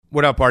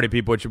What up, party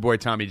people? It's your boy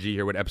Tommy G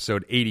here with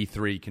episode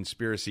 83,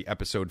 Conspiracy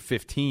episode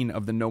 15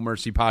 of the No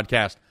Mercy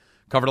podcast.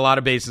 Covered a lot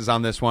of bases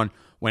on this one.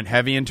 Went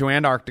heavy into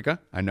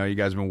Antarctica. I know you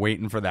guys have been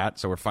waiting for that,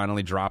 so we're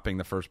finally dropping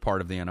the first part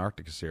of the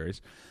Antarctica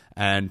series.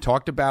 And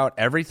talked about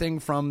everything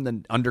from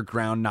the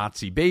underground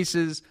Nazi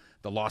bases,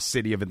 the lost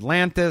city of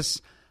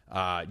Atlantis,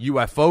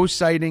 UFO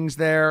sightings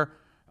there,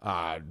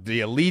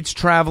 the elites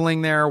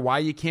traveling there, why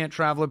you can't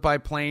travel it by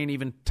plane,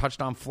 even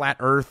touched on flat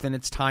Earth and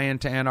its tie-in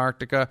to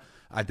Antarctica.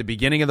 At the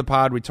beginning of the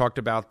pod, we talked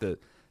about the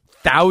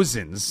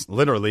thousands,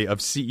 literally,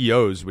 of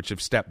CEOs which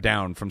have stepped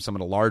down from some of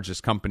the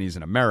largest companies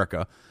in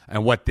America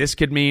and what this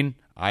could mean.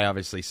 I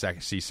obviously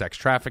see sex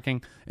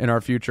trafficking in our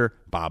future,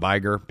 Bob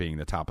Iger being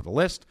the top of the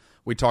list.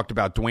 We talked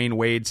about Dwayne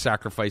Wade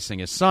sacrificing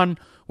his son.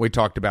 We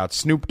talked about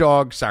Snoop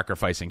Dogg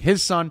sacrificing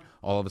his son.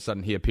 All of a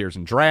sudden, he appears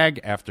in drag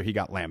after he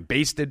got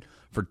lambasted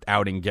for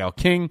outing Gayle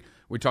King.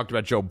 We talked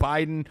about Joe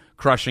Biden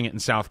crushing it in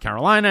South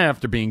Carolina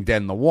after being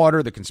dead in the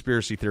water, the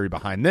conspiracy theory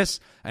behind this,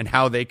 and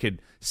how they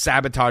could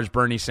sabotage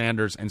Bernie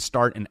Sanders and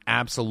start an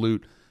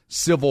absolute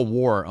civil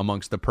war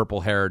amongst the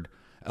purple-haired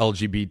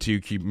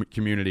LGBT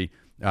community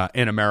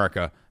in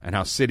America, and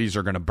how cities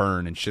are going to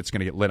burn and shit's going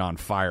to get lit on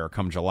fire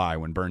come July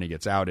when Bernie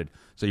gets outed.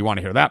 So you want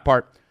to hear that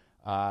part.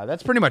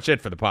 That's pretty much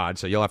it for the pod,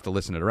 so you'll have to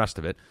listen to the rest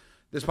of it.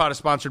 This pod is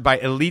sponsored by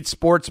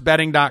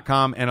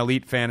EliteSportsBetting.com and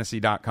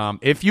EliteFantasy.com.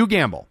 If you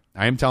gamble,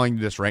 I am telling you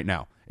this right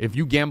now, if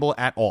you gamble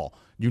at all,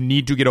 you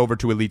need to get over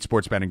to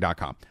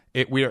EliteSportsBetting.com.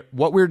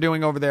 What we're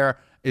doing over there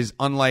is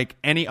unlike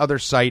any other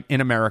site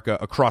in America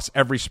across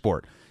every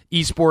sport.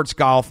 Esports,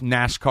 golf,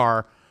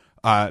 NASCAR,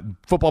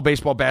 football,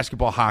 baseball,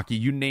 basketball, hockey,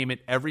 you name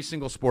it. Every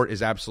single sport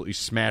is absolutely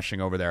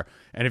smashing over there.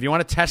 And if you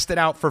want to test it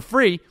out for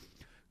free,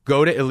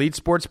 go to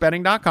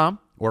EliteSportsBetting.com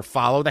or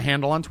follow the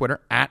handle on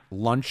Twitter at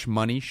Lunch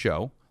Money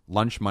Show.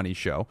 Lunch Money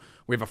Show.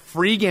 We have a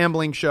free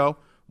gambling show,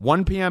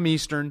 1 p.m.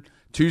 Eastern,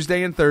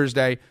 Tuesday and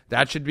Thursday.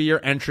 That should be your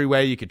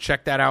entryway. You could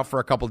check that out for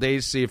a couple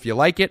days, see if you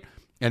like it,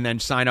 and then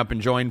sign up and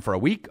join for a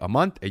week, a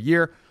month, a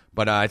year.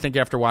 But I think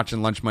after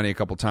watching Lunch Money a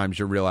couple times,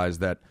 you'll realize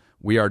that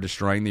we are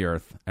destroying the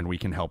earth, and we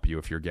can help you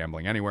if you're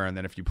gambling anywhere. And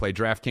then if you play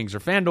DraftKings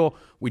or FanDuel,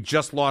 we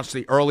just launched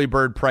the early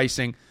bird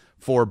pricing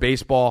for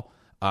baseball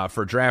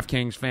for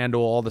DraftKings, FanDuel,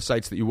 all the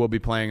sites that you will be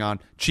playing on.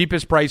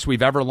 Cheapest price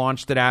we've ever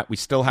launched it at. We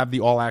still have the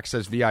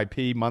all-access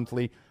VIP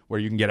monthly where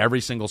you can get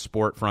every single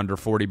sport for under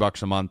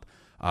 $40 a month.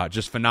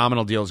 Just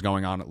phenomenal deals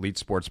going on at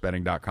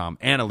EliteSportsBetting.com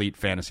and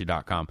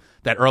EliteFantasy.com.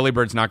 That early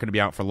bird's not going to be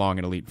out for long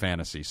in Elite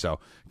Fantasy, so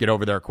get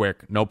over there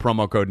quick. No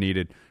promo code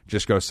needed.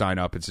 Just go sign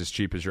up. It's as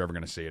cheap as you're ever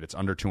going to see it. It's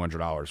under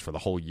 $200 for the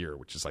whole year,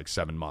 which is like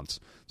 7 months.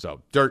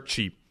 So dirt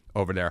cheap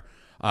over there.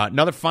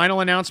 Another final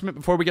announcement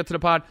before we get to the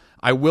pod.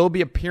 I will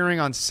be appearing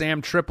on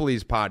Sam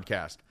Tripoli's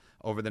podcast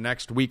over the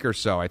next week or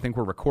so. I think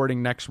we're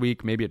recording next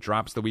week. Maybe it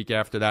drops the week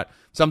after that.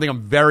 Something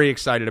I'm very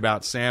excited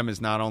about. Sam is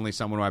not only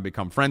someone who I've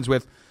become friends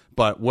with,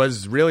 but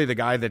was really the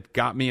guy that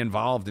got me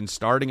involved in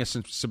starting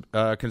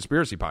a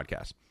conspiracy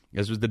podcast.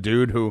 This was the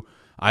dude who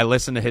I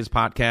listened to his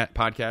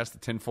podcast, the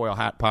Tinfoil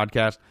Hat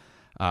podcast,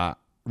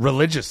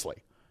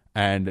 religiously.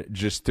 And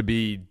just to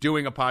be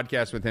doing a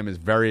podcast with him is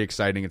very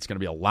exciting. It's going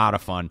to be a lot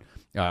of fun.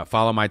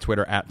 Follow my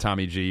Twitter at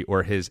Tommy G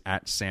or his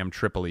at Sam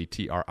Tripoli,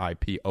 Tripoli,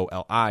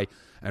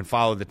 and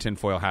follow the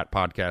Tinfoil Hat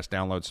podcast.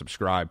 Download,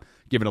 subscribe,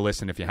 give it a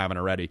listen if you haven't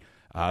already.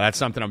 That's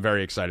something I'm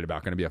very excited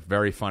about. Going to be a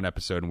very fun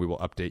episode, and we will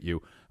update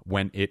you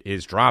when it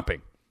is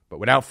dropping. But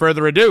without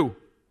further ado,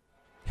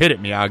 hit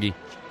it, Miyagi.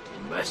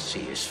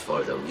 Mercy is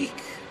for the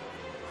weak.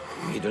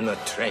 We do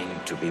not train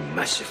to be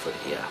merciful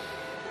here.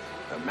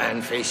 A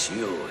man face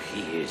you,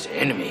 he is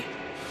enemy.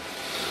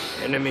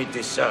 Enemy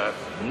deserve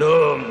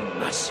no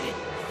mercy.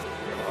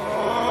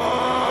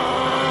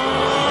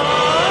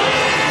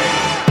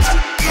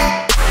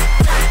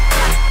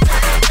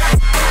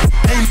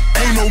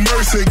 Ain't no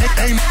mercy.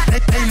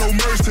 Ain't no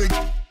mercy.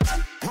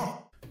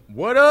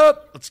 What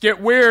up? Let's get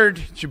weird.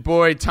 It's your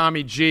boy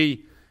Tommy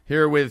G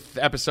here with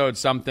episode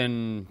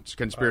something,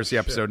 conspiracy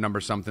episode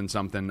number something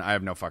something. I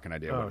have no fucking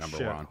idea what number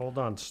we're on. Hold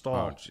on,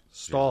 stall.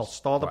 Oh,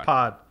 Stall the What?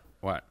 pod.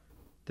 What?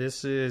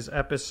 This is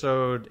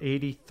episode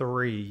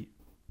 83,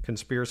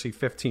 Conspiracy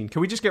 15.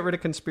 Can we just get rid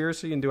of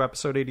conspiracy and do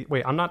episode 80?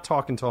 Wait, I'm not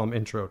talking until I'm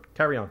introed.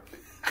 Carry on.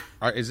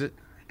 All right, is it?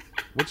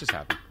 What just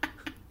happened?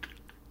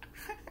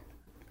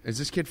 Is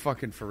this kid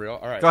fucking for real?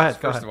 All right. Go ahead.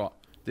 First of all,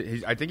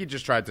 I think he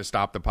just tried to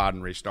stop the pod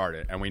and restart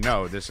it. And we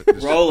know this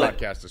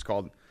podcast is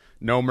called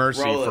No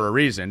Mercy for a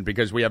reason,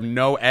 because we have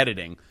no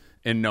editing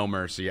in No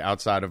Mercy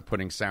outside of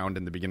putting sound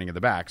in the beginning of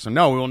the back. So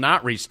no, we will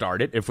not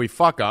restart it. If we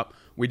fuck up,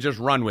 we just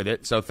run with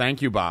it. So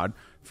thank you, Bod,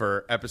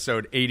 for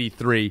episode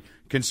 83,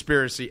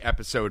 Conspiracy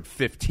episode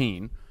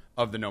 15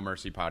 of the No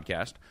Mercy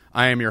podcast.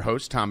 I am your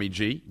host, Tommy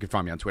G. You can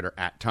find me on Twitter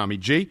at Tommy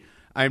G.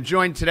 I am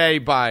joined today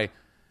by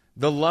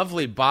the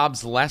lovely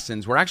Bob's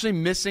Lessons. We're actually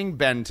missing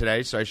Ben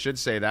today, so I should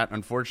say that.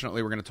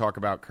 Unfortunately, we're going to talk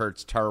about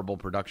Kurt's terrible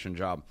production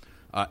job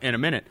in a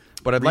minute.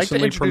 But I'd like to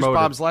introduce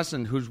Bob's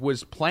Lesson, who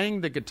was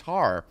playing the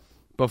guitar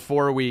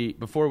before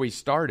we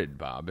started,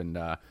 Bob.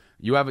 And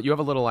You have a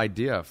little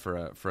idea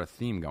for a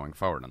theme going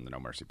forward on the No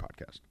Mercy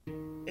podcast.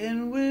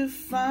 And we're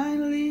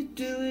finally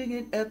doing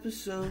an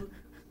episode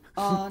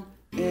on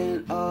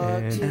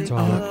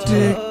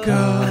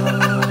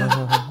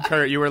Antarctica.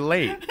 Kurt, you were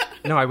late.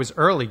 No, I was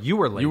early. You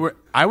were late.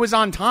 I was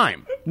on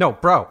time. No,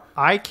 bro.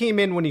 I came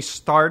in when he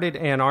started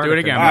Antarctica. Do it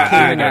again. All right, Do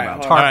it again.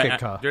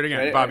 Antarctica. Do it again.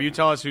 Ready? Bob, you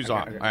tell us who's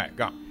on. okay. All right,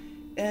 go.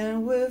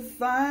 And we're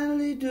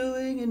finally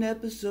doing an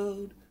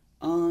episode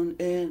on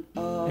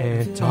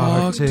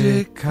Antarctica.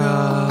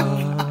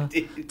 Antarctica.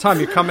 Tom,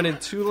 you're coming in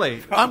too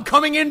late. I'm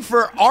coming in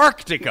for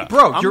Arctica.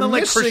 Bro, I'm you're the,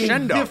 missing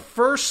crescendo. the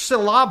first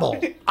syllable.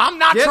 I'm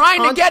not Get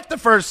trying on- to get the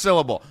first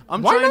syllable.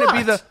 I'm Why trying to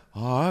be not? the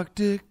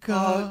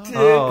Arctica.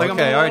 Oh,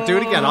 okay. All right, do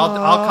it again.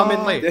 I'll come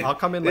in late. I'll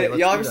come in late. Let's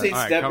Y'all do ever that. seen All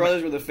right, Step come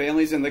Brothers where the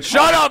family's in the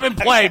Shut up and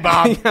play,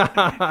 Bob.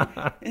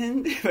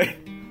 and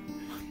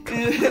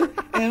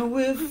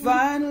we're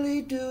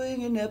finally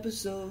doing an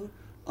episode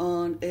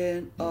on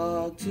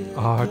Antarctica.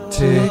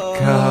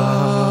 Arctica.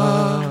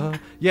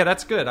 Yeah,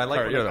 that's good. I like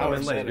Kurt, when you're I the come in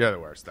worst. late. You're the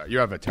worst. Though. You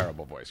have a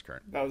terrible voice,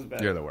 Kurt. That was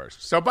bad. You're the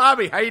worst. So,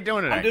 Bobby, how you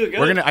doing today? I'm doing good.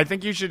 We're gonna. I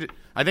think you should.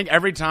 I think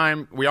every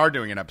time we are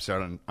doing an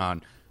episode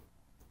on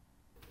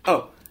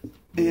Oh,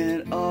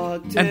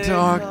 Antarctica.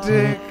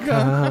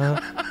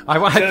 Antarctica. I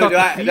So thought do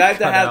I the have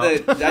to cut have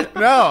out. the?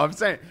 No, I'm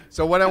saying.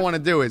 So what I want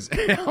to do is,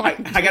 I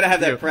gotta have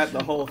that prep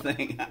the whole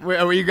thing.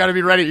 You got to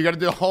be ready. You got to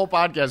do the whole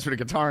podcast with a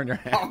guitar in your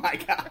hand. Oh my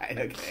god!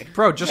 Okay.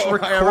 Bro, just Oh, I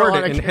record wanna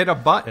it and get- hit a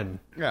button.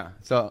 Yeah.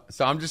 So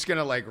I'm just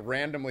gonna like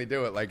randomly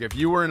do it. Like if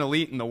you were an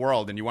elite in the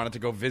world and you wanted to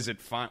go visit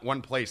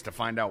one place to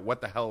find out what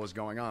the hell was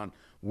going on,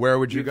 where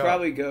would you You go?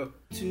 probably go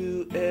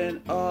to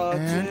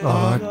Antarctica.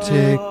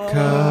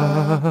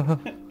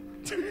 Arctica.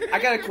 I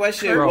got a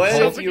question. Bro, What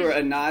hold if you were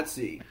a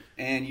Nazi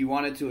and you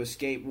wanted to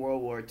escape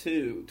World War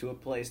II to a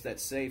place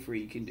that's safe where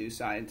you can do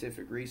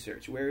scientific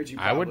research? Where would you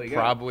I probably would go?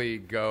 probably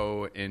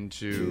go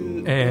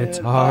into.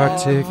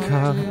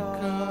 Antarctica.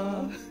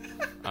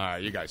 All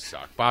right, you guys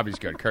suck. Bobby's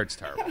good. Kurt's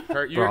terrible.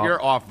 Kurt, Bro.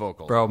 you're off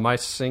vocal. Bro, my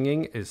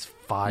singing is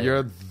fire.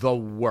 You're the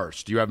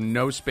worst. You have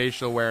no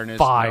spatial awareness.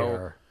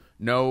 Fire.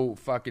 No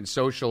fucking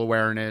social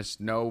awareness.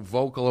 No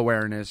vocal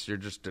awareness. You're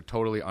just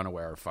totally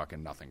unaware of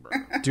fucking nothing, bro.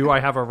 Do I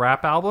have a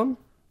rap album?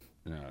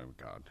 Oh,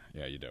 God.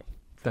 Yeah, you do.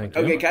 Thank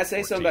you. Okay, can I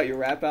say something about your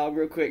rap album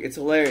real quick? It's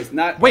hilarious.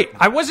 Not Wait,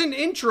 I wasn't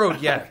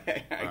introed yet.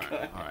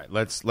 All right,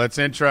 let's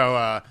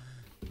intro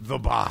the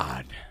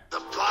bod.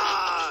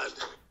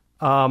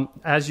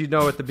 As you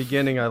know, at the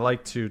beginning, I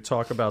like to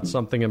talk about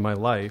something in my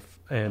life.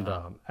 And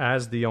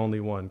as the only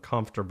one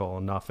comfortable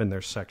enough in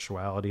their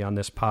sexuality on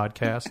this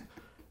podcast,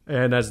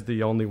 and as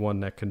the only one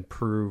that can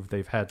prove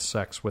they've had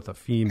sex with a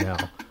female,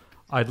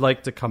 I'd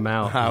like to come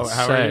out How and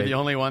are say... you the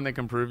only one that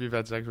can prove you've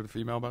had sex with a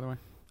female, by the way?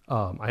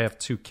 I have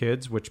 2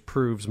 kids, which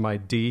proves my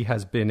D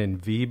has been in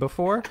V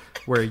before,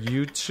 where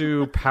you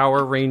 2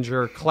 Power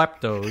Ranger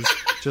kleptos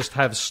just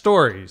have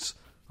stories,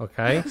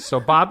 okay? So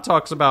Bob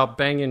talks about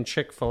banging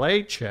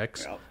Chick-fil-A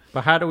chicks,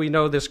 but how do we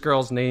know this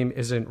girl's name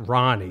isn't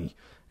Ronnie?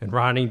 And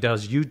Ronnie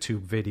does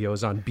YouTube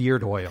videos on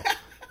beard oil.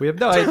 We have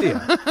no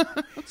idea.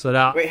 So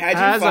now, Wait, how'd you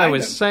as I find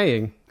was them?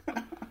 saying...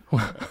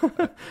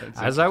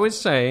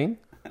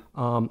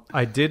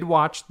 I did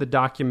watch the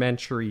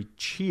documentary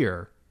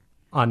Cheer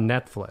on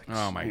Netflix.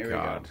 Oh, my Here we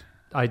God.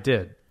 I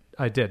did.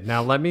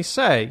 Now, let me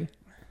say,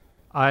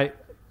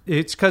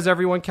 it's because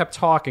everyone kept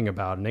talking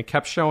about it, and it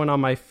kept showing on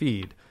my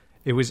feed.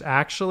 It was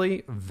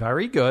actually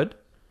very good.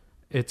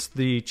 It's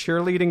the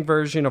cheerleading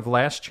version of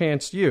Last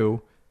Chance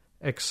U,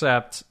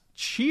 except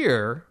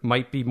Cheer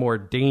might be more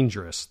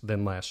dangerous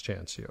than Last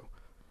Chance U.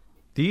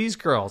 These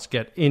girls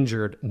get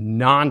injured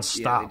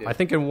nonstop. Yeah, they do. I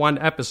think in one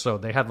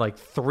episode they had like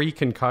 3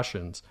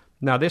 concussions.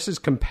 Now, this is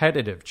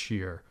competitive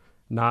cheer,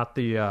 not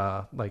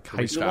the like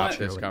high school stop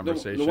cheer. this the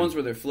conversation? ones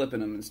where they're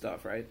flipping them and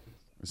stuff, right?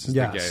 This is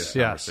the gayest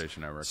Yes.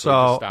 conversation ever. Can we just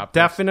So stop this?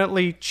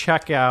 definitely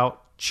check out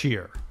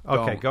Cheer.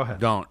 Okay, Don't- go ahead.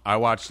 Don't. I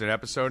watched an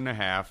episode and a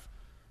half,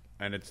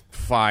 and it's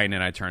fine,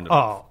 and I turned it Oh,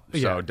 off.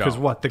 yeah. So Because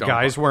don't. what, the Don't.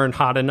 guys weren't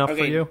hot enough for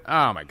Okay. you?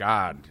 Oh, my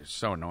God. It's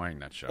so annoying,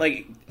 that show.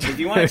 Like, if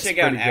you want to It's check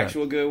out an pretty good.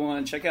 actual good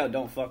one, check out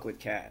Don't Fuck with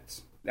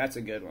Cats. That's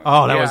a good one.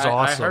 Oh, that Yeah, was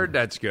awesome. I heard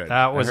that's good.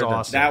 That was I heard that's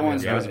awesome. that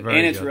one's Yeah, it was good. very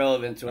And it's good.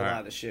 relevant to a lot right.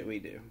 of the shit we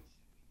do.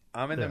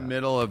 I'm in the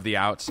middle of The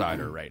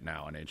Outsider right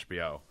now on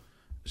HBO,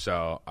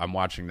 so I'm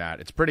watching that.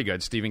 It's pretty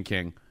good. Stephen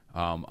King.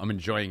 I'm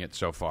enjoying it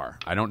so far.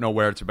 I don't know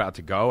where it's about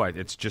to go.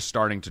 It's just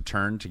starting to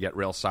turn to get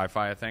real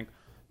sci-fi, I think.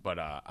 But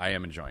I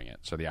am enjoying it.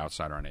 So The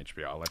Outsider on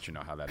HBO. I'll let you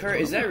know how that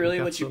Kurt, is. is that really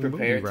got what you some movie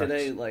prepared recs.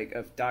 today? Like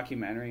a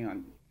documentary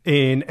on...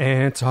 In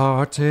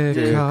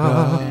Antarctica.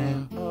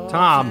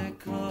 Tom.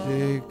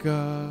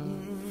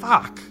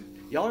 Fuck.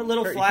 Y'all are a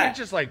little You flat. can't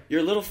just, like-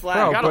 You're a little flat.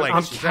 Bro, gotta, but like,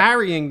 I'm step-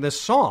 carrying this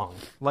song.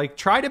 Like,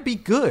 try to be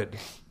good.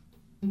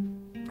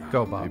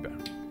 Go, Bob.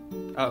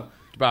 Oh,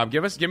 Bob,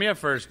 give me a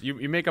first. You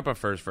make up a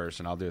first verse,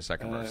 and I'll do a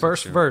second verse.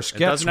 First verse It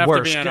gets doesn't have worse.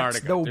 to be Gets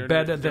Antarctica. no Do-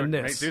 better do- than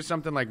do- this. Do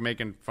something like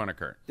making fun of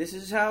Kurt. this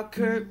is how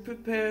Kurt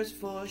prepares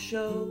for a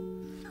show.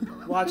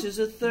 Watches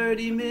a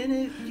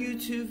 30-minute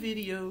YouTube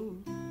video.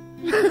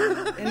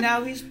 And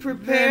now he's And he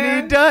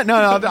prepared. does. No,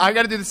 I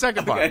got to do the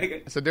second part.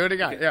 Okay. So do it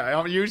again.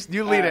 Yeah,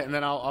 you lead it, and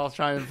then I'll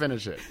try and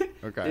finish it.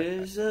 Okay.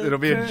 There's It'll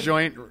be a Kurt.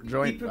 joint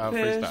He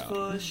prepares freestyle.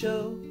 for a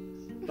show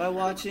by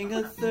watching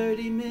a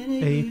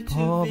 30-minute A YouTube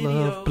ball video.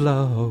 of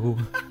blow.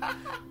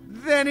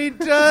 Then he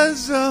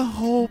does a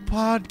whole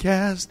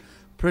podcast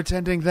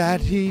pretending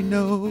that he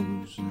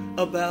knows.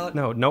 About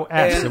No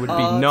S. It would be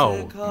no.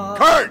 Antarctica.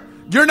 Kurt,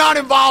 you're not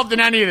involved in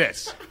any of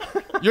this.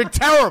 You're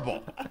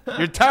terrible.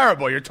 You're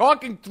terrible. You're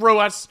talking through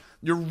us.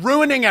 You're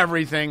ruining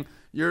everything.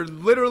 You're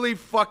literally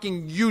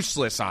fucking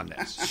useless on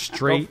this.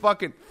 Straight Go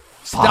fucking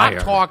fire.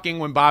 stop talking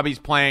when Bobby's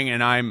playing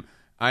and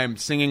I'm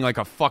singing like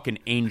a fucking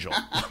angel.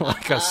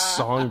 like a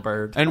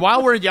songbird. And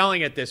while we're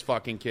yelling at this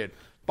fucking kid,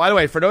 by the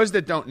way, for those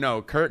that don't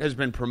know, Kurt has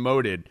been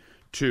promoted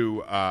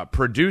to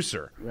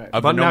producer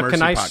of But the No now Mercy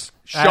can I podcast. as-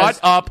 Shut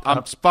up! I'm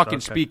okay. fucking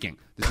speaking.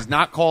 This is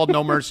not called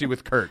No Mercy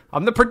with Kurt.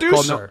 I'm the It's called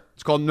producer.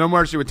 It's called No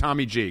Mercy with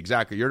Tommy G.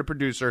 Exactly. You're the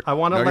producer. I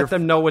want to Know let your-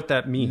 them know what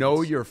that means.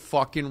 know your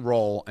fucking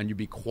role, and you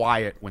be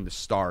quiet when the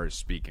star is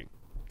speaking.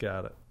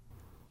 Got it.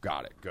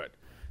 Got it. Good.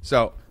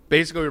 So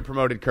basically, we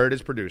promoted Kurt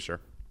as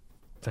producer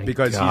Thank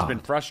because he's God. been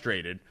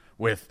frustrated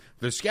with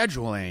the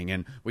scheduling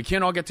and we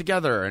can't all get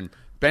together. And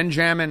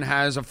Benjamin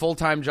has a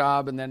full-time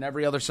job, and then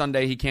every other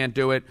Sunday he can't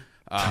do it.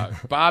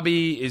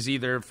 Bobby is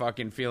either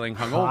fucking feeling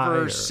hungover, High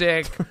or-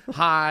 sick,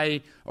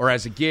 high, or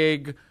has a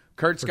gig.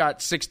 Kurt's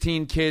got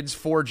 16 kids,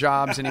 4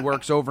 jobs, and he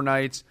works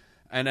overnights.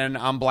 And then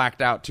I'm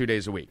blacked out 2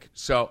 days a week.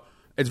 So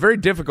it's very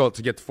difficult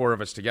to get the 4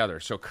 of us together.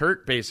 So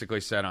Kurt basically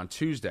said on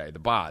Tuesday, the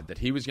bod, that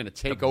he was going to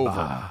take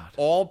over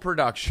all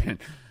production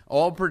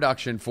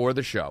for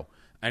the show.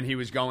 And he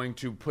was going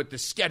to put the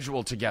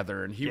schedule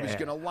together, and he was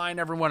going to line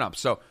everyone up.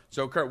 So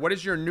Kurt, what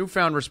is your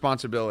newfound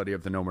responsibility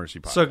of the No Mercy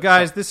podcast? So,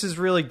 guys, this is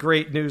really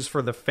great news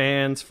for the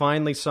fans.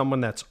 Finally,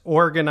 someone that's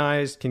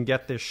organized can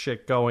get this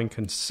shit going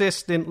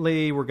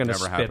consistently. We're going to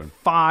Never spit happened.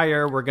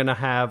 fire. We're going to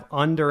have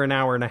under an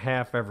hour and a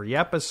half every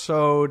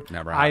episode.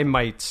 Never I happened.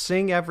 might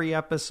sing every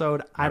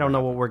episode. I don't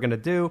know what we're going to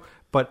do.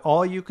 But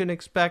all you can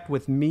expect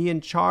with me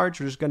in charge,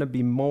 there's going to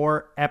be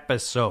more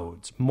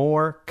episodes,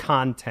 more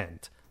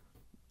content.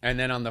 And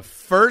then on the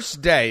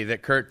first day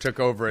that Kurt took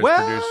over as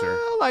Well, producer.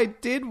 I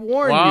did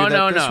warn you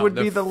that this would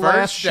be the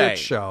last first day- shit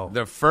show.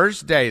 The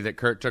first day that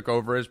Kurt took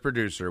over as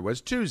producer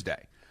was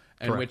Tuesday,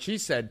 in Correct. which he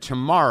said,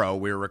 tomorrow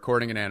we're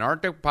recording an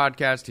Antarctic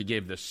podcast. He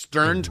gave the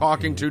stern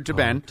talking to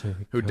Ben,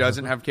 who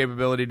doesn't have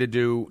capability to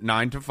do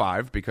 9 to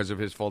 5 because of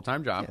his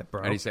full-time job. Yeah,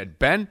 bro. And he said,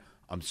 Ben,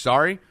 I'm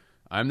sorry.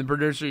 I'm the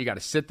producer. You got to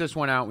sit this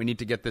one out. We need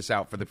to get this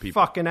out for the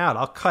people. Fucking out.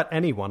 I'll cut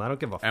anyone. I don't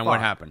give a fuck. And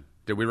what happened?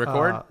 Did we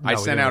record? No, I we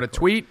sent didn't out a record.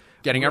 tweet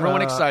getting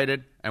everyone Uh,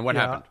 excited. And what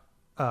happened?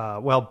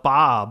 Well,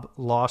 Bob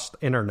lost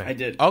internet. I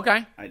did.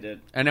 Okay. I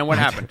did. And then what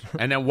happened?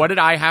 And then what did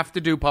I have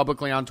to do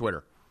publicly on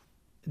Twitter?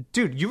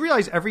 Dude, you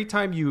realize every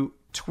time you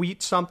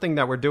tweet something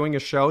that we're doing a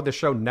show, the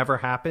show never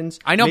happens?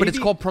 I know, but it's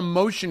Maybe- called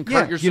promotion, Kurt.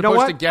 Yeah, You're you know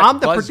supposed what? to get I'm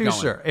the buzz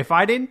producer. going. If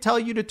I didn't tell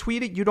you to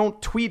tweet it, you don't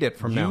tweet it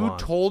from now You on.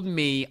 told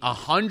me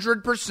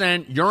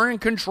 100% you're in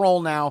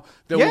control now.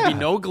 There will Yeah. be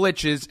no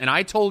glitches. And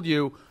I told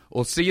you,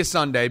 we'll see you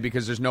Sunday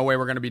because there's no way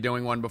we're going to be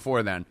doing one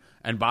before then.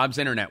 And Bob's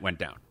internet went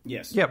down.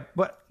 Yes. Yeah,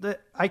 but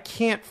I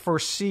can't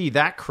foresee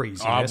that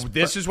craziness.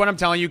 This is what I'm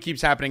telling you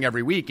keeps happening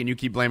every week, and you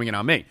keep blaming it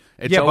on me.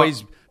 It's Yeah, but-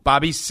 always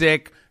Bobby's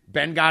sick.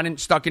 Ben got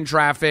stuck in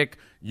traffic.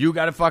 You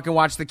got to fucking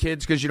watch the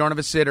kids because you don't have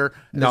a sitter.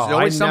 There's No,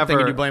 always I something,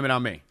 never- and you blame it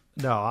on me.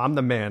 No, I'm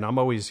the man. I'm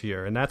always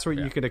here, and that's what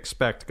you can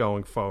expect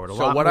going forward. A So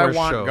lot what I more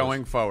want shows.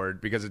 going forward,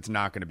 because it's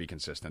not going to be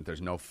consistent,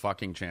 there's no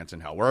fucking chance in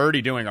hell. We're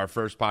already doing our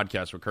first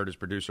podcast with Curtis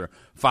producer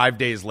 5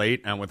 days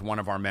late and with one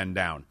of our men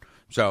down.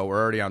 So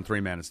we're already on 3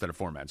 men instead of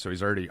 4 men. So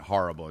he's already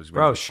horrible. He's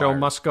Bro, gonna be show fired.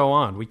 must go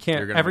on. We You're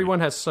can't. gonna Everyone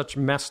has such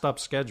messed up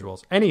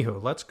schedules.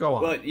 Anywho, let's go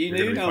on. But you You're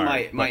do gonna be know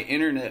fired. my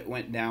internet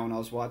went down when I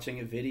was watching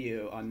a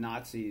video on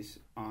Nazis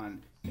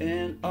on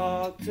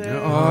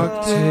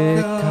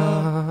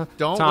Antarctica.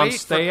 Don't Tom, wait for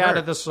stay out Kurt.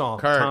 of the song.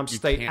 Kurt, Tom, you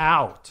stay can't.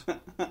 out.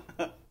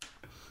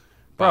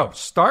 Bro,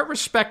 start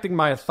respecting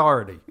my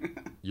authority.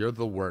 You're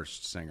the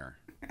worst singer.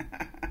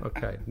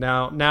 Okay.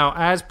 Now,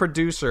 as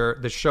producer,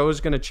 the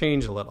show's going to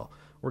change a little.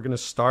 We're going to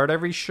start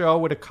every show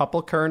with a couple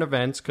current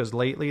events because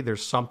lately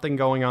there's something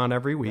going on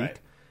every week. Right.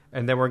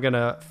 And then we're going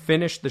to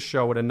finish the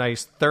show with a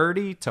nice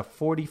 30 to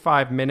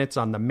 45 minutes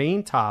on the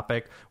main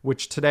topic,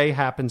 which today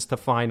happens to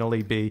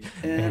finally be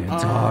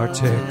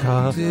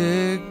Antarctica.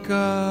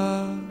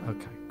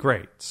 Okay,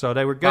 great. So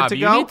they were good Bob, to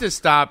you go. need to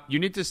stop. You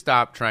need to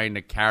stop trying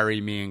to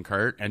carry me and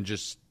Kurt and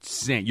just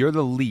sing. You're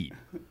the lead.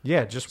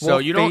 Yeah, just So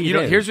won't you don't. fade You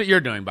don't. in. Here's what you're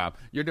doing, Bob.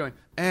 You're doing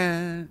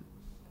you're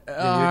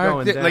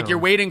going like down. you're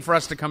waiting for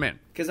us to come in.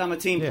 Because I'm a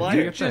team Yeah, do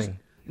player. your thing.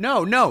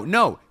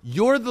 No.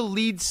 You're the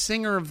lead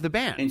singer of the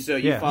band. And so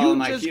you Yeah. follow you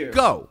my just cue.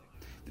 go.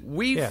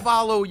 We Yeah.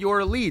 follow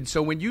your lead.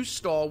 So when you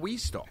stall, we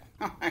stall.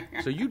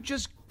 So you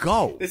just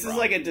go. This is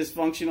like a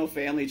dysfunctional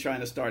family trying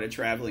to start a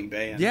traveling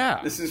band. Yeah.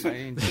 This is I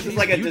mean, this is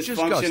like a you just go.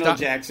 dysfunctional Stop.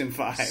 Jackson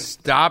 5.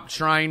 Stop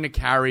trying to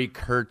carry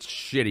Kurt's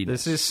shittiness.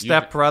 This is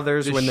Step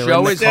Brothers the when they're show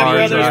in the is Step car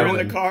brothers are driving.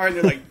 in the car and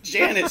they're like,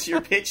 Janice,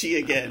 you're pitchy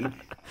again.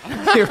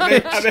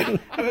 I've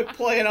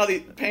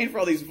been paying for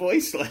all these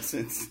voice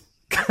lessons.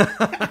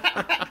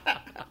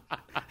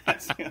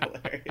 That's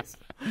hilarious.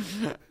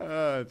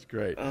 Oh, that's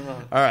great.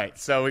 All right,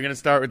 so we're going to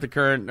start with the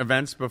current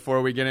events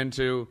before we get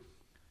into...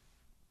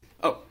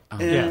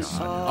 Yes.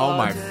 Oh,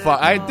 my fuck.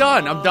 I'm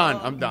done.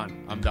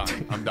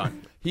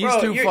 He's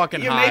Bro, too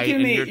fucking you're high, making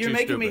and me, you're you're too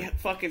making stupid. me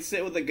fucking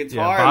sit with a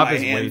guitar Yeah, Bob in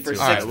is my way hand for too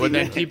 60 All right, well, then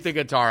minutes. keep the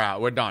guitar out.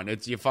 We're done.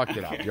 You fucked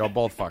it up. Y'all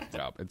both fucked it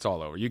up. It's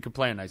all over. You can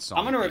play a nice song.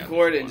 I'm going to at the end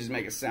record if it you and just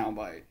make a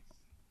soundbite.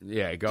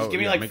 Yeah, go. Just give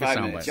me yeah, like make 5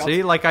 a minutes. soundbite.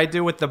 See, like I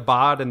do with the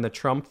bod and the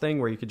Trump thing,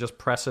 where you could just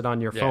press it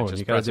on your phone. just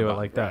You got to press a do it button.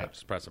 like that. Right,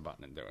 just press a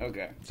button and do it.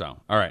 Okay. So,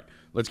 all right,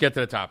 let's get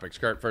to the topics.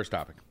 Kurt, first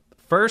topic.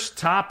 First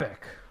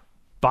topic: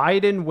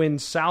 Biden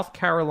wins South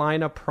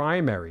Carolina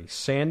primary.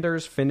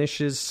 Sanders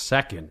finishes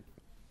second.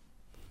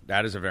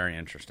 That is a very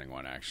interesting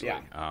one, actually.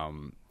 Yeah.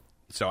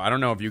 So I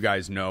don't know if you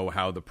guys know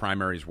how the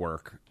primaries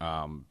work.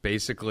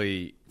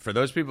 Basically, for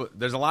those people,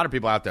 there's a lot of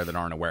people out there that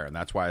aren't aware, and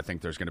that's why I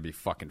think there's going to be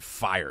fucking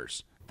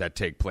fires that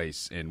take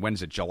place in,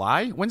 when's it,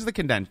 July? When's the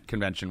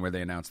convention where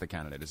they announce the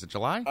candidate? Is it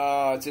July?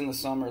 It's in the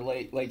summer,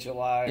 late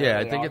July. Yeah,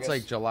 I early think August. it's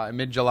like July,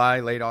 mid-July,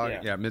 late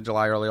August. Yeah. Yeah,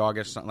 mid-July, early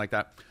August, something like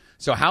that.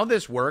 So how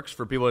this works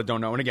for people that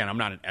don't know, and again, I'm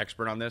not an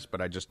expert on this,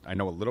 but I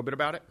know a little bit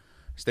about it.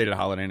 Stayed at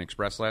Holiday Inn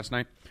Express last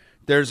night.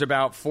 There's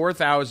about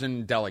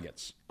 4,000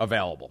 delegates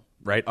available,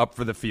 right, up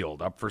for the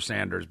field, up for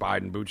Sanders,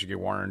 Biden, Buttigieg,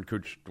 Warren,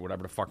 Cooch,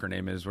 whatever the fuck her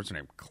name is. What's her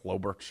name?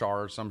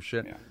 Klobuchar or some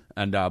shit. Yeah.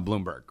 And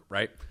Bloomberg,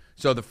 right?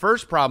 So the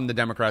first problem the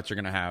Democrats are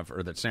going to have,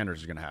 or that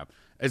Sanders is going to have,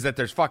 is that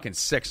there's fucking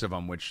 6 of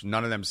them, which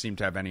none of them seem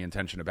to have any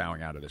intention of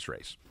bowing out of this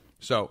race.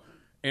 So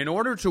in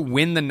order to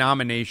win the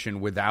nomination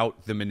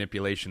without the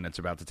manipulation that's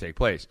about to take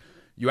place,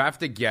 you have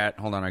to get,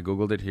 hold on, I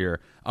Googled it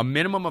here, a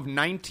minimum of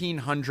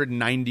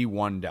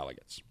 1,991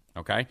 delegates.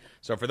 Okay?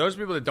 So for those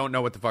people that don't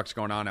know what the fuck's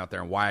going on out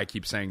there and why I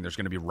keep saying there's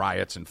going to be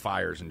riots and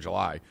fires in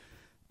July,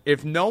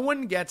 if no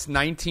one gets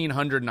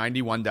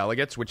 1,991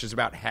 delegates, which is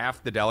about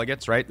half the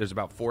delegates, right? There's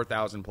about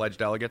 4,000 pledged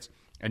delegates,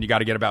 and you got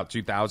to get about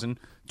 2,000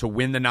 to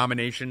win the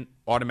nomination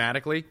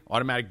automatically.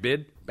 Automatic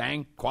bid,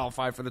 bang,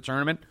 qualify for the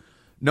tournament.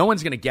 No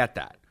one's going to get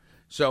that.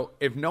 So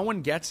if no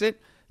one gets it,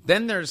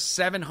 then there's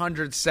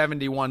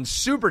 771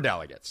 super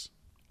delegates.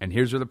 And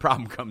here's where the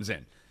problem comes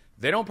in.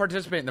 They don't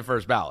participate in the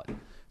first ballot.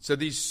 So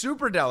these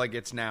super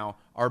delegates now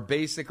are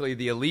basically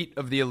the elite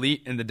of the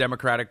elite in the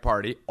Democratic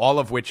Party, all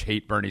of which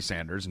hate Bernie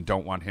Sanders and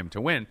don't want him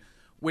to win,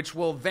 which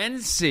will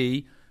then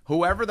see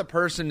whoever the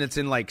person that's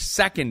in like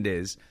second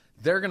is,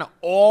 they're going to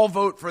all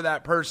vote for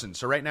that person.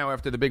 So right now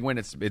after the big win,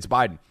 it's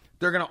Biden.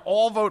 They're going to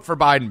all vote for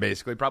Biden,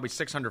 basically, probably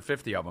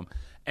 650 of them,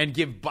 and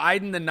give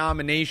Biden the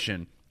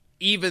nomination,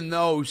 even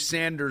though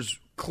Sanders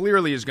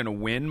clearly is going to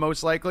win,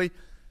 most likely.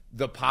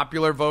 The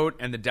popular vote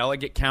and the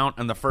delegate count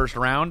in the first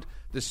round,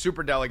 the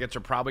super delegates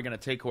are probably going to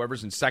take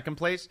whoever's in second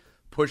place,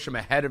 push him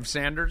ahead of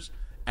Sanders,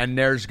 and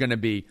there's going to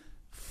be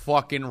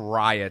fucking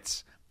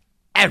riots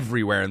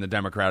everywhere in the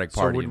Democratic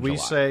Party. So would in we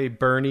July. say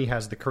Bernie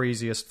has the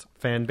craziest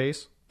fan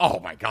base Oh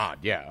my God,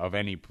 yeah, of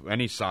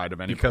any side of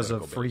any because of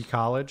political free base.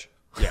 college?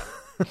 Yeah.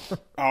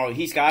 Oh,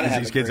 he's got to have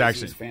These the kids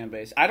craziest actually- fan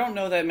base. I don't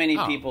know that many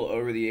Oh. people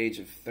over the age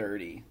of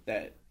 30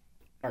 that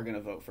are going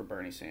to vote for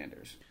Bernie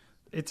Sanders.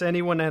 It's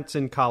anyone that's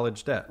in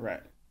college debt.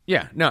 Right.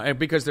 Yeah, no, and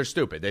because they're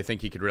stupid. They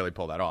think he could really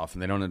pull that off,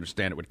 and they don't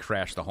understand it would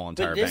crash the whole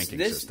entire banking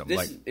system.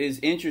 This is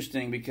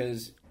interesting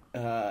because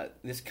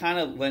this kind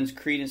of lends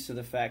credence to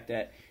the fact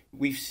that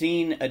we've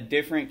seen a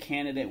different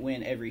candidate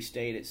win every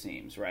state, it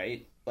seems,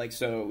 right? Like,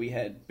 so we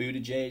had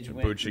Buttigieg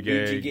win.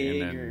 Buttigieg,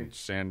 and then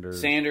or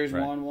Sanders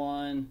right. won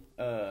one.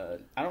 I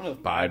don't know if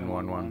Biden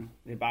won one.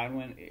 Did Biden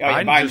win? Oh,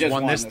 Biden, yeah, just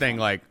won this thing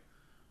like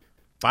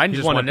Biden He's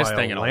just won won it this by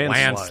thing a in a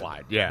landslide.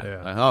 landslide. Yeah.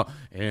 Yeah. Oh,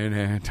 in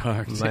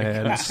Antarctica.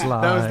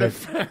 Landslide.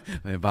 That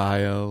was by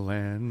a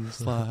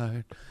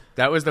landslide.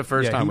 That was the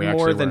first Yeah, time we he actually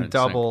more were than in sync.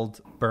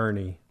 doubled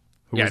Bernie.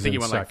 Who Yeah, I was think he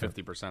in won like second.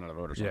 50% of the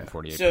vote or something, Yeah.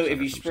 48%. So if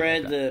or you some shit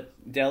spread like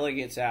that. the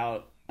delegates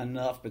out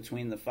enough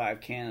between the 5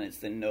 candidates,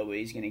 then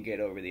nobody's going to get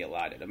over the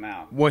allotted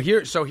amount. Well,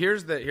 here's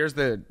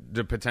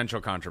the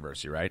potential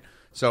controversy, right?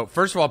 So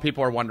first of all,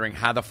 people are wondering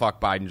how the fuck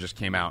Biden just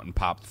came out and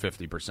popped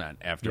 50%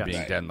 after Yes. being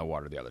Right. dead in the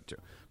water the other two.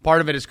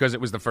 Part of it is because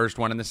it was the first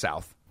one in the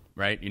South,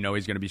 right? You know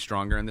he's going to be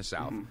stronger in the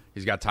South. Mm-hmm.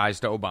 He's got ties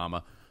to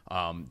Obama.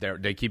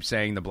 They keep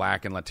saying the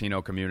black and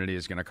Latino community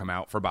is going to come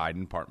out for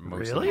Biden,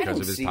 mostly Really? I because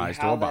don't of his see ties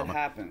to how Obama. that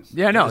happens.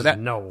 Yeah, no, There's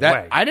no that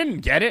way. I didn't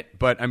get it,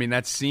 but I mean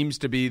that seems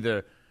to be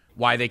the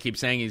why they keep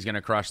saying he's going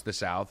to crush the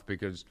South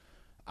because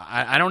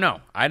I don't know.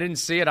 I didn't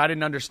see it. I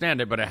didn't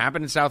understand it, but it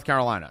happened in South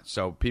Carolina.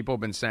 So people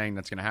have been saying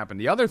that's going to happen.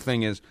 The other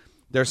thing is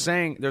they're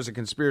saying there's a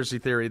conspiracy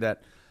theory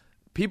that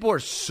people are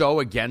so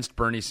against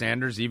Bernie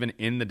Sanders, even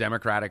in the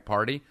Democratic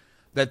Party,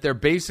 that they're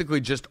basically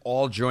just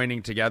all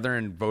joining together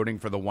and voting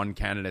for the one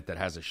candidate that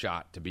has a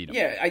shot to beat him.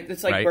 Yeah,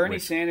 it's like Right? Bernie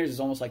Which- Sanders is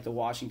almost like the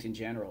Washington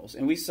Generals,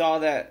 and we saw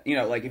that. You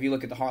know, like if you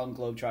look at the Harlem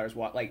Globetrotters,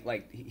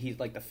 like he's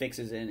like the fix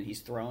is in, and he's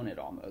thrown it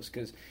almost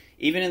because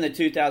even in the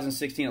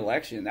 2016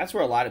 election, that's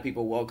where a lot of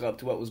people woke up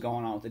to what was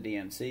going on with the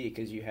DNC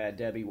because you had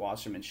Debbie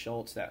Wasserman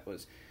Schultz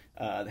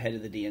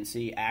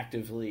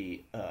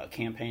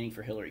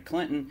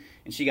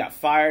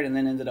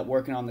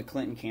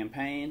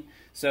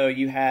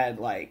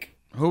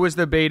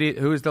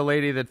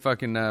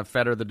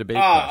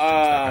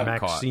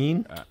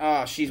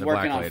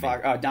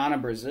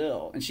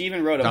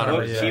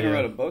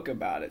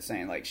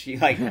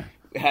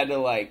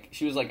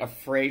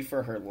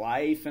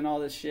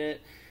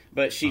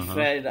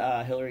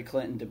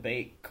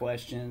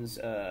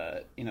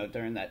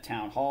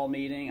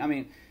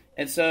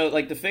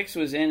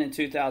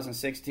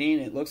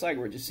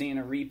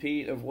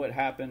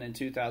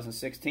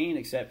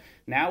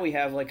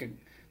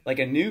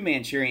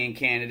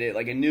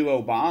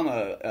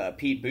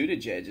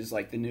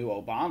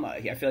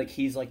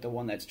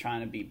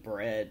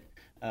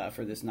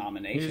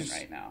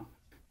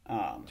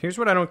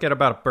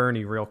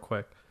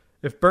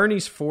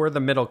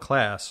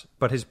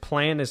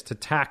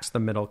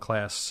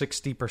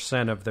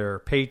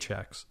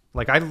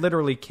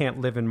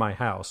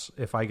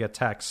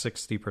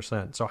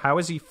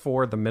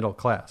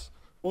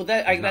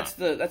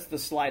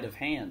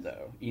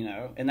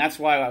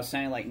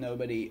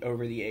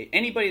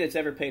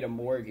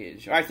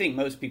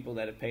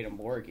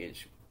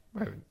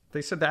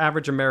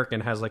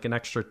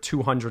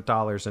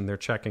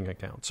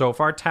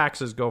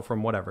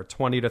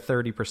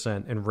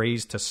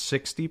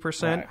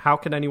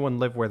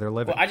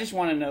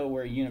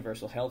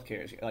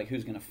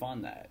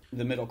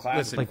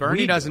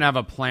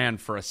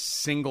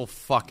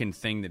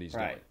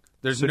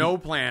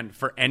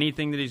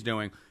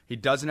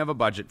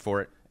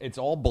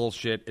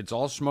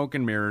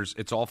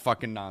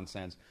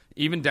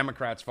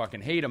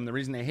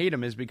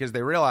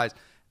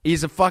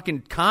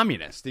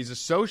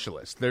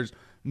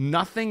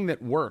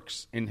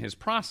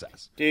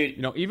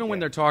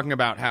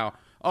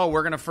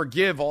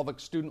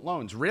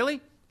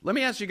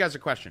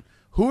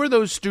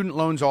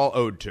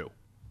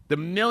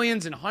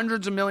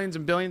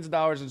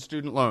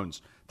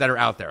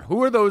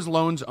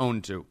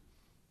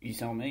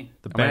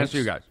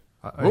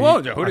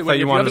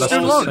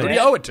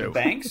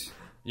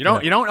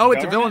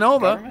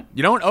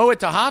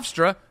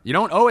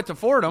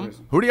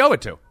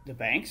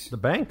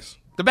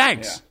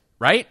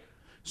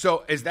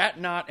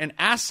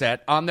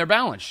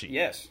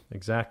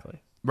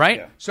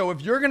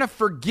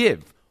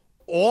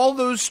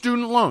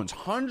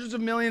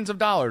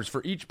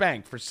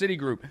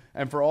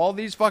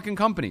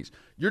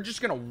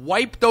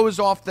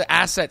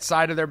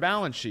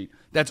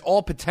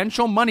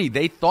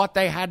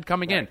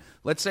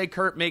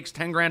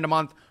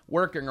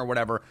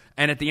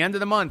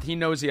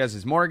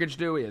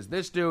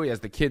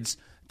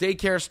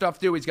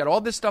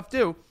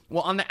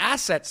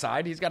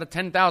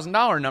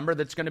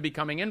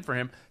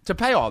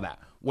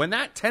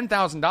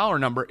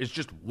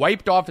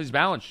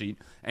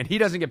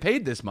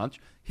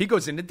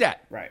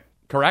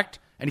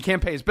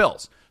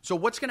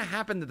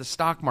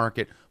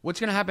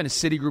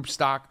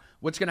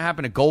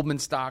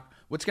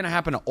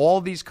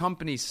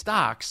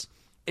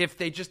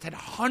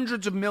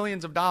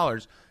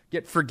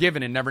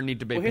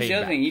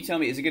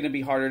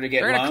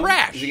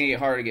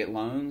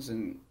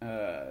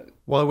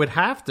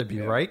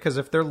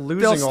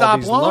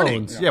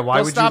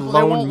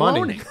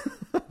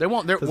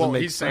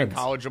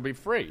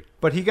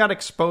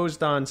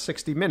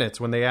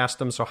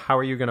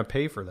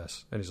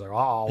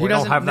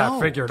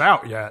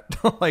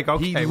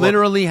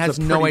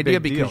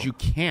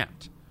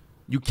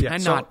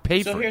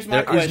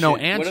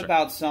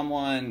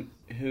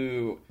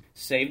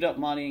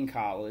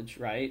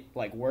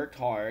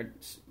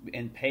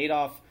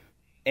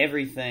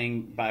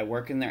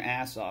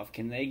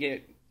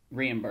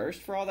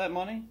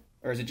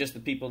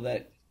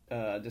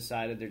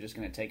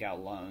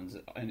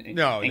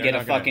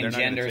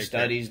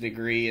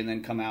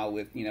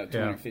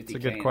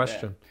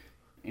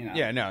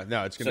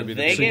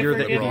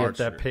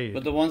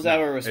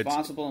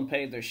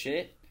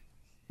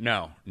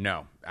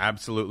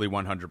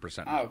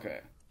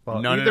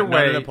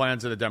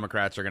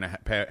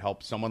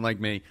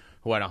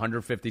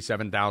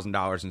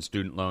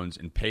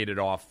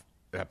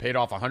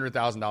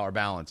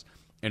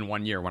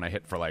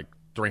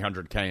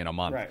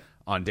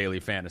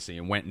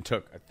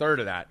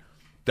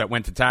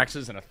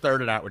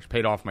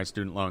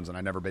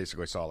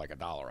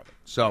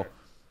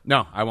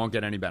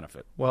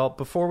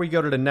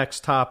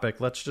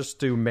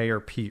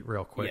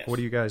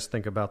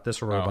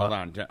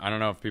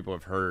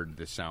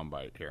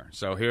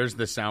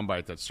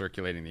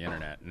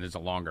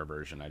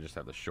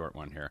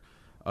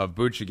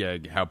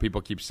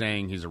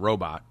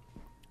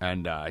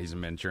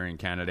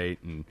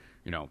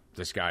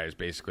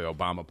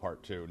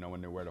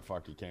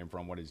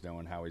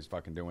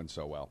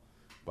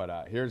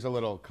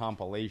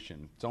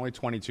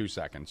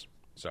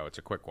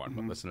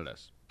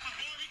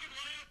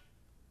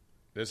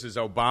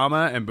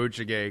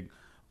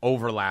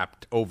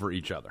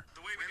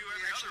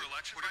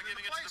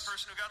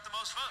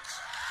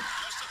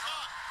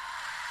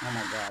Oh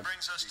my God.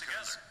 brings us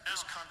together.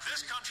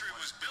 This country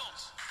was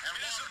built. It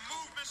is a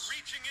movement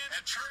reaching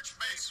into church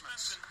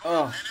basements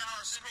and in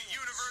our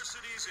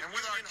universities and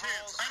with our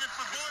kids. And if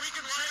we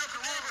can light up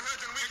the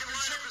neighborhoods and we can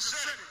light up the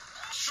city,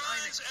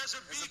 shines as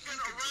a beacon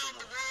around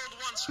the world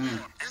once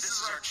more. This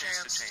is our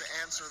chance to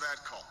answer that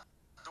call.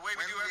 The way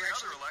we do every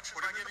other election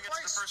by giving it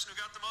to the person who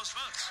got the most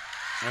votes.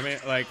 I mean,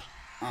 like,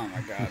 Oh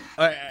my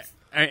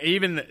God.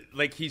 even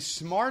like he's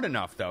smart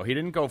enough though. He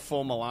didn't go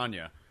full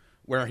Melania,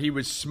 where he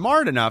was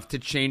smart enough to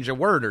change a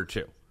word or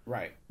two.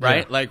 Right.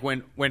 Right? Yeah. Like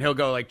when he'll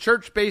go like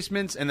church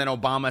basements and then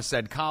Obama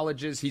said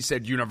colleges, he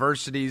said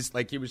universities.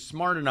 Like he was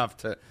smart enough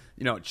to,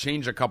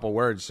 change a couple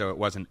words so it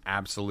wasn't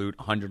absolute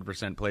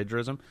 100%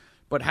 plagiarism.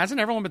 But hasn't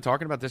everyone been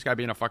talking about this guy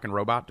being a fucking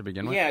robot to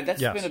begin with? Yeah, that's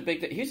been a big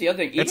thing. Here's the other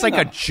thing. It's like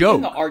a joke.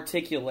 Even the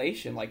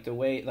articulation, like the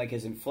way, like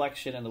his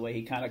inflection and the way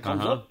he kind of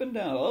comes up and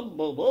down.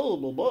 Blah, blah,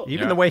 blah, blah.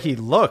 Even the way he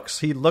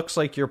looks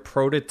like your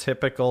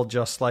prototypical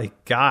just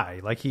like guy.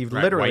 Like he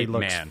literally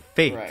looks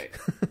fake. Right.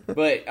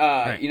 But,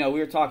 we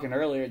were talking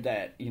earlier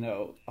that,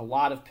 a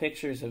lot of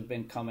pictures have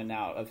been coming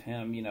out of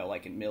him,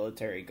 like in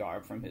military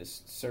garb from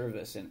his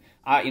service. And,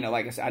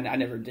 like I said, I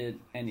never did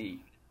any...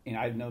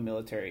 I have no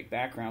military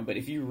background, but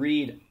if you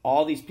read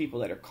all these people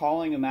that are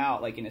calling him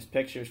out, like in his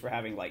pictures for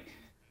having like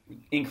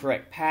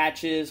incorrect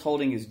patches,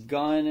 holding his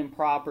gun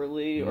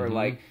improperly, or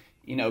like,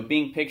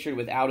 being pictured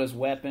without his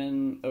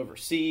weapon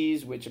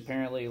overseas, which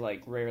apparently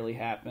like rarely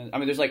happens. I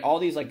mean, there's like all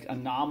these like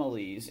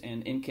anomalies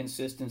and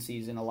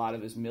inconsistencies in a lot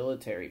of his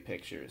military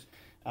pictures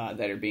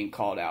that are being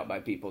called out by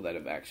people that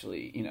have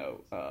actually,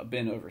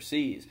 been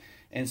overseas.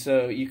 And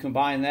so you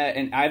combine that,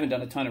 and I haven't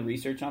done a ton of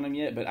research on him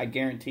yet, but I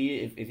guarantee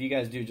you, if you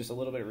guys do just a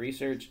little bit of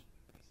research,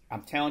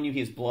 I'm telling you, he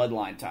has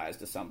bloodline ties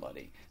to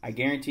somebody. I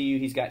guarantee you,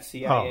 he's got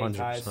CIA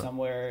ties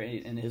somewhere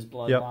in his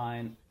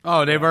bloodline. Yep.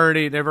 Oh, they've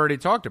already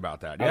talked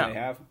about that. Yeah, they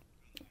have.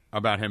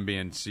 About him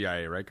being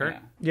CIA, right, Kurt?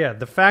 Yeah,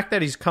 the fact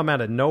that he's come out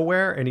of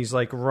nowhere and he's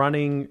like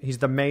he's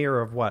the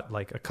mayor of what,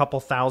 like a couple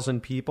thousand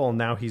people, and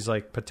now he's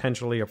like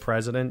potentially a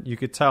president. You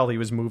could tell he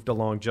was moved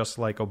along just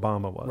like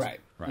Obama was.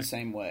 Right. The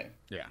same way.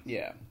 Yeah.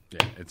 Yeah.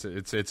 Yeah. It's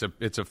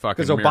a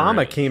fucking. Because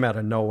Obama came out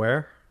of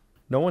nowhere.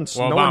 No one knew who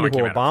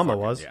Obama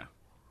was. Yeah.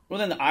 Well,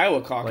 then the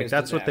Iowa caucus.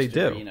 That's what they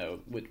do.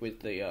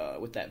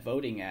 With that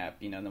voting app,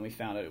 and then we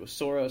found out it was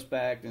Soros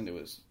backed, and it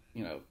was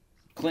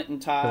Clinton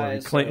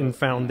ties, Clinton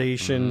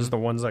foundations, the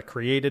ones that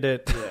created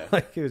it. Yeah.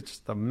 Like it was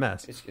just a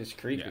mess. It's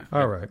creepy. Yeah.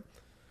 All right.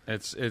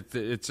 It's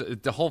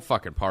the whole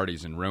fucking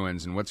party's in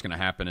ruins, and what's going to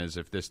happen is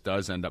if this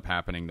does end up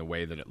happening the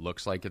way that it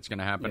looks like it's going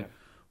to happen,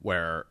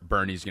 where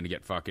Bernie's going to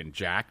get fucking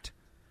jacked.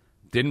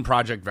 Didn't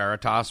Project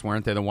Veritas,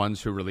 weren't they the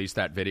ones who released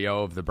that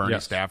video of the Bernie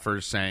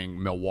staffers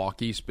saying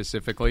Milwaukee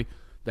specifically?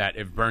 That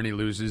if Bernie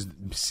loses,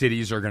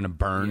 cities are going to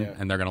burn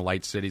and they're going to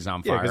light cities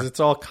on fire. Yeah, because it's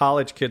all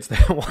college kids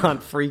that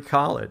want free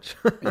college.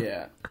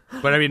 Yeah.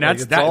 But I mean,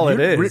 that's all it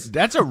is.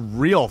 That's a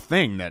real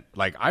thing that,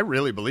 like, I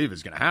really believe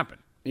is going to happen.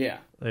 Yeah.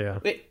 Yeah.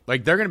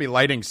 Like, they're going to be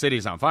lighting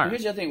cities on fire.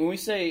 Here's the other thing. When we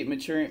say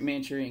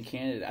Manchurian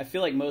Candidate, I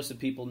feel like most of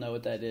people know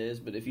what that is,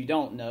 but if you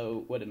don't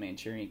know what a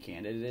Manchurian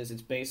Candidate is,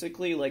 it's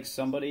basically like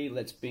somebody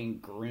that's being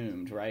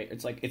groomed, right?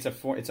 It's like it's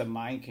a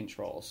mind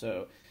control.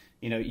 So,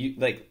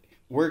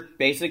 we're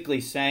basically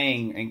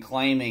saying and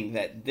claiming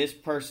that this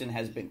person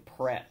has been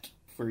prepped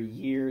for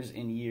years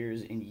and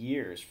years and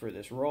years for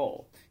this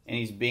role, and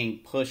he's being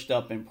pushed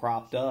up and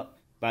propped up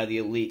by the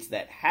elites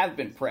that have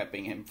been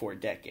prepping him for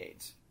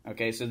decades.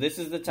 Okay, so this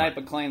is the type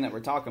of claim that we're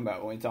talking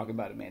about when we talk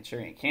about a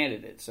Manchurian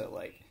Candidate. So,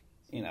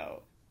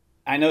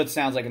 I know it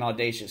sounds like an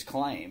audacious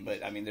claim,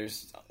 but I mean,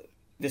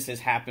 this has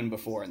happened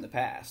before in the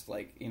past.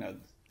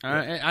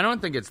 I don't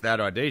think it's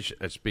that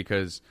audacious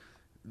because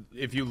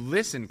if you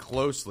listen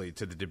closely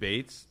to the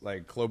debates,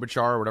 like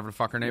Klobuchar or whatever the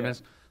fuck her name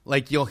is,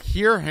 like you'll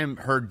hear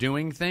her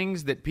doing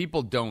things that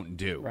people don't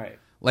do. Right.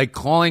 Like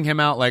calling him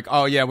out like,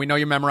 oh yeah, we know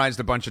you memorized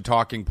a bunch of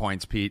talking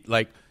points, Pete.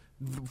 Like,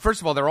 first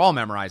of all, they're all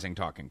memorizing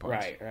talking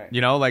points.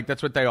 Right.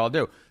 That's what they all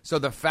do. So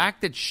the fact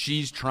that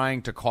she's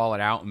trying to call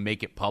it out and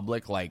make it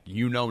public, like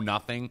you know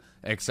nothing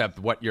except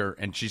what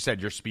and she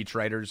said your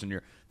speechwriters and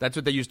that's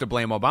what they used to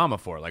blame Obama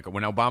for. Like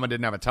when Obama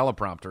didn't have a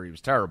teleprompter, he was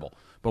terrible.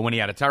 But when he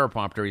had a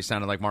teleprompter, he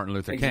sounded like Martin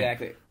Luther King.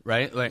 Exactly.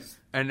 Right? Like,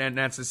 and then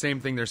that's the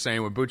same thing they're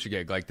saying with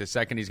Buttigieg. Like the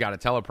second he's got a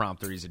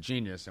teleprompter, he's a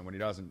genius, and when he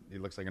doesn't, he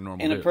looks like a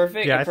normal dude. A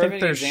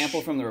perfect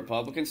example from the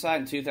Republican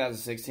side in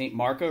 2016,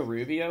 Marco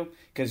Rubio,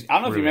 because I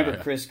don't know if you remember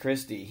Chris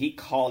Christie, he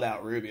called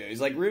out Rubio.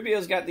 He's like,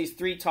 Rubio's got these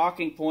 3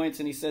 talking points,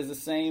 and he says the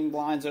same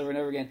lines over and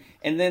over again,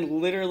 and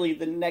then literally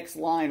the next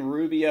line,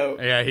 Rubio...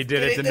 Yeah, he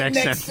did it the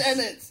next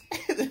sentence.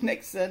 The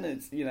next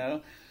sentence,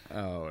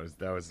 Oh,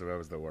 that was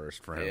the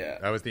worst for him. Yeah.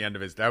 That was the end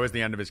of his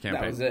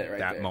campaign. That was it right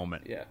that there.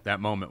 moment. Yeah.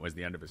 That moment was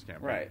the end of his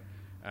campaign. Right.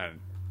 And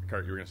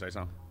Kurt, you were going to say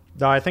something?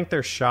 No, I think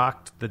they're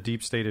shocked. The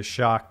deep state is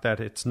shocked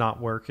that it's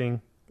not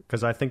working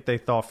because I think they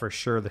thought for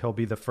sure that he'll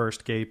be the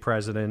first gay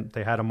president.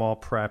 They had him all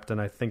prepped, and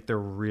I think they're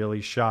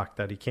really shocked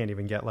that he can't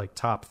even get like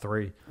top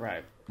 3.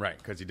 Right. Right,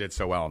 because he did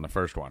so well in the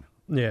first one.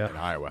 Yeah. In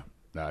Iowa.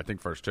 I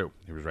think first 2.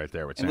 He was right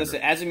there with And Sanders.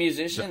 listen, as a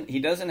musician, he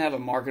doesn't have a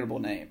marketable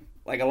name.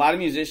 Like, a lot of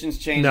musicians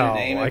change No, their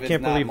name. If I it's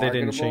can't not believe they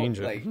didn't marketable. change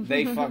it. Like,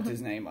 they fucked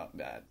his name up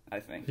bad, I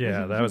think.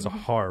 Yeah, that was a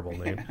horrible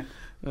name.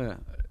 It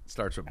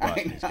starts with butt.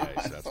 These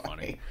guys. That's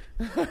funny.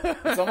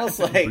 It's almost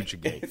like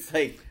Buttigieg. it's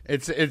like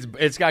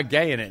It's got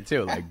gay in it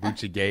too, like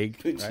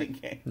Buttigieg. Right?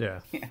 Buttigieg. Yeah.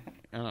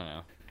 I don't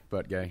know,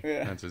 but gay.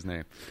 Yeah. That's his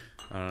name.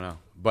 I don't know,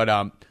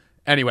 but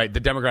anyway,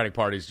 the Democratic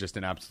Party is just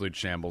in absolute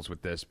shambles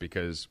with this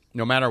because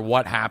no matter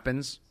what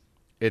happens,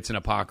 it's an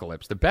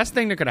apocalypse. The best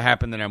thing that could have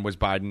happened to them was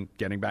Biden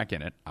getting back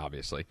in it.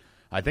 Obviously,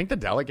 I think the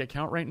delegate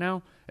count right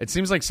now. It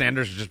seems like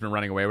Sanders has just been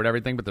running away with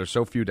everything, but there's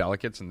so few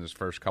delegates in this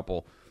first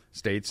couple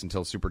states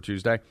until Super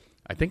Tuesday.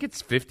 I think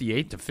it's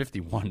 58 to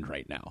 51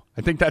 right now.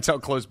 I think that's how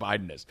close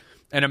Biden is.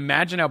 And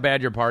imagine how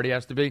bad your party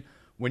has to be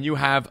when you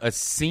have a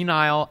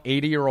senile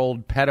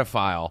 80-year-old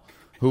pedophile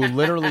who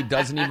literally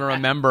doesn't even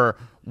remember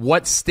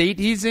what state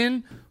he's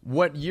in,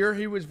 what year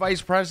he was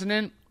vice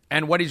president,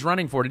 and what he's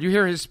running for. Did you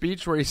hear his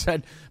speech where he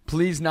said,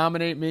 please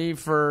nominate me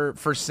for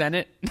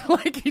Senate?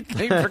 Like he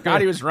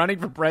forgot he was running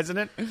for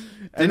president. And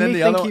Didn't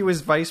he think he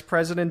was vice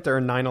president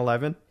during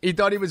 9/11? He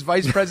thought he was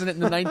vice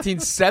president in the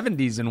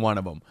 1970s in one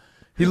of them.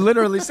 He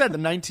literally said the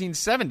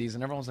 1970s,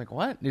 and everyone was like,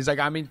 what? And he's like,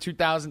 I mean,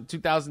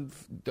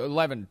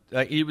 2011.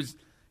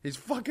 He's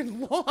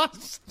fucking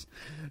lost.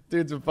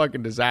 Dude's a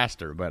fucking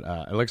disaster, but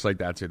it looks like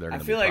that's who they're going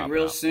to be. I feel like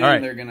real out. soon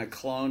Right. they're going to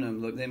clone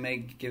him. Look, they may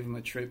give him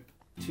a trip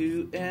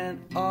to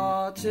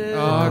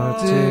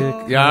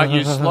Antarctica. Yeah,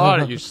 you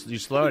slowed it. You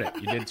slowed it.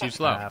 You did too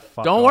slow.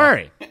 Fuck Don't off.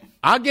 worry.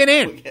 I'll get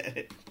in. Get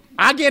it.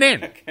 I'll get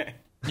in. Okay.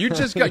 You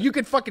just go. You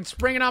could fucking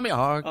spring it on me.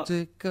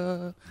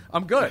 Arctica.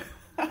 I'm good.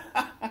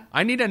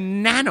 I need a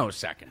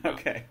nanosecond.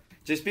 Okay.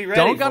 Just be ready.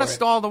 Don't gotta for it.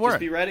 stall the word.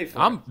 Just be ready for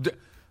it.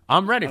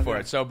 I'm ready for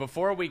Okay. it. So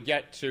before we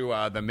get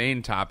to the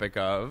main topic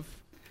of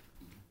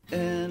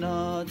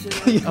Arctica,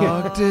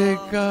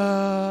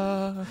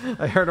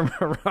 I heard him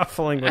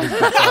ruffling with his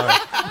guitar.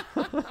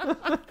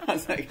 I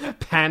was like,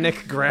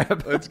 Panic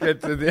grab. let's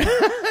get to the.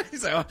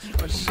 He's like, oh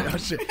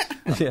shit.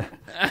 Yeah.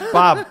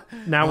 Bob,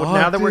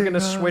 now that we're going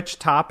to switch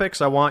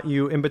topics, I want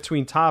you in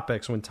between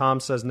topics. When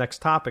Tom says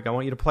next topic, I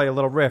want you to play a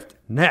little riff.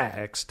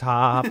 Next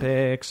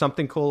topic.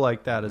 Something cool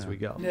like that as we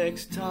go.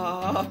 next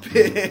topic.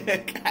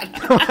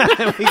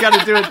 We got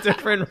to do a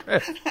different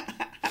riff.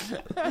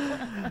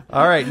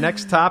 All right,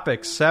 next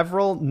topic.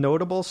 Several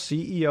notable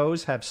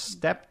CEOs have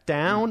stepped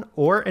down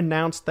or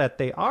announced that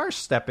they are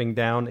stepping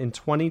down in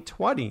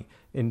 2020.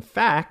 In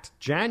fact,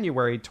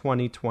 January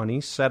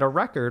 2020 set a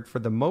record for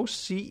the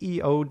most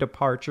CEO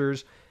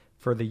departures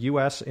for the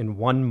U.S. in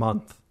 1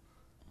 month.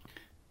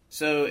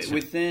 So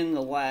within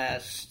the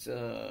last,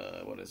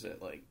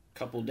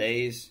 couple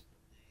days,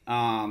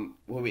 what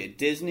we had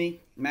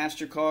Disney,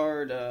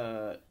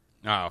 MasterCard,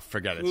 Oh,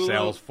 forget it. Hulu,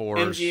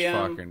 Salesforce,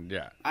 MGM, fucking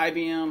yeah.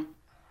 IBM,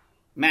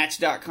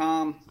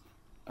 Match.com,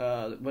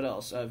 what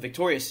else?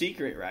 Victoria's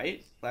Secret,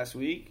 right? Last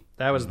week.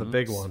 That was the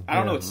big one. I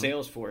don't know what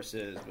Salesforce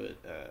is, but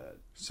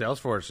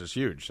Salesforce is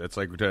huge. It's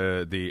like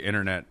the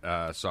internet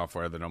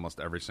software that almost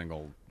every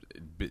single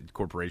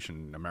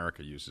corporation in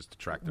America uses to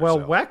track their Well,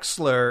 sales.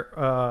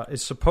 Wexler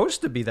is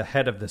supposed to be the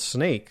head of the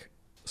snake,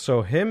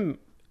 so him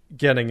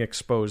getting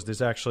exposed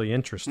is actually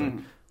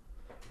interesting.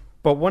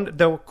 But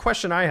the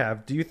question I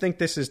have, do you think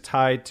this is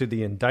tied to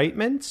the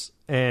indictments?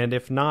 And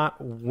if not,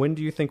 when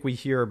do you think we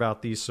hear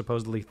about these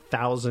supposedly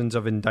thousands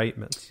of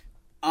indictments?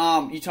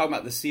 you talking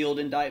about the sealed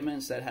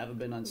indictments that haven't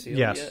been unsealed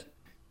Yes. yet?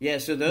 Yeah,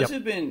 so those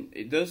Yep.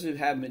 those who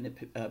have been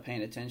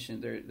paying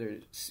attention,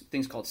 there's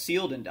things called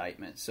sealed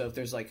indictments. So if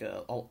there's like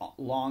a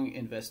long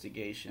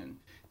investigation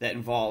that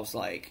involves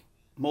like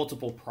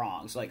multiple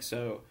prongs, like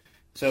so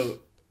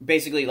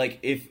basically like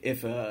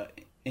if a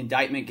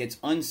indictment gets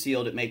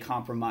unsealed, it may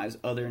compromise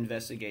other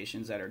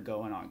investigations that are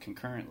going on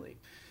concurrently.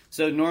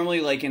 So normally,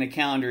 like in a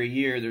calendar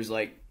year, there's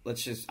like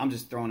I'm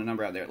just throwing a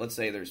number out there. Let's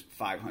say there's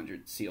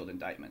 500 sealed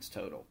indictments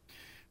total.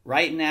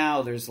 Right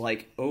now, there's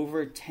like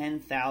over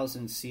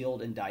 10,000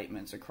 sealed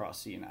indictments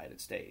across the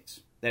United States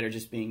that are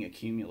just being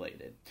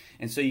accumulated.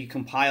 And so you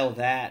compile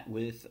that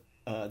with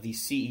the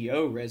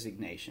CEO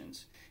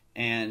resignations,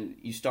 and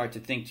you start to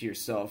think to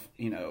yourself,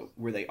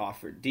 were they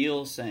offered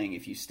deals saying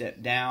if you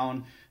step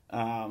down,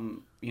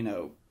 and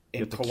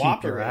cooperate,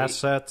 keep your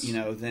assets.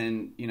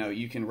 then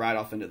you can ride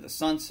off into the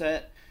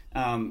sunset.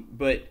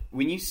 But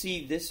when you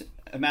see this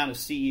amount of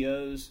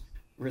CEOs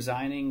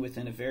resigning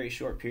within a very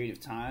short period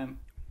of time,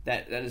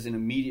 that is an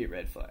immediate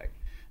red flag.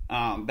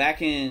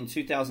 Back in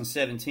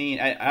 2017,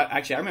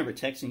 I remember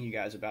texting you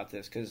guys about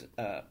this because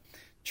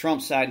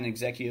Trump signed an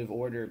executive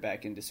order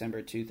back in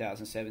December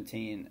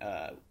 2017,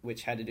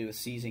 which had to do with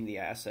seizing the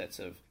assets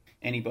of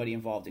anybody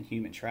involved in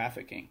human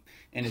trafficking.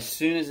 And as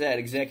soon as that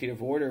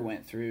executive order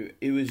went through,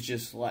 it was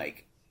just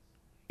like,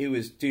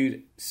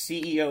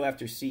 CEO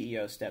after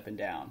CEO stepping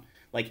down.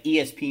 Like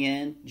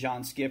ESPN,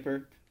 John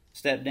Skipper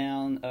stepped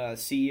down,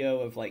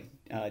 CEO of like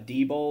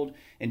Diebold.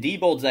 And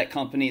Diebold's that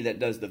company that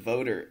does the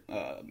voter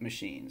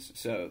machines.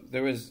 So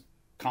there was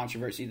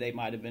controversy they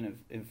might have been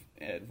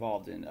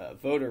involved in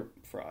voter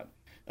fraud.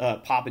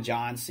 Papa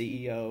John,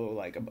 CEO,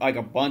 like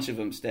a bunch of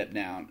them stepped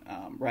down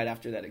right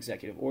after that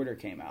executive order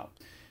came out.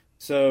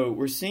 So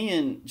we're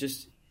seeing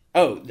just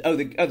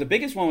the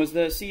biggest one was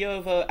the CEO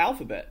of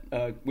Alphabet,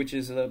 which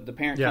is the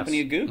parent company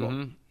of Google.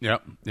 Mm-hmm.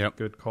 Yep.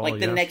 Good call. Like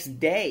the next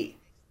day,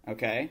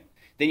 okay.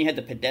 Then you had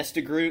the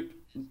Podesta Group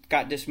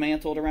got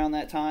dismantled around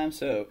that time.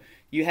 So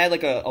you had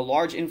like a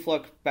large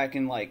influx back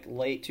in like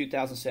late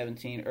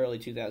 2017, early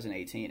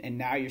 2018, and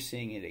now you're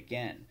seeing it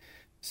again.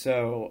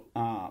 So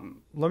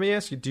let me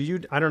ask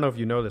you, I don't know if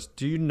you know this,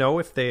 do you know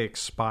if they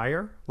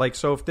expire? Like,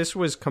 so if this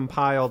was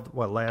compiled,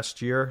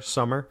 last year,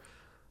 summer,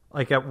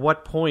 like at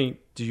what point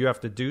do you have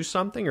to do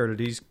something, or do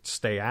these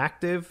stay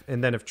active?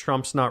 And then if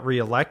Trump's not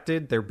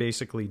reelected, they're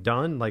basically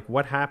done? Like,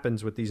 what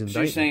happens with these So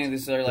indictments? you're saying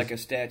this is like a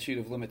statute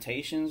of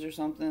limitations or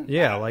something?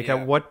 Yeah,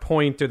 at what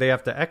point do they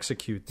have to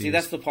execute these? See,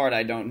 that's the part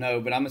I don't know,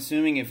 but I'm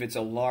assuming if it's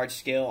a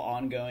large-scale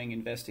ongoing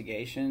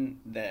investigation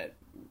that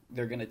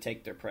they're going to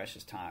take their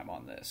precious time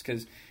on this.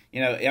 Because,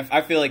 if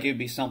I feel like it would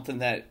be something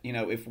that,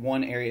 if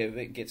one area of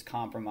it gets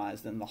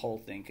compromised, then the whole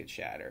thing could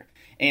shatter.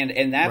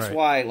 And that's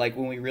why, like,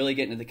 when we really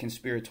get into the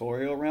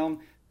conspiratorial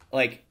realm,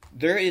 like,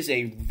 there is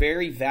a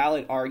very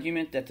valid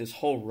argument that this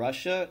whole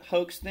Russia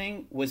hoax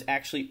thing was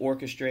actually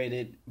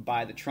orchestrated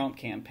by the Trump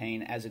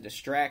campaign as a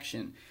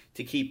distraction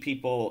to keep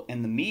people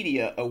in the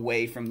media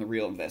away from the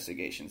real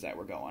investigations that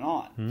were going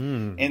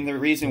on. And the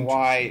reason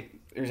why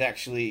there's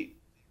actually,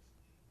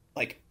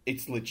 like,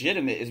 it's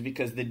legitimate is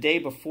because the day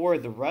before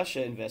the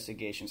Russia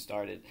investigation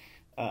started,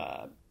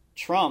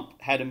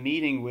 Trump had a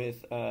meeting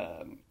with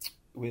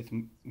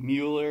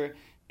Mueller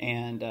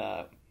and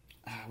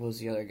what was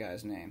the other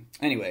guy's name?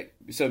 Anyway,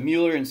 so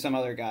Mueller and some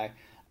other guy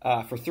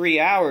for 3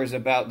 hours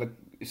about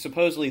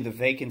supposedly the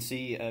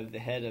vacancy of the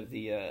head of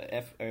the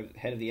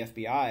head of the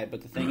FBI.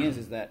 But the thing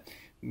is that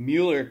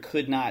Mueller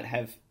could not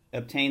have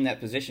obtained that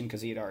position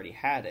because he had already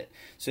had it.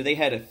 So they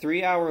had a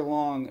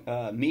 3-hour-long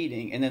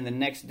meeting, and then the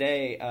next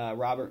day,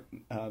 Robert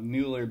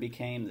Mueller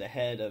became the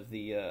head of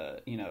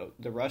the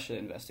the Russia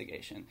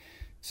investigation.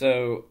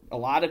 So a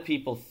lot of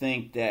people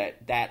think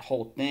that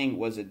whole thing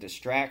was a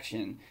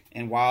distraction,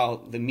 and while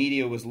the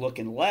media was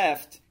looking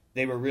left,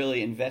 they were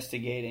really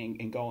investigating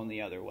and going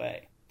the other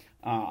way.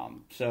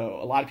 So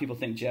a lot of people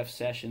think Jeff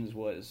Sessions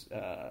was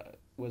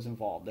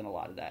involved in a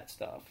lot of that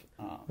stuff.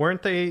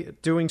 Weren't they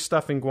doing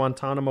stuff in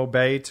Guantanamo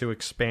Bay to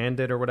expand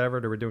it or whatever?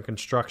 They were doing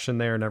construction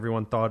there, and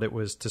everyone thought it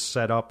was to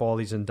set up all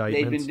these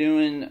indictments. They've been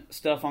doing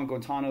stuff on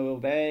Guantanamo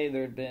Bay.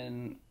 There had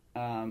been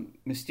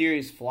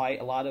mysterious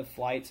a lot of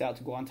flights out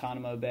to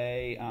Guantanamo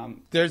Bay.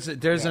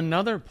 There's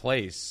another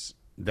place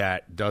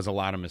that does a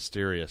lot of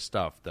mysterious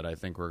stuff that I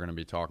think we're going to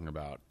be talking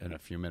about in a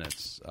few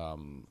minutes.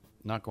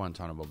 Not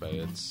Guantanamo Bay.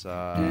 It's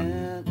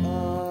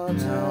Antarctica.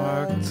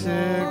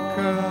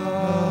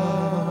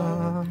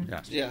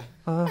 Yeah.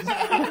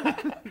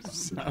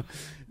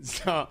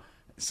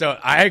 So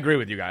I agree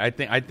with you guys.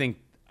 I think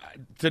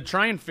to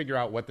try and figure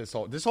out what this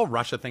whole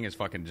Russia thing has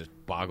fucking just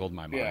boggled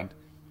my mind.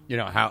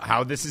 Yeah.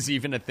 How this is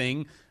even a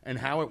thing, and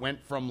how it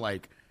went from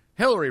like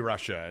Hillary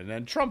Russia and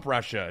then Trump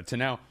Russia to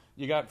now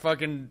you got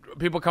fucking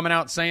people coming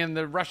out saying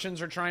the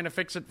Russians are trying to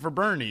fix it for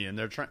Bernie, and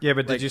they're trying. Yeah,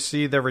 but did you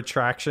see the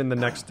retraction the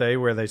next day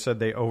where they said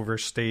they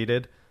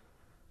overstated?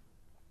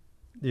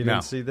 You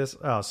didn't see this?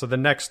 Oh, so the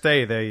next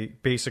day they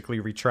basically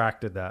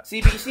retracted that.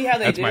 See, but you see how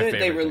they That's do my it?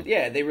 favorite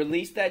thing. They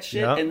released that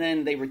shit, and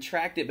then they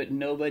retract it, but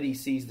nobody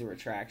sees the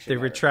retraction. They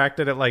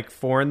retracted it like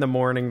 4 a.m.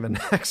 the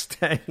next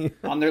day.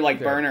 On their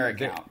burner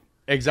account.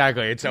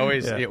 Exactly. It's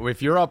always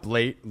if you're up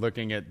late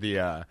looking at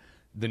the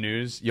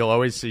news, you'll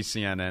always see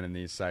CNN and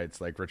these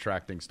sites like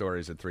retracting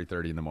stories at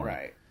 3:30 in the morning.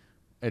 Right.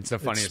 It's the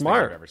funniest thing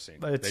smart. I've ever seen.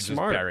 It's they just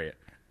smart. bury it.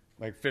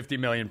 Like 50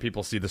 million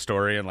people see the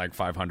story and like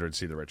 500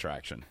 see the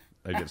retraction.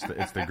 Like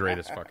it's the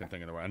greatest fucking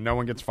thing in the world. And no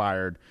one gets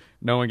fired.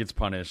 No one gets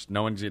punished.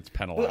 No one gets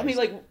penalized. Well, I mean,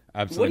 like,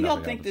 Absolutely what do y'all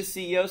nothing think happens.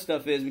 this CEO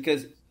stuff is?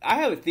 Because I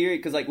have a theory.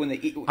 Because like when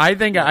they, I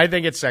think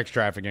it's sex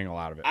trafficking. A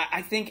lot of it.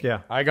 I think,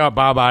 Yeah. I got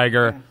Bob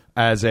Iger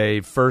as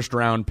a first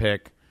round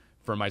pick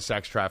for my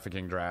sex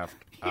trafficking draft.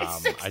 I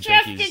think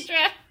he's.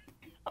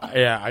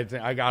 Yeah,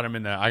 I got him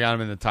in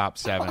the top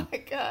 7. Oh my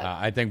God.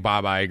 I think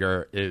Bob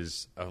Iger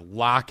is a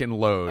lock and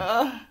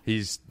load.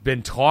 He's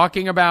been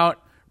talking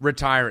about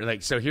retiring.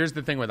 Like, so here's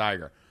the thing with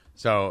Iger.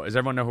 So does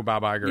everyone know who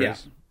Bob Iger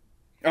is?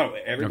 Oh,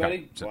 everybody?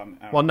 Okay. So-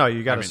 Well, no,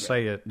 you got to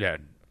say it. Yeah,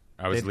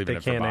 I was They- leaving they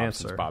it for can't Bob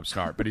answer. since Bob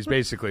Snart, but he's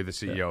basically the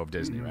CEO of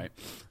Disney, right?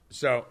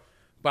 So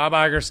Bob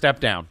Iger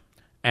stepped down,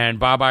 and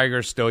Bob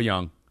Iger's still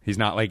young. He's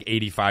not like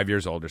 85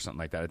 years old or something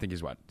like that. I think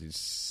he's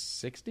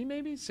 60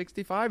 maybe,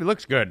 65. He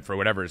looks good for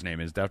whatever his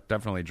name is.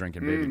 Definitely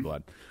drinking baby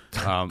blood.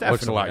 Looks a lot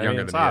Definitely. I younger mean,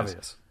 than it's he obvious.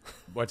 is.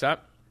 What's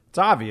that? It's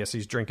obvious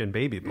he's drinking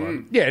baby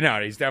blood. Yeah,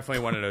 no, he's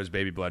definitely one of those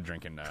baby blood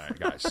drinking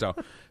guys.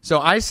 So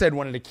I said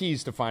one of the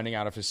keys to finding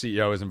out if a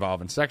CEO is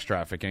involved in sex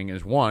trafficking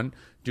is, one,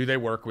 do they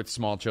work with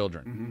small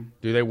children?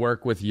 Do they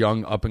work with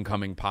young up and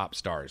coming pop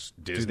stars?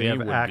 Disney Do they have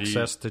would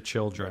access to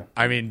children?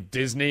 I mean,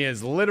 Disney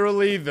is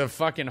literally the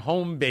fucking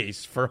home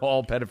base for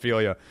all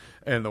pedophilia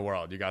in the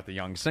world. You got the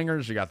young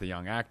singers, you got the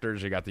young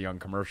actors, you got the young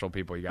commercial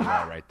people, you got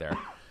it all right there.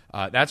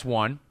 That's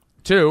one.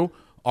 Two,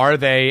 are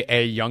they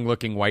a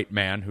young-looking white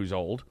man who's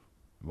old?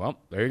 Well,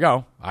 there you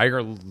go.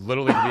 Iger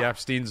literally could be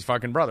Epstein's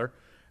fucking brother.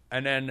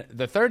 And then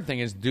the third thing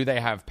is, do they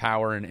have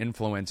power and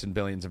influence and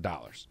billions of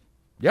dollars?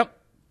 Yep.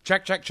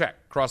 Check, check, check.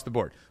 Across the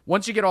board.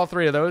 Once you get all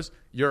three of those,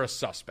 you're a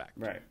suspect.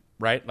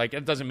 Right? Like,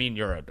 it doesn't mean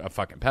you're a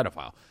fucking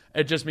pedophile.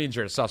 It just means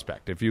you're a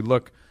suspect. If you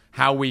look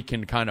how we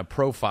can kind of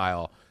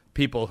profile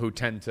people who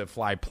tend to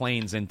fly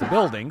planes into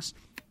buildings,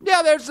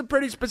 yeah, there's a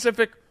pretty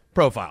specific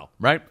profile,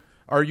 right?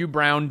 Are you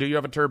brown? Do you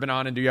have a turban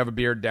on? And do you have a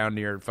beard down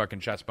to your fucking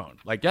chest bone?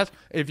 Like, yes,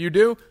 if you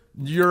do,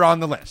 you're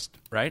on the list,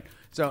 right?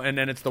 So, and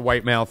then it's the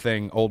white male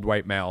thing, old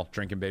white male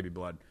drinking baby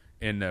blood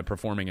in the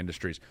performing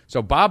industries.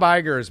 So Bob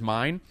Iger is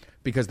mine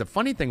because the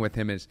funny thing with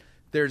him is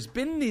there's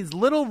been these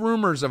little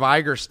rumors of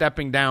Iger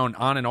stepping down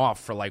on and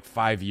off for like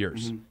 5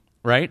 years,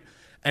 right?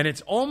 And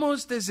it's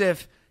almost as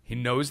if he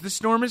knows the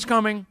storm is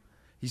coming.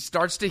 He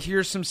starts to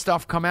hear some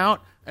stuff come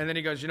out, and then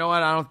he goes, you know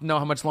what, I don't know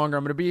how much longer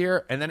I'm going to be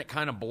here. And then it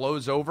kind of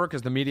blows over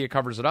because the media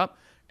covers it up,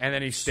 and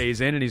then he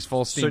stays in and he's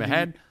full steam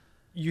ahead.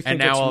 You think and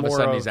now it's all of a more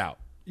sudden he's out.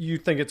 You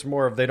think it's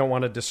more of they don't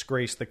want to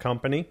disgrace the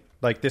company?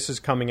 Like, this is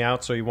coming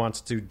out, so he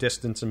wants to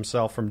distance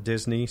himself from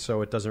Disney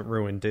so it doesn't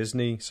ruin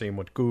Disney. Same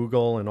with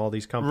Google and all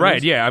these companies.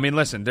 Right, yeah. I mean,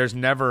 listen, there's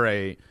never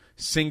a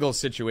single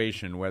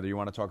situation, whether you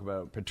want to talk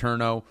about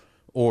Paterno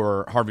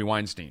or Harvey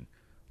Weinstein,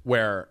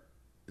 where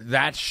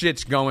that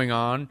shit's going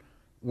on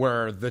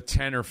where the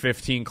 10 or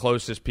 15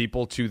 closest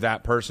people to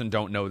that person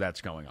don't know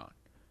that's going on.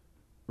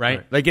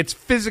 Right? Like, it's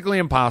physically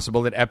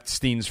impossible that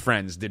Epstein's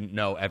friends didn't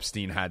know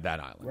Epstein had that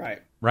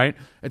island. Right?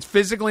 It's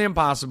physically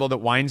impossible that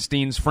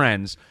Weinstein's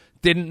friends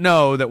didn't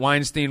know that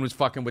Weinstein was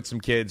fucking with some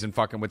kids and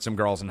fucking with some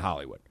girls in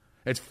Hollywood.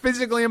 It's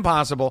physically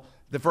impossible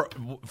that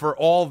for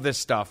all this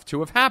stuff to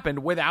have happened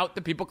without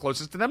the people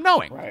closest to them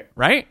knowing.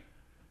 Right?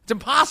 It's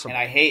impossible. And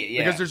I hate it,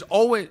 because there's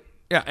always...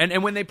 Yeah,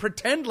 and when they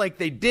pretend like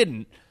they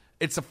didn't,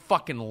 it's a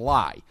fucking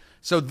lie.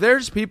 So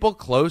there's people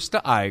close to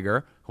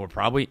Iger who are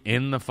probably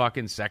in the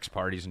fucking sex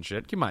parties and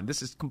shit. Keep in mind,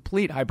 this is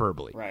complete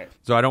hyperbole.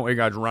 So I don't want you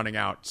guys running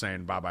out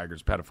saying Bob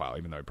Iger's a pedophile,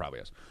 even though he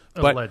probably is.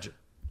 But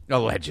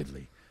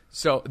allegedly.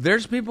 So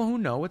there's people who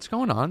know what's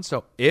going on.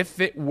 So if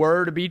it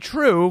were to be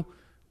true,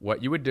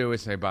 what you would do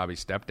is say, Bobby,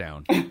 step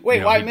down.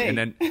 Wait, why me? And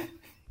then,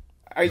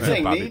 are you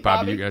saying me,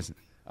 Bobby? You guys...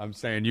 I'm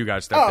saying you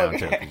guys step down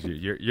too. 'Cause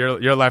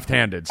you're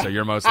left-handed, so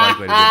you're most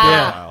likely to be a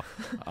pedophile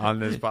on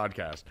this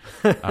podcast.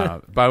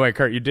 By the way,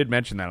 Kurt, you did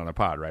mention that on the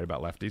pod, right,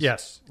 about lefties?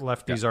 Yes,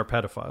 lefties are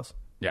pedophiles.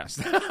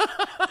 Yes.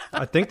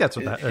 I think that's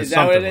what that is. Is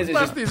that what it is?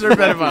 Lefties are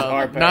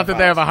pedophiles. Not that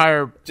they have a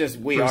higher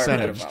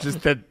percentage,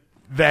 just that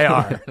they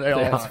are. They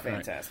all That's are.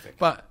 fantastic.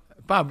 But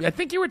Bob, I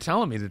think you were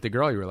telling me that the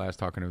girl you were last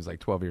talking to was like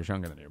 12 years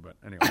younger than you. But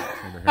anyway,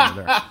 that's neither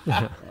here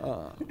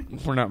nor there.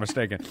 We're not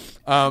mistaken.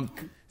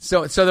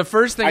 So the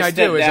first thing I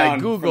do is I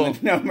Google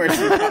No Mercy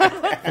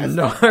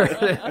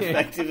podcast.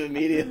 Effective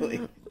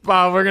immediately.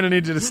 Bob, we're going to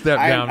need you to step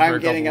down for a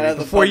couple weeks.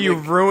 Before you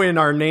ruin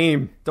our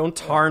name. Don't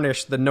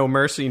tarnish the No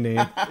Mercy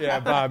name. Yeah,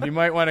 Bob, you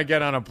might want to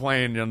get on a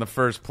plane, on the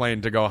first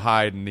plane, to go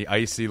hide in the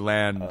icy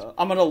land.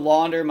 I'm going to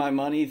launder my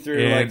money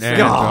through like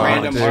some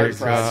random art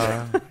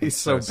project. He's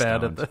so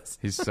bad at this.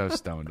 He's so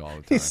stoned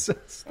all the time.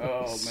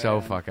 Oh, man. So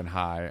fucking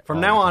high.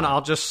 From now on, I'll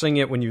just sing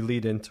it when you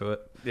lead into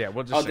it. Yeah,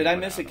 we'll just Oh, sing did it I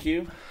miss a without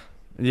cue?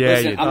 Yeah,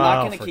 Listen, you I'm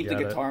not going to forget keep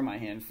the it. guitar in my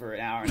hand for an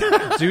hour and a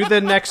half. Do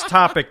the next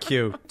topic,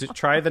 Q.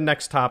 Try the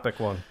next topic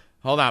one.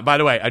 Hold on. By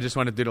the way, I just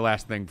want to do the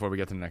last thing before we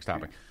get to the next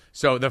topic.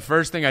 So the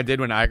first thing I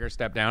did when Iger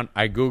stepped down,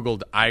 I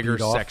Googled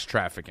Iger sex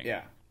trafficking.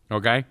 Yeah.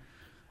 Okay?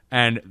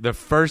 And the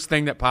first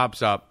thing that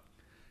pops up,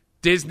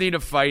 Disney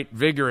to fight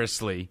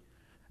vigorously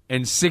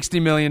in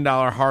 $60 million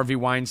Harvey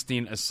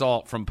Weinstein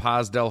assault from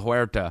Paz del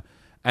Huerta.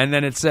 And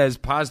then it says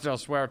Paz del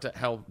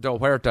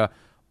Huerta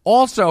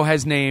also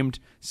has named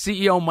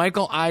CEO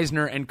Michael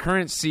Eisner and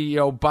current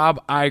CEO Bob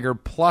Iger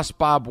plus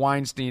Bob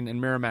Weinstein and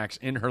Miramax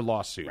in her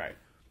lawsuit. Right.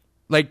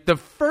 Like, the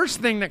first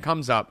thing that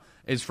comes up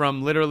is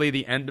from literally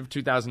the end of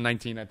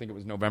 2019. I think it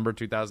was November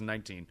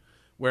 2019,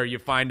 where you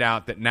find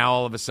out that now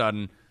all of a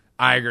sudden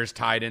Iger's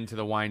tied into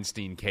the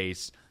Weinstein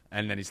case,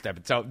 and then he stepped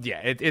in. So,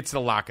 yeah, it's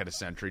the lock of the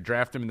century.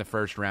 Draft him in the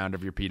first round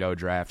of your pedo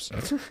drafts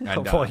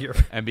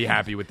and be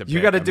happy with the pick. You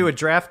got to do a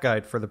draft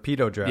guide for the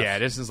pedo draft. Yeah,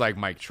 this is like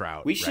Mike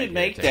Trout. We should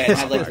make that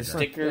have like the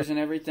stickers and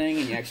everything,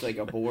 and you actually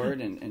like a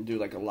board and do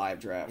like a live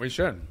draft. We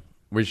should.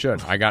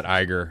 I got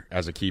Iger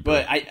as a keeper.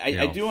 But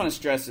I do want to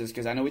stress this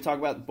because I know we talk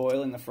about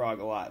boiling the frog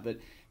a lot, but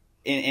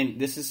and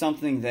this is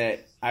something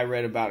that I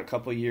read about a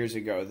couple years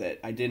ago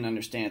that I didn't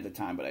understand at the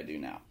time, but I do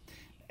now.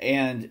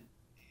 And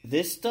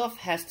this stuff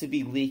has to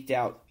be leaked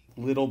out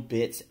little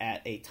bits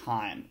at a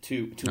time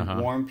to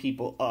warm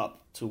people up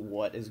to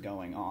what is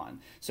going on.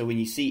 So when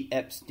you see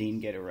Epstein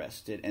get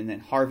arrested and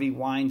then Harvey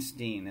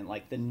Weinstein and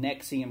like the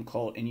NXIVM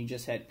cult, and you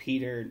just had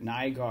Peter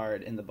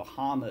Nygard in the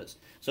Bahamas.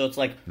 So it's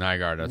like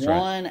Nygard, that's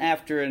one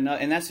after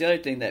another. And that's the other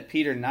thing, that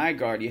Peter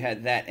Nygard, you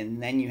had that,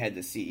 and then you had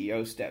the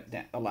CEO step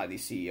down. A lot of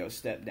these CEOs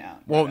step down.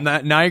 Well,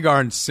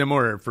 Nygard,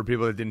 similar for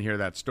people that didn't hear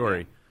that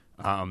story.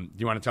 Do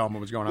you want to tell them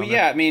what was going on? Well,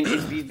 yeah, I mean,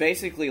 he's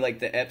basically like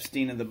the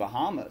Epstein of the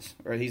Bahamas,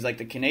 or he's like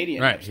the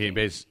Canadian. Right,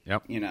 Epstein,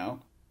 yep. You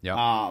know,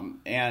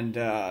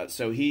 Yep.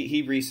 So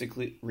he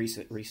recently,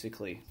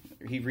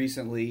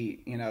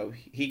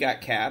 he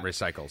got capped.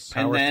 Recycles.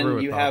 And Power then through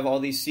it, you Bob. have all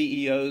these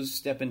CEOs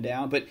stepping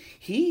down. But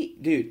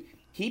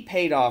he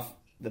paid off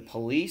the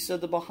police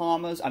of the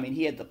Bahamas. I mean,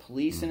 he had the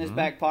police in his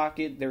back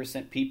pocket. They were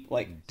sent people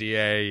like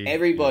DA.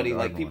 everybody,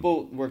 like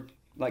people were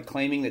like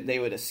claiming that they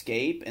would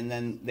escape, and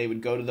then they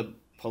would go to the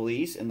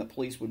police, and the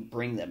police would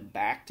bring them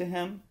back to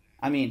him.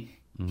 I mean,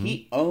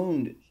 he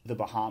owned the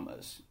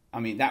Bahamas. I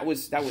mean, that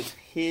was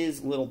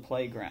his little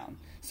playground.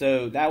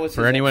 So that was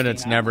For his anyone Epstein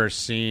that's Island. never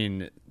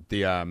seen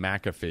the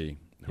McAfee,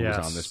 who was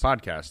Yes. on this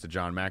podcast, the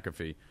John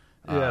McAfee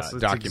Yes,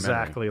 it's documentary.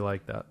 exactly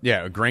like that.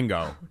 Yeah,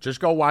 Gringo. Just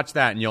go watch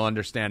that, and you'll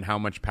understand how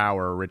much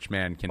power a rich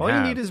man can All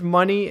have. you need is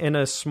money in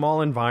a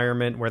small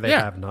environment where they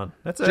Yeah. have none.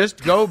 That's it.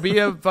 Just go be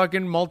a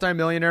fucking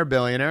multimillionaire,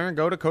 billionaire.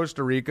 Go to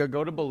Costa Rica.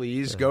 Go to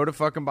Belize. Go to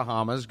fucking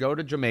Bahamas. Go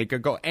to Jamaica.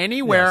 Go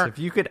anywhere. Yes, if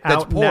you could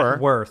that's out poor,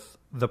 net worth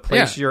the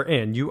place Yeah. you're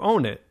in, you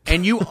own it.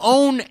 and you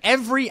own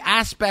every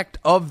aspect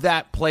of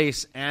that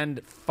place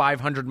and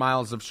 500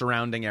 miles of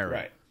surrounding area.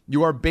 Right.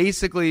 You are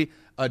basically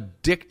a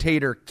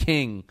dictator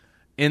king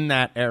in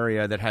that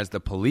area that has the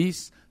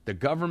police, the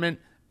government,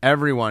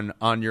 everyone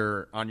on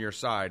your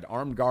side,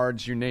 armed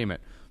guards, you name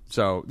it.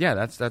 So yeah,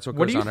 that's what goes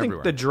What do you on think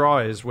everywhere. the draw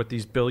is with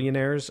these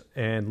billionaires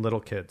and little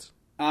kids?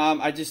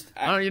 I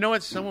you know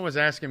what? Someone was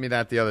asking me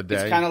that the other day.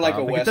 It's kind of like a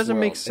Bob. Westworld. it doesn't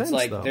make sense, It's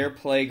like though. their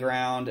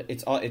playground.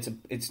 It's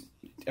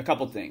a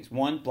couple things.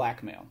 One,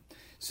 blackmail.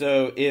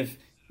 So if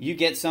you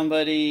get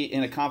somebody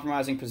in a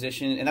compromising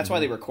position, and that's why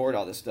they record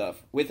all this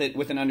stuff with an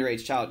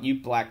underage child, you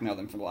blackmail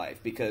them for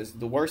life, because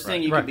the worst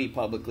thing you Right. can be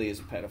publicly is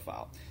a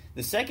pedophile.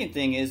 The second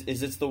thing is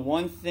it's the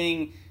one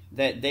thing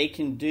that they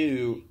can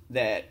do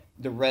that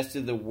the rest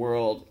of the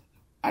world,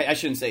 I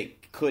shouldn't say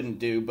couldn't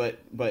do, but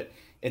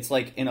it's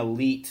like an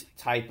elite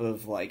type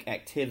of like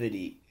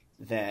activity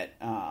that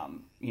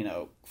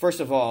first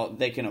of all,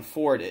 they can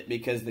afford it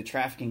because the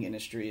trafficking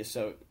industry is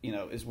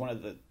is one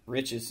of the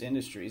richest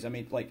industries. I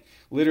mean, like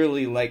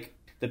literally, like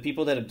the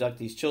people that abduct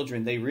these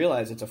children, they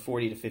realize it's a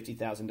 $40,000 to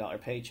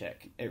 $50,000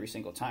 paycheck every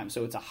single time.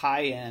 So it's a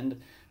high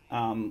end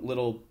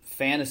little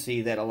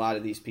fantasy that a lot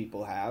of these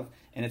people have,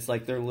 and it's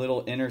like their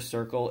little inner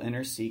circle,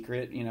 inner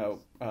secret,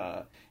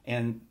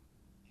 and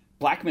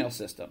blackmail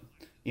system.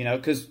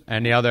 Because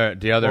And the other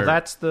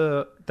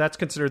Well, that's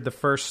considered the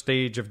first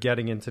stage of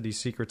getting into these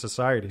secret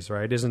societies,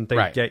 right? Isn't they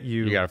right. get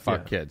you? You got to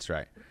fuck yeah. kids,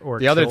 right? Or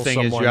the other kill thing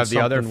is someone, you have the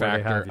other something where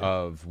they factor have you.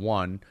 of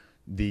one,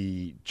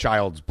 the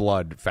child's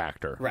blood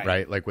factor,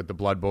 Right. Like with the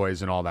blood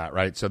boys and all that,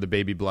 right? So the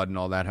baby blood and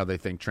all that, how they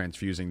think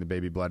transfusing the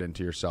baby blood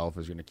into yourself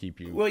is going to keep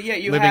you well, yeah,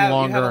 you living have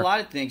longer. you have a lot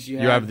of things. You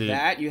have the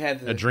that. You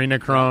have the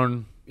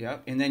adrenochrome.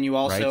 Yep, and then you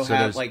also Right, so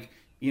have there's-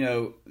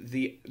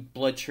 the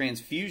blood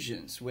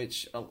transfusions,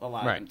 which a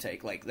lot Right. of them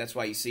take. Like that's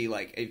why you see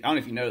I don't know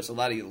if you notice a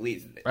lot of the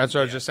elites. That's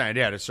what I was just saying.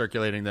 Yeah, they're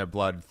circulating their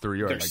blood through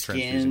your their like skin,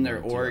 transfusing their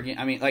blood too. organ.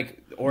 I mean, like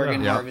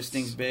organ Yeah.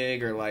 harvesting's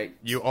big, or like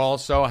You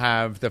also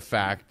have the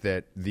fact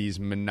that these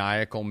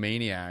maniacal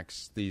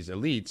maniacs, these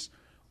elites,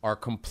 are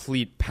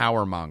complete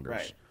power mongers.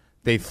 Right.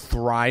 They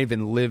thrive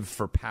and live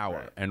for power.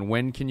 Right. And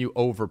when can you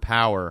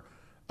overpower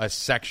a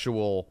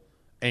sexual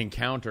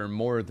encounter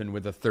more than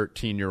with a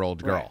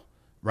 13-year-old girl? Right.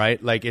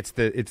 Right? Like it's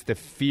the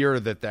fear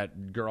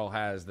that girl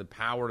has, the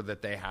power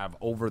that they have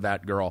over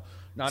that girl.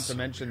 Not to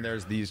mention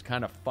there's these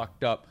kind of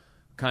fucked up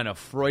kind of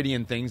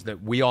Freudian things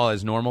that we all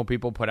as normal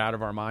people put out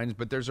of our minds,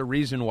 but there's a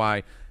reason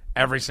why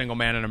every single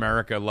man in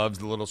America loves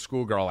the little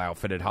schoolgirl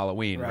outfit at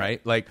Halloween,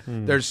 right? Like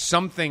there's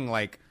something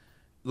like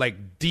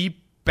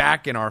deep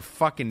back in our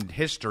fucking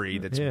history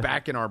that's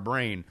back in our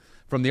brain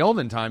from the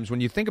olden times.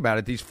 When you think about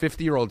it, these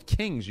 50-year-old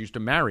kings used to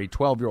marry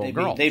 12-year-old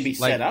girls. they'd be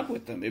Like, set up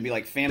with them. It'd be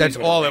like families. that's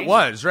would all it arrange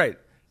was, right?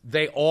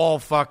 They all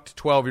fucked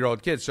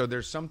 12-year-old kids. So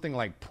there's something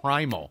like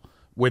primal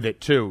with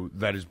it too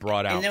that is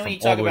brought out And then from when you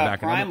all talk the way about back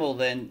primal,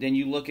 then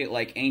you look at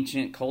like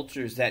ancient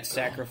cultures that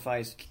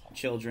sacrificed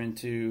children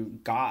to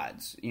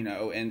gods,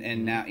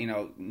 and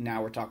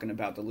now we're talking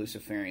about the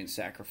Luciferians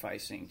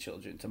sacrificing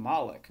children to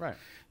Moloch. Right.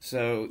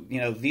 So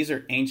these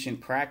are ancient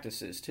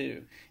practices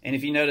too. And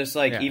if you notice,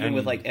 like Yeah, even with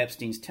and- like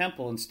Epstein's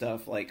temple and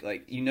stuff, like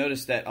you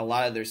notice that a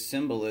lot of their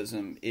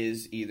symbolism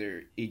is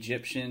either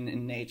Egyptian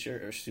in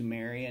nature or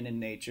Sumerian in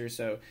nature.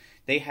 So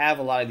they have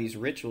a lot of these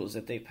rituals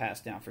that they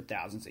passed down for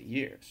thousands of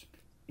years.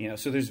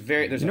 So there's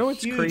You know a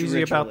what's huge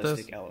crazy about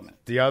ritualistic this? element.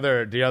 The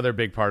other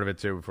big part of it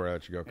too, before I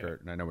let you go,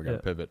 Kurt, and I know we got to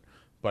Yeah. pivot,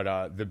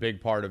 but the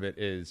big part of it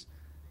is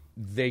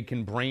they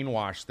can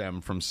brainwash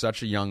them from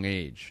such a young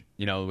age.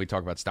 We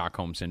talk about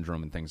Stockholm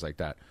syndrome and things like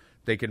that.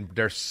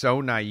 They're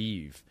so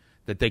naive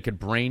that they could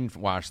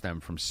brainwash them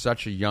from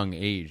such a young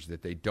age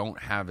that they don't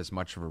have as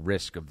much of a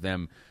risk of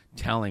them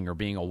telling or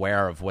being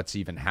aware of what's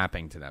even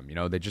happening to them.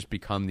 They just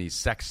become these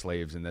sex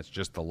slaves, and that's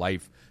just the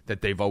life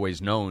that they've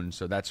always known,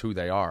 so that's who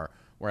they are.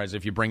 Whereas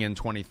if you bring in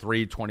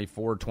 23,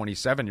 24,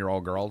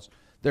 27-year-old girls,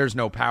 there's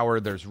no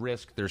power, there's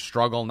risk, there's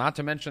struggle, not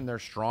to mention they're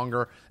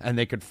stronger, and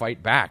they could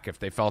fight back if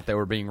they felt they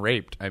were being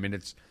raped. I mean,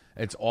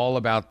 it's all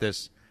about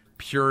this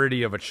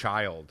purity of a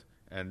child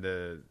and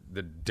the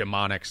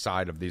demonic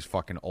side of these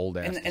fucking old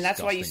ass. And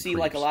that's why you see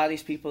like a creeps. lot of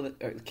these people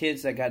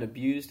kids that got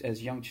abused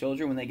as young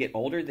children. When they get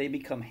older, they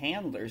become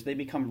handlers. They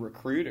become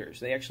recruiters.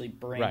 They actually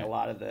bring Right. a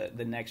lot of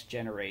the next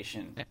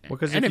generation.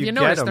 Because And if you get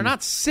notice, 'em- they're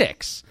not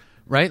 6,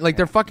 right? Like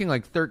they're fucking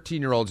like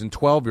 13-year-olds and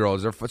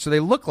 12-year-olds. So they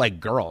look like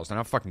girls. They're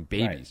not fucking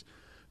babies.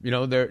 Right. You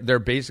know, they're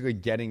basically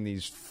getting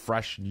these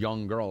fresh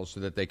young girls so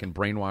that they can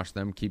brainwash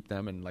them, keep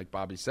them, and like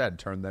Bobby said,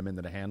 turn them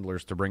into the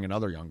handlers to bring in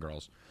other young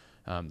girls.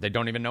 They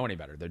don't even know any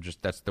better. They're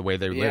just that's the way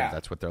they live.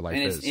 That's what their life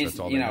and is. That's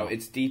all you they know, know.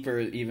 it's deeper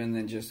even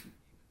than just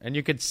And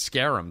you could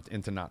scare them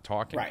into not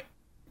talking. right.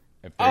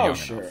 If they're Oh young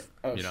sure. enough,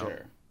 Oh you know?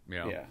 sure. You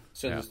know? Yeah.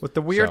 So Yeah. this- But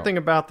the weird So- thing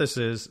about this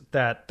is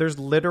that there's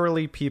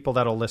literally people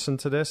that'll listen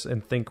to this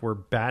and think we're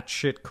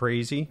batshit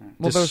crazy.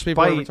 Well, those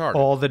people are despite retarded.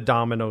 all the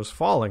dominoes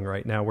falling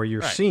right now, where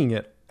you're Right. seeing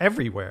it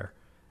everywhere,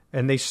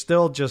 and they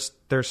still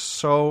they're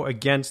so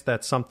against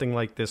that something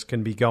like this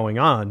can be going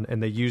on,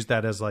 and they use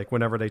that as like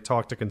whenever they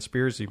talk to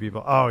conspiracy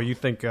people. Oh, you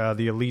think the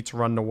elites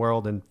run the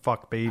world and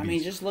fuck babies? I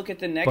mean, just look at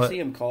the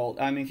Nexium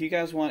cult. I mean, if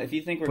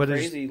you think we're But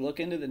it's- crazy,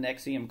 look into the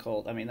Nexium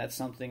cult. I mean, that's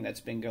something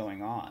that's been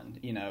going on,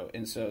 you know,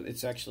 and so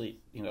it's actually,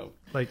 you know,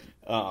 like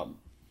the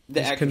These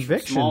actors from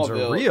convictions are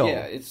Smallville, real.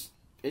 Yeah,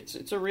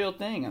 it's a real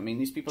thing. I mean,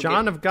 these people.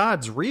 John of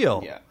God's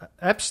real. Yeah.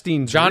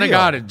 Epstein's John real.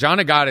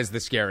 of God is the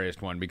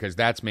scariest one because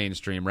that's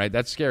mainstream, right?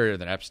 That's scarier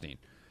than Epstein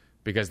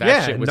because that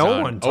Yeah, shit was no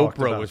on. one talked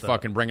Oprah about was that.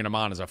 fucking bringing him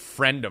on as a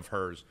friend of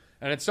hers,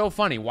 and it's so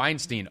funny.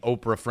 Weinstein,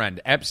 Oprah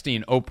friend.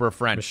 Epstein, Oprah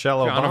friend.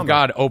 Michelle John Obama. of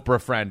God,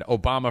 Oprah friend.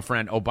 Obama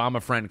friend.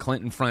 Obama friend.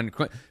 Clinton friend.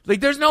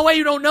 Like, there's no way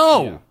you don't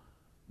know. Yeah.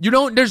 You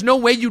don't. There's no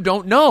way you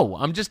don't know.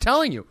 I'm just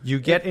telling you. You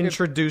get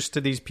introduced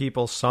to these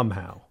people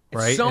somehow,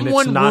 right? And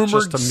Someone it's not just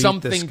rumored to meet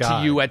something this to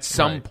guy. you at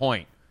some Right.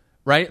 point,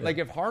 right? Like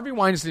if Harvey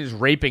Weinstein is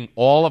raping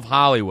all of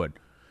Hollywood,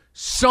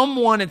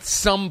 someone at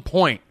some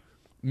point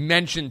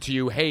mentioned to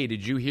you, "Hey,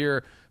 did you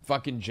hear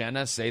fucking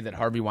Jenna say that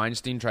Harvey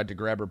Weinstein tried to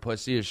grab her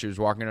pussy as she was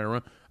walking in a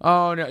room?"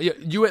 Oh no,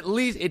 you at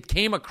least it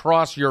came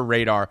across your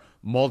radar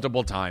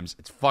multiple times.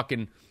 It's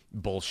fucking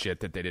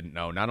bullshit that they didn't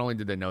know. Not only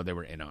did they know, they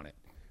were in on it.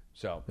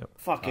 So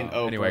fucking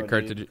Oprah. anyway,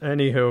 Kurt, dude. did you?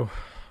 Anywho,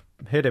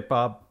 hit it,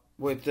 Bob.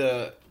 With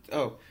the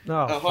No,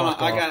 hold on,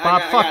 fuck I off. got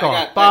Bob, I fuck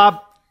got- off.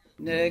 Bob.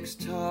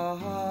 Next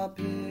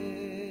topic.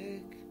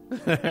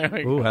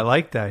 Ooh, I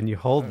like that, and you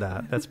hold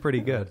that. That's pretty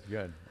good.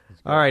 Good.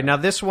 All right, now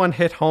this one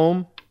hit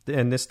home,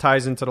 and this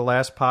ties into the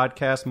last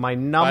podcast. My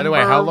number By the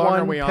way, how long one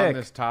are we pick. on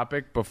this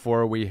topic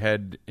before we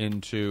head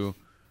into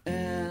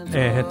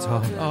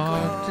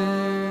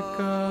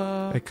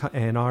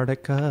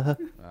Antarctica.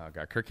 Oh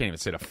god, Kirk can't even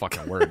say the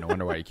fucking word. No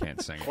wonder why he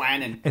can't sing.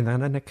 Quanon.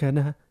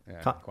 Antarctica.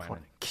 Quanon.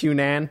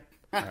 Cunan.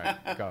 All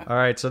right, go. All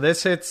right, so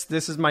this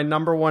is my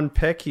number one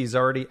pick. He's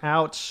already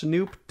out.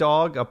 Snoop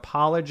Dogg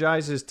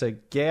apologizes to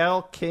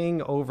Gayle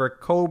King over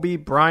Kobe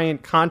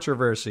Bryant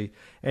controversy,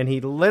 and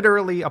he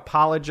literally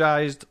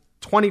apologized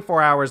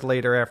 24 hours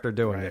later after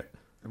doing it.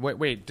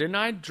 Wait, didn't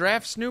I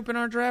draft Snoop in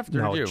our draft?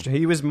 Or No, you?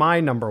 he was my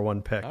number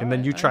one pick, and then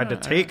right, you tried to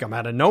all take him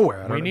out of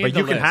nowhere. We need But the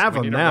you can list. have We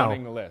him need now. A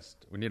running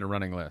list. We need a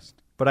running list.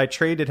 But I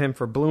traded him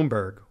for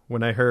Bloomberg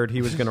when I heard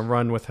he was going to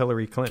run with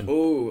Hillary Clinton.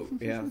 Ooh,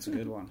 yeah, that's a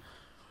good one.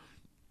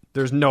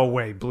 There's no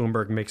way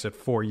Bloomberg makes it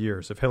 4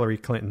 years if Hillary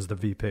Clinton's the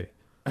VP.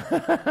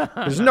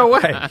 There's no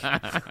way.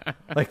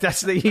 Like,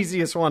 that's the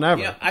easiest one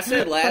ever. Yeah, I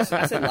said last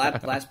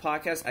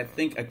podcast. I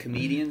think a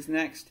comedian's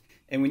next.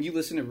 And when you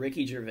listen to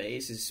Ricky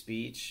Gervais'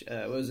 speech,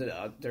 what was it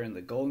during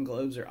the Golden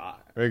Globes or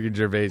Ricky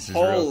Gervais is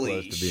real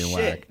holy close to being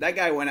shit, whack. that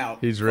guy went out.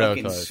 He's real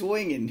fucking close.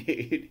 swinging,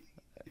 dude.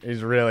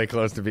 He's really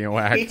close to being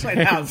whacked. He went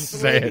out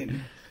Say it.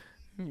 swinging.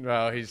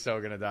 No, he's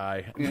so gonna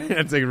die.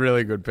 It's a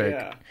really good pick.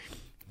 Yeah.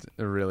 It's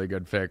a really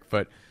good pick.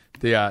 But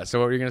the so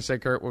what were you gonna say,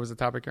 Kurt? What was the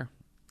topic here?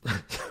 I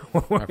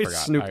forgot.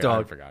 Snoop I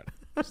Dogg. forgot.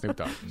 Snoop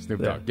Dogg.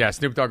 Snoop Dogg. Yeah,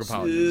 Snoop Dogg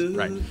apologizes.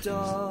 Right.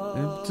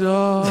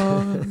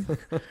 Dogg.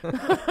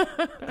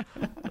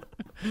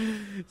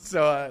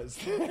 So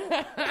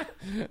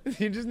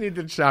you just need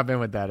to chop in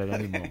with that at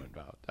any moment,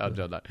 pal. I'll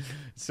jump on.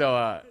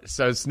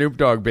 So Snoop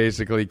Dogg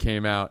basically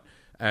came out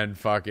and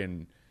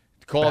fucking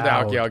called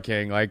out Bowed. Gayle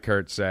King, like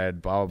Kurt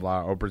said, blah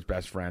blah blah, Oprah's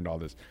best friend, all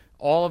this.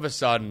 All of a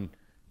sudden,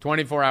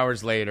 24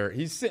 hours later,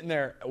 he's sitting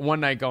there one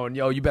night going,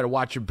 "Yo, you better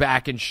watch your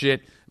back and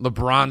shit."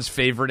 LeBron's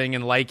favoriting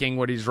and liking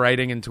what he's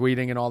writing and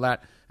tweeting and all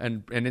that,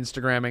 and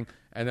Instagramming,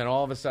 and then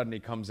all of a sudden he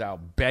comes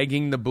out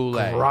begging the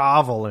Boulay.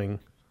 Groveling.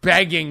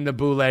 Begging the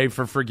Boulay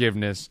for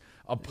forgiveness,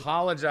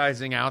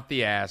 apologizing out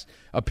the ass,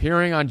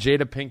 appearing on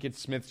Jada Pinkett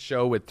Smith's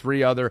show with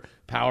 3 other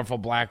powerful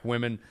black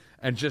women,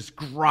 and just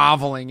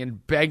groveling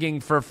and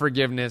begging for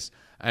forgiveness.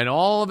 And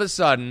all of a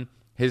sudden,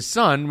 his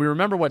son, we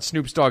remember what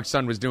Snoop Dogg's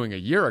son was doing a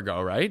year ago,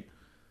 right?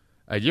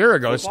 A year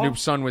ago, Football?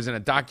 Snoop's son was in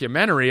a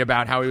documentary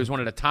about how he was one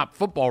of the top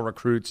football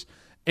recruits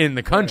in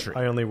the country.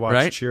 I only watched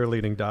right?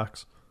 cheerleading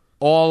docs.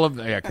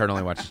 Kurt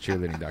only watches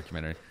cheerleading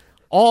documentary.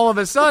 All of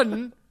a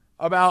sudden,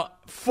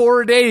 about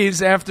 4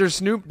 days after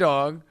Snoop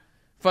Dogg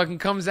fucking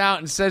comes out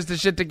and says the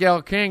shit to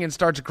Gayle King and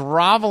starts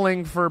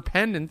groveling for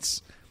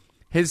penance,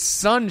 his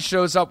son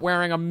shows up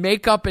wearing a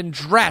makeup and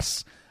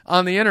dress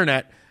on the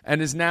internet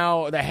and is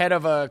now the head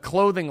of a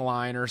clothing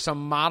line or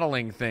some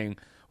modeling thing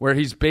where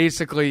he's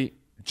basically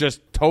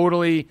just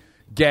totally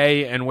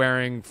gay and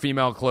wearing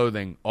female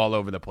clothing all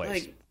over the place.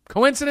 Like,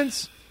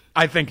 coincidence?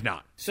 I think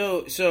not.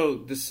 So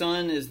the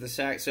son is the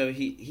so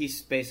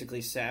he's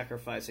basically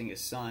sacrificing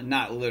his son,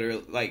 not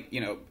literally, like, you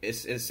know,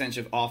 it's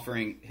essentially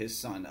offering his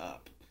son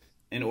up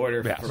in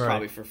order for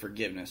probably for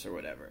forgiveness or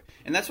whatever.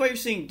 And that's why you're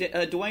seeing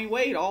Dwayne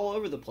Wade all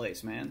over the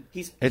place, man.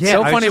 It's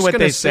so funny what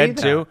they said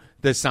too.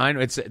 The sign,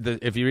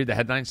 if you read the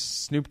headline,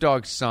 Snoop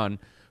Dogg's son,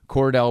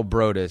 Cordell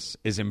Brodus,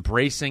 is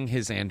embracing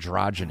his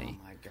androgyny.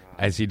 Oh my God.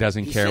 As he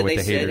doesn't care what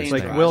the haters It's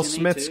think. like Will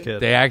Smith's kid.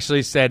 They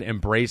actually said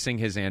embracing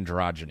his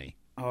androgyny.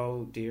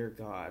 Oh dear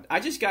God! I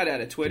just got out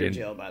of Twitter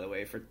jail, by the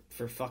way,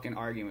 for fucking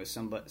arguing with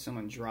some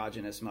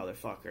androgynous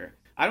motherfucker.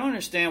 I don't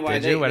understand why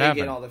they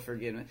get all the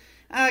forgiveness.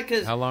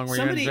 Because how long were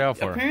you in jail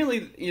for?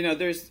 Apparently, you know,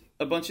 there's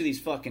a bunch of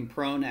these fucking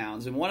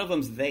pronouns, and one of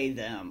them's they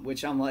them,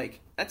 which I'm like,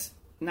 that's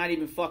not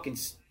even fucking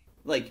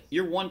like,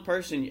 you're one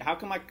person. How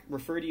come I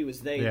refer to you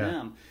as they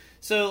them?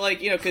 So,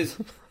 like, you know, because.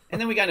 And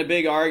then we got in a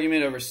big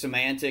argument over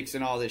semantics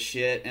and all this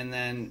shit, and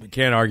then... You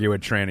can't argue with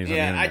trannies on the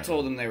internet. I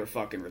told them they were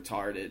fucking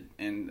retarded,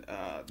 and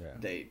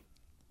they...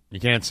 You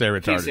can't say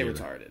retarded. Can't say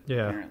retarded,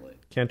 apparently.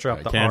 Can't drop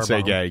the can't R-bomb.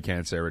 say gay, you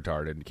can't say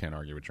retarded, you can't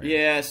argue with trannies.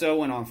 Yeah, so it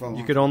went on for a long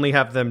You could only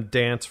have them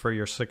dance for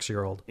your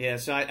 6-year-old. Yeah,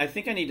 so I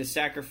think I need to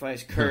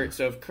sacrifice Kurt.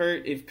 So if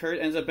Kurt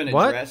ends up in a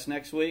dress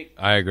next week...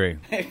 I agree.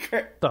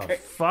 Kurt,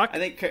 fuck? I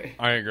think Kurt...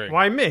 I agree.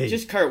 Why me?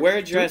 Just Kurt, wear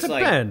a dress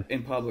like Ben.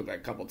 in public like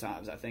a couple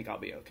times. I think I'll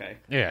be okay.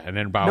 Yeah, and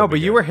then Bob No, but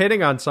you were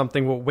hitting on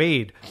something with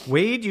Wade.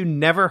 Wade you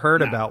never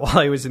heard about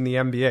while he was in the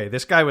NBA.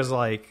 This guy was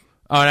like...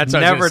 Oh, that's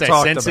what I was never gonna say.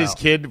 talked Since his about.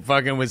 kid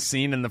fucking was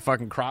seen in the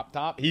fucking crop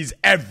top, he's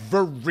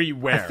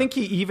everywhere. I think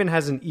he even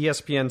has an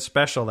ESPN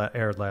special that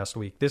aired last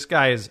week. This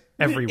guy is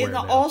everywhere. In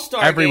the man.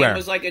 All-Star Everywhere. game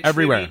was like a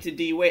Everywhere. tribute to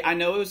D. Wade. I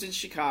know it was in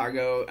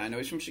Chicago. I know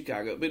he's from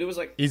Chicago, but it was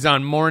like... He's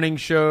on morning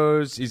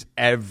shows. He's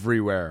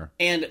everywhere.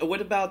 And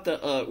what about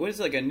the what is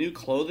it, like a new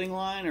clothing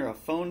line or a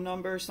phone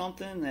number or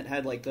something that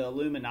had like the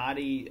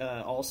Illuminati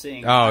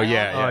all-seeing? Oh, eye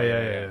yeah. on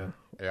it?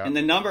 Yeah. And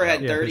the number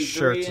had Yeah, his 33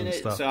 shirts in and it.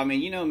 stuff. So I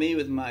mean, you know me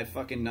with my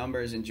fucking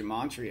numbers and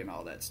gematria and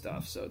all that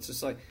stuff. So it's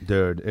just like,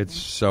 Dude, it's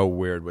so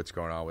weird what's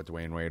going on with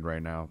Dwayne Wade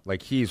right now.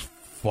 Like, he's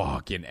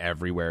fucking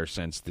everywhere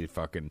since the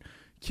fucking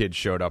kid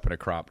showed up in a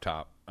crop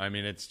top. I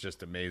mean, it's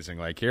just amazing.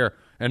 Like, here.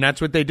 And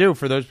that's what they do.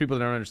 For those people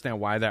that don't understand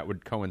why that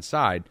would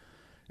coincide,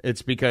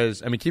 it's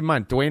because, I mean, keep in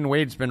mind, Dwayne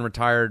Wade's been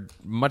retired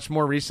much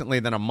more recently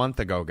than a month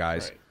ago,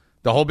 guys. Right.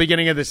 The whole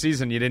beginning of the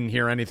season, you didn't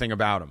hear anything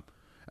about him.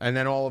 And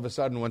then all of a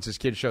sudden, once his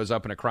kid shows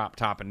up in a crop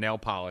top and nail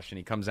polish and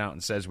he comes out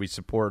and says, we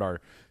support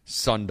our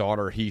son,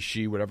 daughter, he,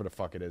 she, whatever the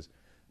fuck it is,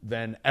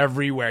 then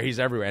everywhere, he's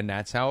everywhere. And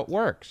that's how it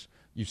works.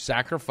 You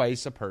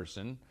sacrifice a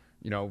person,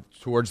 you know,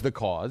 towards the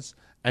cause,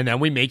 and then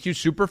we make you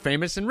super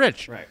famous and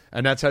rich. Right.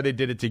 And that's how they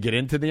did it to get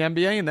into the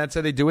NBA, and that's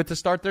how they do it to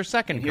start their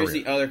second and here's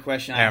career. the other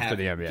question I after have.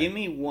 the NBA. Give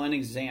me one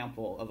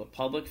example of a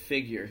public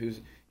figure whose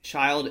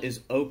child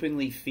is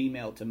openly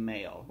female to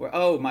male. Where,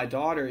 oh, my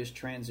daughter is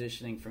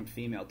transitioning from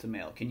female to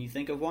male. Can you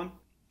think of one?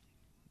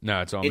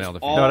 No, it's all It's male to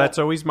all- female. No, that's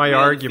always my male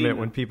to argument female.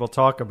 when people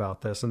talk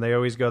about this, and they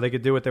always go, they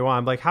could do what they want.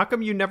 I'm like, how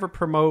come you never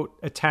promote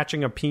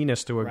attaching a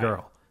penis to a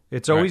girl?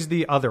 It's always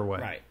the other way.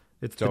 Right.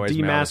 It's the always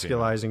male to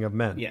demasculizing of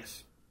men.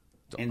 Yes.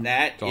 And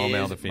that all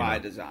male to is female. by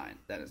design.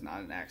 That is not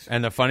an accident.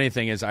 And the funny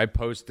thing is, I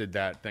posted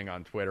that thing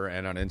on Twitter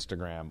and on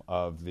Instagram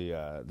of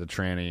the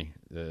tranny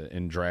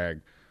in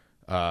drag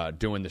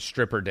doing the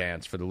stripper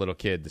dance for the little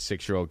kid, the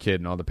 6-year-old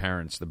kid, and all the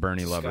parents, the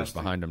Bernie lovers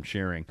Disgusting. behind them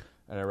cheering.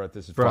 And I wrote,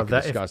 "This is Bro, fucking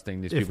that,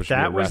 disgusting. These if people should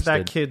be that was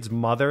arrested." that kid's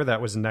mother that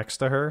was next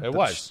to her, It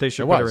was. they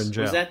should It put her was. in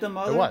jail. Was that the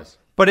mother? It was.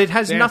 But it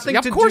has Dancing. nothing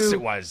Yeah, to of course do.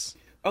 it was.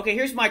 Okay,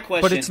 here's my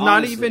question. But it's not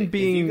honestly. even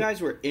being- If you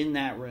guys were in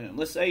that room,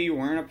 let's say you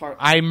weren't a part.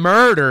 I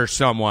murder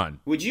someone.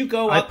 Would you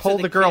go I up pull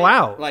to the girl kid,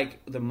 out. like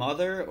the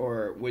mother,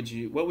 or would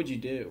you? What would you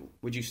do?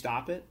 Would you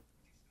stop it?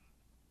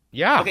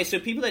 Yeah. Okay, so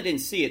people that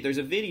didn't see it, there's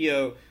a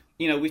video.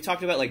 You know, we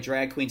talked about like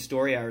drag queen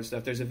story hour and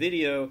stuff. There's a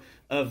video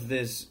of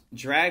this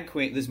drag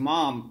queen, this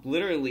mom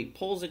literally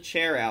pulls a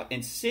chair out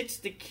and sits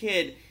the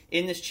kid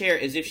in this chair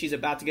as if she's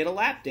about to get a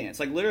lap dance.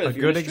 Like literally, A if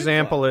you're in good strip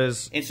example club.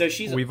 is, and so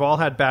she's we've all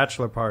had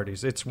bachelor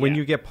parties. It's when Yeah.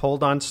 you get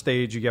pulled on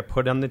stage, you get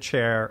put on the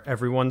chair,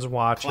 everyone's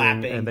watching,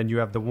 Clapping. and then you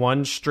have the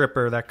one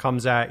stripper that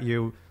comes at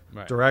you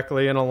Right.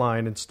 directly in a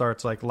line and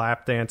starts like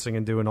lap dancing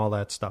and doing all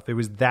that stuff. It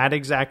was that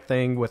exact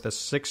thing with a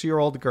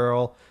 6-year-old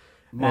girl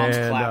Mom's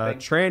and clapping.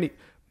 tranny.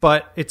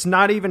 But it's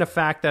not even a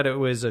fact that it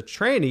was a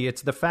tranny.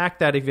 It's the fact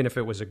that even if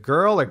it was a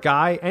girl, a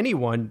guy,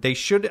 anyone, a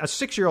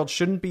 6-year-old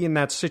shouldn't be in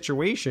that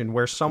situation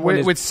where someone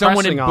is With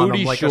someone in pressing on booty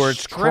them like a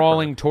shorts stripper.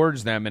 crawling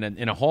towards them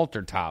in a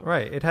halter top.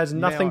 Right. It has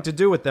nothing to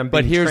do with them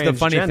being But here's the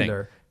funny thing.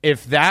 transgender.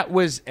 If that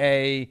was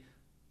a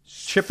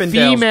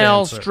Chippendales female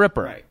dancer.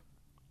 stripper, right.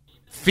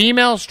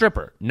 female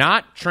stripper,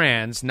 not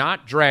trans,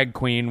 not drag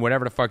queen,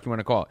 whatever the fuck you want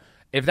to call it.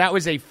 If that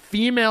was a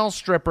female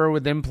stripper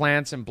with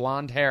implants and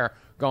blonde hair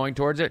going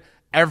towards it,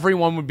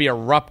 everyone would be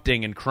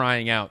erupting and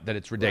crying out that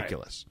it's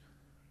ridiculous.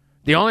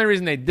 The only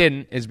reason they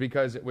didn't is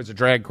because it was a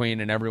drag queen,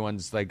 and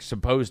everyone's like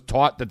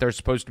taught that they're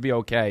supposed to be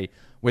okay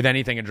with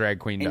anything a drag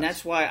queen does. And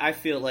that's why I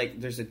feel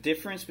like there's a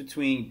difference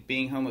between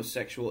being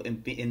homosexual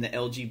and in the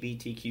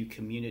LGBTQ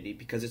community,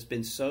 because it's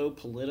been so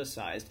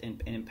politicized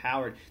and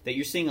empowered that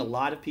you're seeing a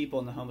lot of people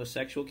in the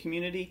homosexual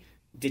community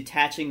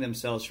detaching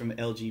themselves from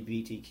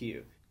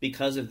LGBTQ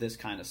because of this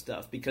kind of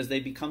stuff, because they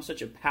become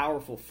such a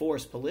powerful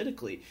force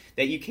politically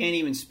that you can't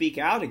even speak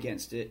out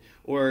against it,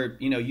 or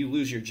you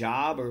lose your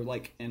job, or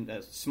like in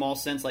a small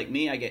sense like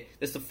me,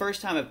 that's the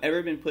first time I've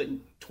ever been put in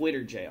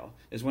Twitter jail,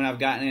 is when I've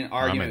gotten in an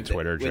argument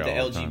with the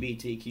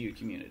LGBTQ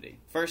community.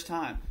 First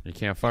time. You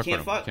can't fuck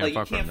with them. You can't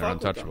fuck with them. They're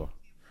untouchable.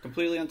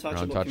 Completely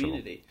untouchable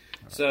community.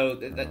 So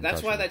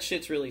that's why that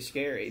shit's really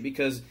scary,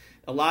 because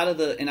a lot of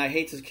and I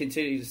hate to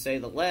continue to say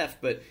the left,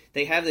 but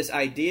they have this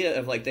idea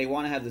of like they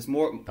want to have this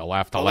more the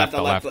left. They want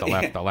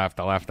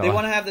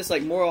to have this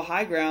like moral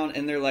high ground,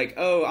 and they're like,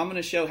 oh, I'm going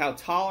to show how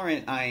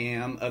tolerant I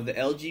am of the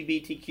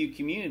LGBTQ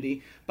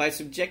community by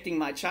subjecting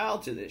my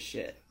child to this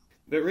shit.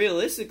 But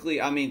realistically,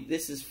 I mean,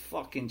 this is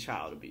fucking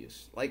child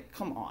abuse. Like,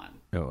 come on.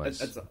 It was.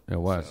 So,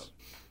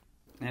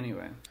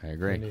 anyway, I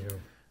agree.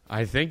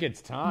 I think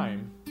it's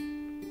time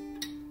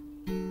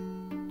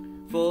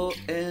for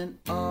Antarctica.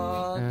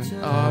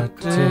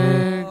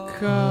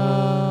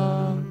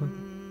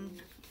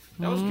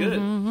 That was good.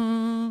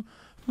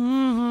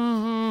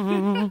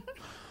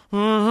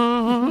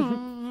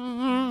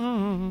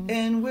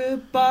 And we're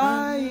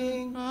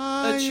buying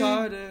a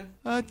charter,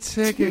 a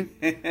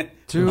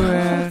ticket to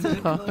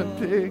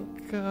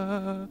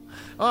Antarctica.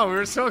 Oh, we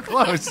were so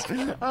close. I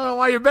don't know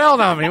why you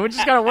bailed on me. We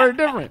just got a word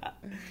different.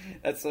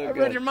 That's so good. I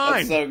read your mind.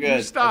 That's so good.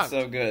 You stopped.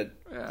 That's so good.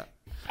 Yeah.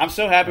 I'm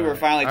so happy we're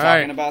finally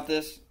talking about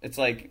this. It's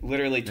like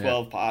literally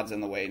 12 pods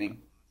in the waiting.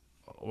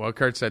 Well,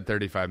 Kurt said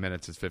 35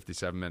 minutes. It's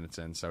 57 minutes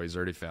in, so he's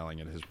already failing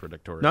at his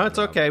predictorial. No, it's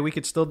okay. We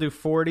could still do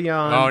 40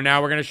 on... Oh,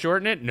 now we're going to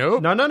shorten it?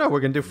 Nope. No.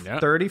 We're going to do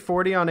 30,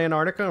 40 on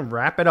Antarctica and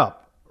wrap it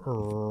up.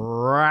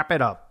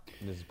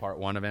 This is part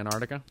 1 of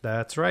Antarctica?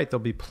 That's right.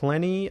 There'll be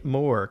plenty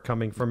more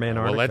coming from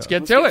Antarctica. Well, let's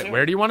get to it.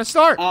 Where do you want to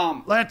start?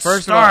 Let's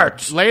First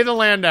start. Of all, lay the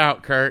land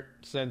out, Kurt,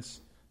 since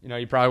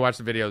you probably watched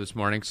the video this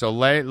morning. So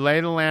lay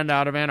the land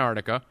out of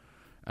Antarctica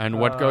and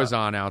what goes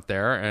on out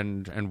there,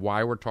 and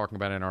why we're talking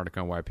about Antarctica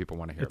and why people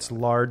want to hear it's about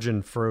it. large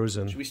and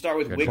frozen. Should we start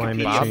with Climate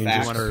Wikipedia change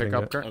facts want to pick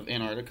up, Kurt? of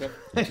Antarctica?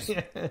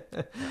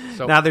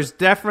 So, now, there's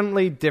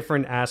definitely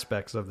different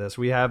aspects of this.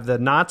 We have the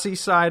Nazi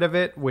side of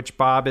it, which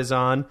Bob is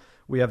on.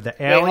 We have the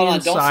alien hold on.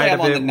 Don't side say I'm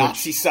of on it. the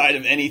Nazi side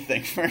of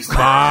anything first.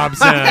 Bob's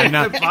a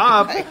Nazi.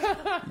 Bob,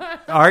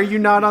 are you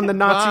not on the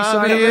Nazi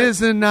side of it?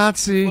 is a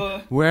Nazi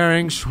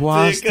wearing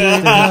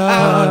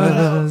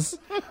swastikas.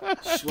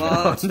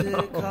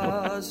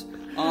 Swastikas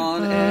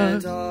on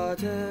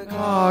Antarctica.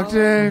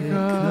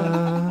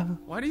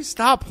 Why do you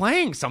stop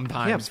playing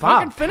sometimes? Yeah,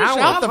 fucking Bob, finish how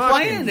out the I'm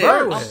fucking playing it.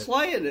 verse. I'm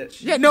playing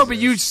it. Yeah, no, but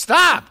you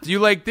stopped. You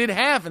did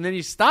half and then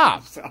you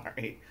stopped.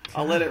 Sorry.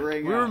 I'll let it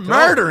ring We were out.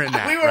 murdering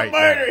that. We were right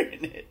there.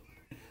 murdering it.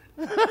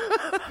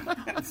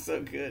 That's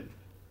so good.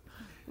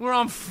 We're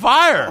on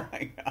fire. Oh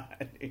my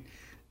god.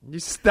 You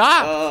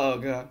stopped. Oh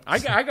god. I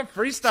got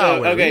freestyle.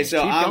 So, with it. okay, Just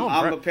so keep going,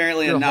 I'm bro.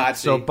 apparently a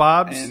Nazi. So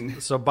Bob's and-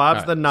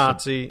 Alright, the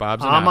Nazi. so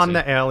Bob's a I'm on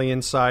Nazi. the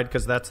alien side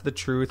because that's the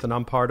truth, and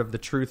I'm part of the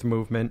truth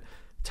movement.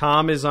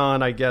 Tom is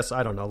on, I guess,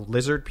 I don't know,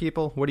 lizard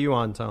people. What are you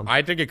on, Tom?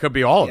 I think it could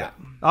be all of Yeah. it.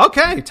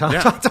 Okay, Tom.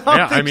 Yeah, Tom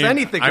yeah, thinks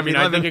anything. I could mean, be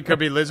I living- think it could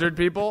be lizard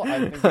people.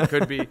 I think it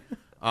could be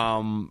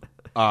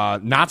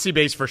Nazi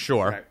base for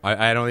sure. Right.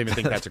 I don't even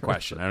think that's a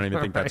question. I don't even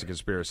think that's a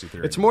conspiracy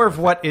theory. It's more of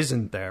what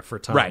isn't there for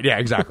Tom. right. Yeah,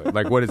 exactly.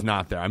 Like what is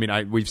not there. I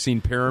mean, we've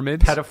seen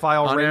pyramids.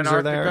 Pedophile on rings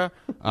are there.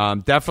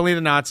 Antarctica. Definitely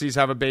the Nazis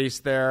have a base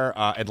there.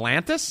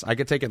 Atlantis. I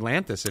could take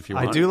Atlantis if you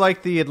want. I do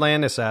like the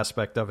Atlantis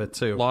aspect of it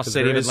too. Lost 'cause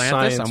City there of is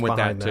Atlantis. science I'm with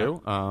that behind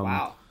too.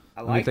 Wow.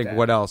 I Let me like think. that.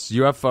 What else?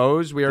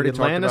 UFOs. We already The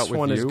talked Atlantis about with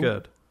one you. is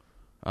good.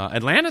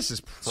 Atlantis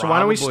is probably... So why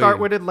don't we start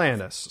with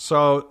Atlantis?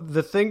 So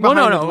the thing Well,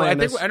 behind no.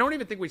 Atlantis... I don't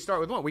even think we start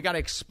with one. We got to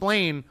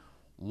explain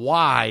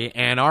why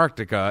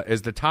Antarctica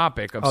is the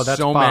topic of that's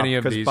so Bob, many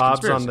of these because Bob's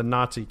conspiracies. on the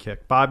Nazi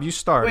kick. Bob, you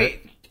started.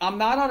 Wait, I'm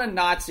not on a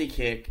Nazi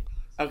kick.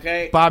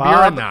 Okay. Bob,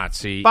 you're a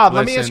Nazi. Bob,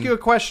 let me Listen. ask you a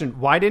question.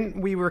 Why didn't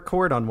we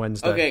record on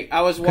Wednesday? Okay,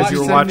 I was 'Cause watching,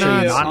 you were watching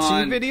video Nazi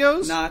on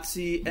videos?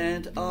 Nazi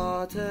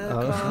Antarctica.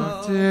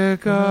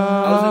 Antarctica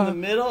I was in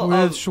the middle with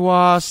of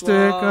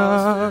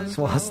swastika.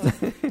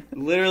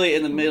 literally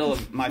in the middle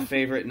of my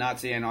favorite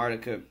Nazi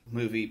Antarctica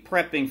movie,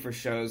 prepping for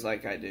shows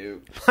like I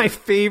do. My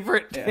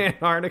favorite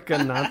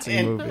Antarctica Nazi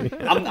And movie.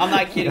 I'm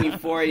not kidding you.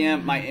 4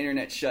 a.m. my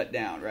internet shut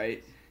down.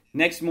 Right.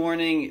 Next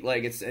morning,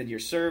 like it said, your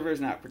server's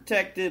not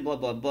protected. Blah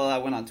blah blah. I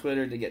went on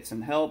Twitter to get some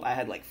help. I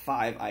had like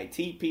 5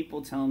 IT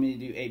people telling me to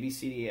do A B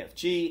C D E F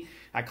G.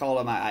 I called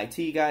on my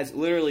IT guys.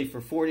 Literally for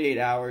 48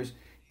 hours.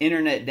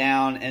 Internet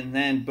down, and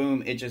then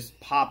boom, it just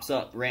pops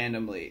up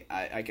randomly.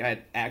 I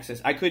had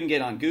access. I couldn't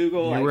get on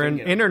Google. You were in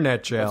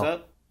internet jail. What's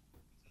up?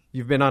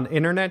 You've been on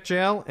internet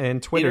jail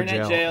and Twitter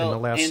Internet jail in the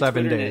last and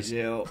 7 Twitternet days.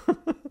 Jail.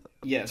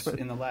 Yes,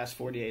 in the last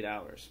 48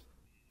 hours.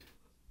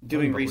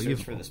 Doing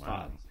research for this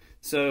pod.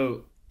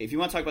 So if you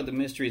want to talk about the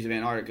mysteries of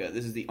Antarctica,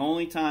 this is the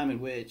only time in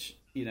which,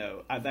 you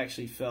know, I've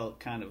actually felt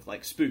kind of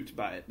like spooked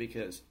by it,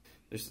 because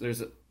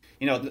there's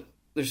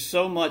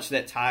so much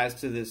that ties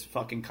to this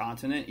fucking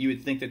continent. You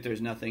would think that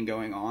there's nothing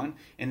going on,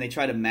 and they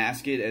try to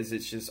mask it as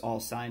it's just all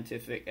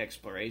scientific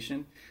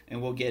exploration.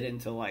 And we'll get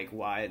into like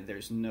why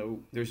there's no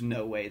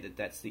way that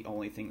that's the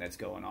only thing that's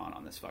going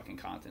on this fucking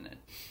continent.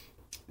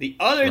 The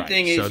other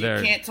thing is, you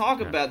can't talk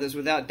about this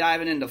without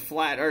diving into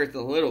flat Earth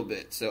a little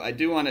bit. So I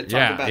do want to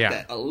talk about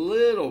that a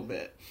little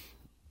bit.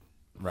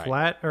 Right.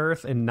 Flat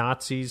Earth and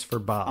Nazis for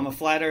Bob. I'm a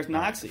flat Earth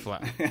Nazi.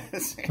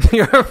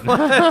 You're a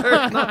flat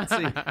Earth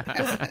Nazi.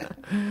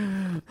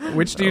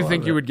 Which do you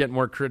think you would get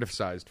more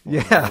criticized for?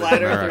 Yeah,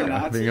 flat Earth or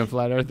Nazi? Being a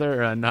flat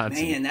Earther or a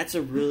Nazi? Man, that's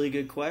a really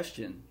good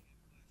question.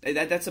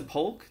 That's a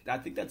poll. I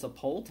think that's a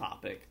poll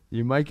topic.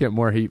 You might get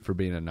more heat for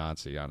being a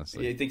Nazi,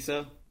 honestly. You think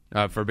so?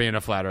 For being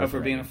a flat Earther. Oh, for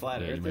being a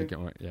flat Earther? You might get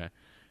more, yeah.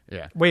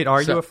 Wait,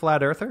 are you a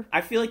flat Earther?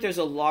 I feel like there's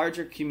a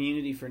larger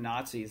community for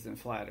Nazis than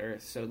flat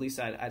Earth, so at least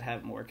I'd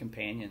have more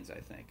companions, I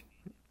think.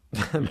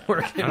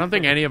 I don't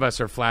think any of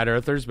us are flat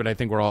Earthers, but I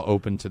think we're all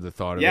open to the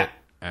thought of it.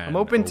 I'm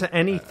open to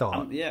any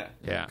thought. Yeah.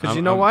 Because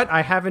you know what?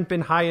 I haven't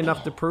been high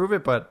enough to prove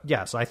it, but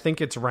yes, I think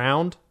it's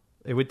round.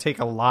 It would take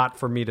a lot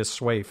for me to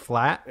sway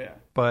flat,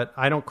 but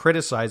I don't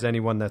criticize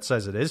anyone that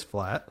says it is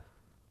flat.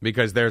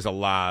 Because there's a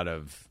lot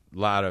of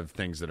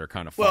things that are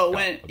kind of well, fucked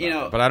when up you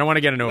know, but I don't want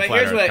to get into a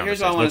flat Earth conversation. Here's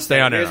what I want Let's to stay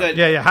say. on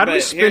Earth. How do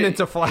we spin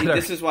into flat Earth?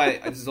 This is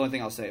the only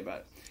thing I'll say about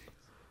it.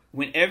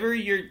 Whenever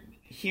you're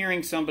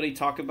hearing somebody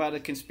talk about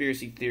a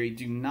conspiracy theory,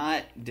 do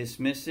not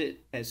dismiss it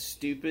as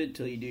stupid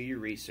till you do your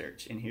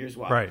research. And here's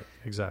why. Right,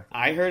 exactly.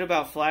 I heard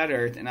about flat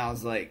Earth, and I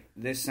was like,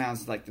 this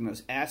sounds like the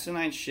most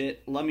asinine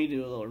shit. Let me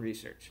do a little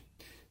research.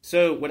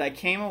 So what I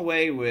came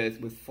away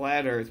with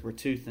flat Earth were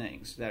two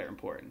things that are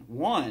important.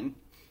 One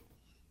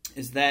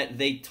is that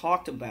they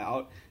talked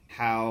about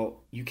how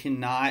you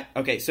cannot.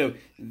 Okay, so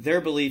their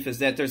belief is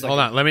that there's like. Hold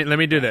on, let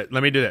me do that.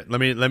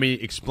 Let me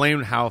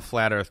explain how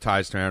flat Earth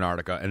ties to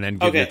Antarctica, and then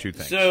give you two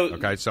things.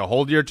 So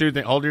hold your two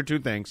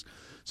things.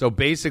 So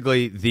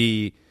basically,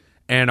 the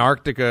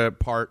Antarctica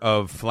part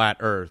of flat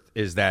Earth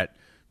is that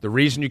the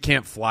reason you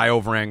can't fly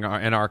over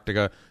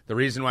Antarctica, the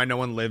reason why no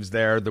one lives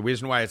there, the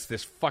reason why it's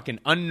this fucking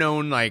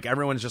unknown, like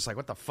everyone's just like,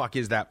 what the fuck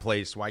is that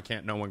place? Why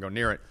can't no one go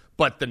near it?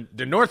 But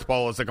the North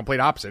Pole is the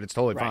complete opposite. It's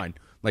totally fine.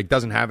 Like,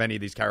 doesn't have any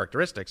of these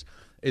characteristics.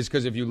 Is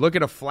because if you look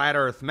at a flat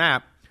Earth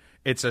map,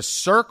 it's a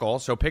circle.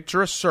 So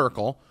picture a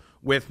circle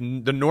with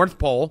the North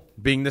Pole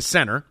being the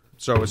center.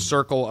 So a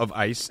circle of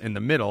ice in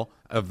the middle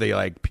of the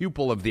like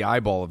pupil of the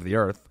eyeball of the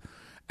Earth.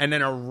 And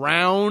then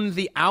around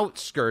the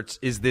outskirts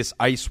is this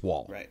ice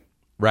wall.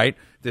 Right?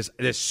 This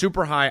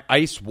super high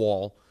ice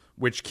wall,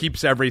 which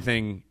keeps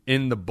everything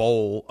in the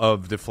bowl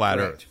of the flat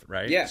Earth,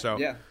 right? Yeah.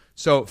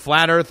 So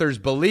flat Earthers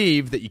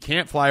believe that you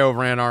can't fly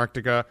over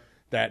Antarctica,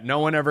 that no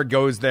one ever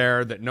goes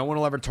there, that no one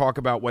will ever talk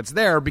about what's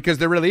there, because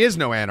there really is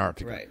no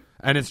Antarctica. Right.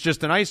 And it's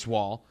just an ice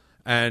wall.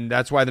 And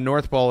that's why the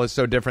North Pole is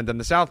so different than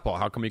the South Pole.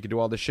 How come you can do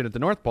all this shit at the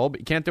North Pole, but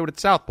you can't do it at the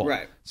South Pole?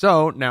 Right.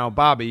 So now,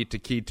 Bobby, to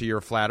key to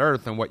your flat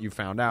Earth and what you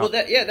found out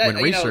when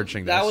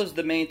researching this. That was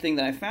the main thing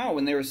that I found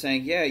when they were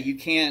saying, you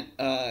can't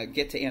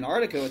get to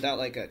Antarctica without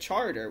like a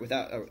charter.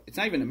 It's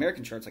not even an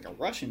American charter; it's like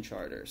a Russian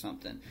charter or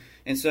something.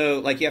 And so,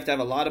 like, you have to have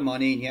a lot of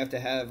money, and you have to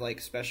have like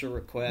special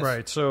requests.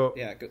 Right. So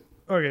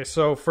okay,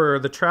 so for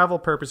the travel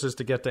purposes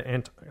to get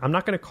to I'm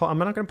not going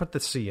to put the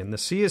sea in. The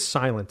sea is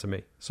silent to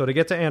me. So to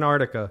get to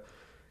Antarctica,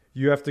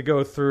 you have to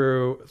go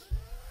through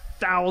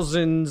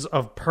thousands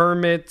of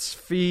permits,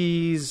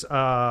 fees,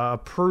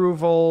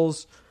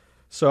 approvals.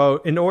 So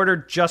in order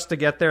just to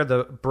get there,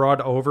 the broad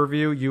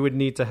overview, you would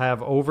need to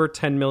have over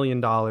 $10 million,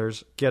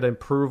 get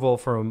approval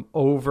from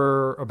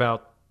over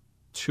about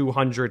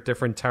 200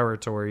 different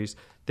territories.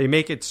 They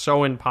make it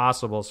so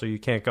impossible so you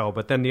can't go.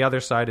 But then the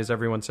other side is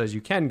everyone says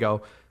you can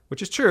go,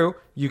 which is true.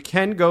 You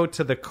can go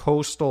to the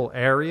coastal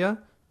area,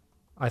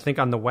 I think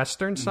on the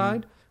western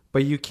side,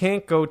 but you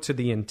can't go to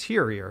the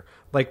interior.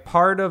 Like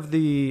part of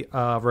the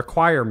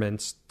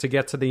requirements to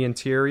get to the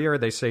interior,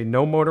 they say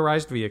no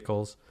motorized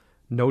vehicles,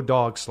 no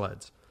dog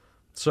sleds.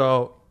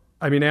 So,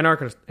 I mean,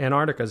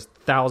 Antarctica is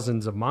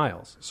thousands of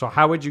miles. So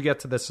how would you get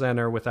to the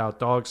center without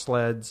dog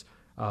sleds,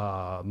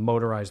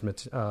 motorized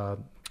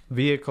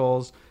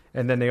vehicles?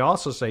 And then they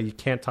also say you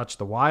can't touch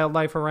the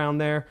wildlife around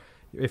there.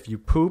 If you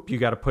poop, you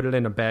got to put it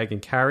in a bag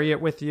and carry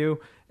it with you.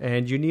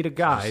 And you need a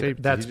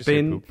guide that's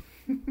been...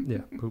 Yeah,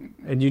 poop.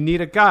 And you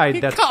need a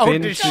guide that's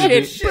been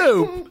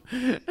to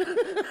poop.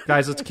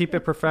 Guys, let's keep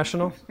it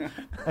professional.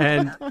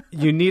 And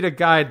you need a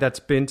guide that's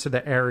been to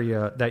the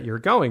area that you're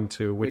going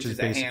to, which is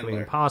basically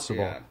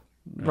impossible. Yeah.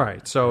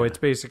 Right. So it's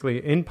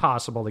basically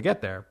impossible to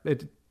get there.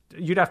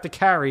 You'd have to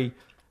carry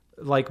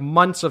like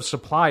months of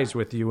supplies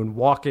with you and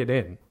walk it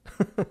in.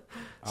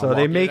 So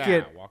they make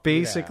it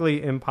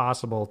basically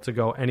impossible to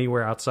go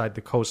anywhere outside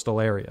the coastal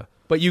area.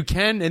 But you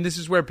can, and this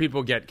is where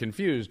people get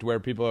confused, where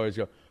people always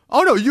go,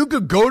 oh, no, you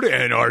could go to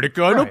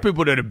Antarctica. I know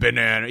people that have been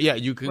to Antarctica. Yeah,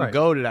 you can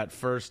go to that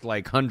first,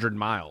 like, 100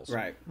 miles.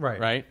 Right.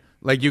 Right.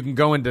 Like you can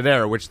go into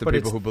there, which the But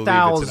people it's who believe it's an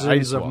ice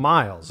thousands of wall.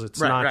 miles. It's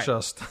not Right.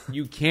 just.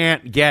 You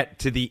can't get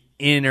to the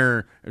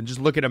inner. Just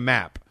look at a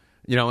map,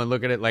 and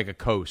look at it like a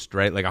coast,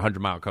 right? Like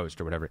 100-mile coast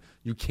or whatever.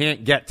 You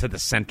can't get to the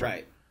center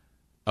Right.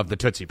 of the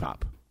Tootsie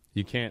Pop.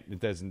 You can't. It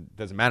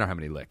doesn't matter how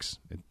many licks.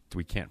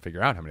 We can't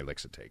figure out how many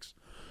licks it takes.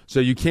 So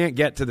you can't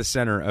get to the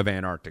center of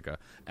Antarctica,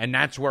 and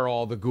that's where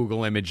all the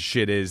Google image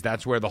shit is.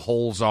 That's where the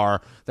holes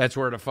are. That's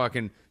where the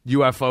fucking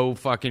UFO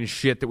fucking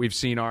shit that we've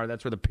seen are.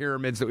 That's where the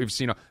pyramids that we've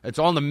seen are. It's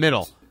all in the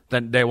middle.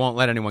 That they won't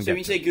let anyone So get when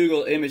you to. say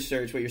Google image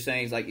search, what you're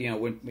saying is like,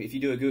 if you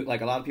do a Google, like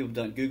a lot of people have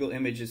done Google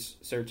images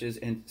searches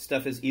and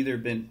stuff has either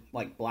been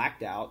like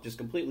blacked out, just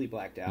completely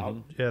blacked out,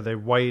 Yeah, they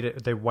white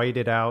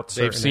it out.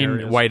 They've certain seen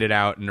areas. whited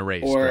out and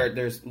erased. or right?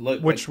 there's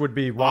Which would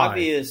be why.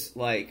 obvious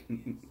like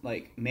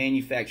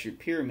manufactured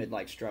pyramid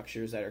like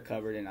structures that are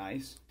covered in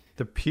ice.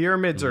 The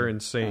pyramids are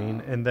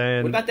insane, and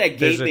then What about that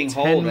there's a gaping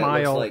hole that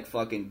 10-mile looks like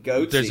fucking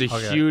goatsy? There's a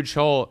Okay. huge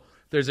hole.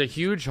 There's a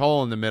huge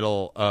hole in the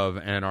middle of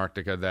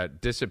Antarctica that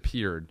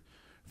disappeared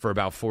for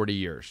about 40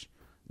 years.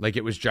 Like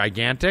it was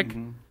gigantic.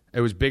 Mm-hmm.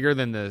 It was bigger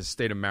than the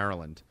state of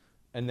Maryland.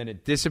 And then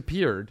it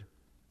disappeared.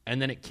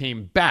 And then it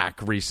came back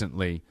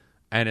recently.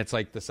 And it's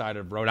like the side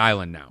of Rhode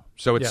Island now.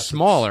 So it's Yes,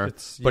 smaller,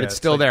 it's- but yeah, it's it's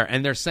still like- there.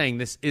 And they're saying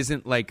this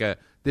isn't like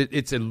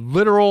it's a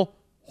literal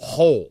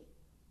hole.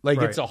 Like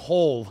Right. it's a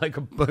hole.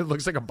 It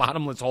looks like a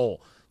bottomless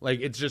hole. Like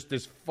it's just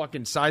this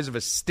fucking size of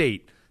a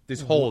state. This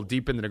hole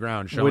deep into the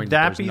ground showing. Would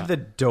that be there's the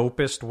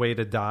dopest way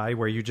to die,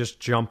 where you just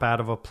jump out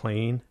of a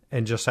plane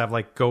and just have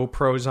like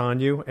GoPros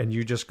on you and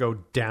you just go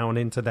down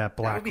into that that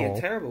black would be hole?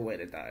 a terrible way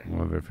to die.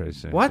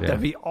 What? Yeah.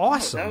 That'd be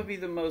awesome. That would be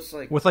the most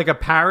like. With like a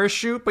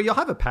parachute, but you'll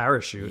have a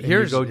parachute and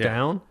Here's- you go yeah.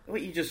 down.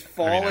 What, you just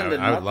fall I into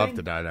nothing? would love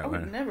to die that I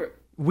would way. never.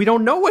 We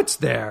don't know what's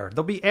there.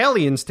 There'll be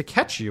aliens to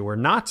catch you, or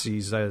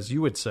Nazis, as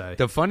you would say.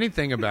 The funny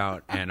thing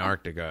about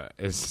Antarctica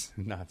is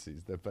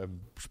Nazis,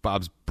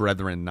 Bob's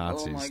brethren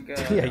Nazis. Oh my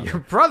god. Yeah, your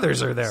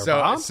brothers are there,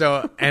 Bob.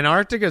 So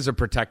Antarctica is a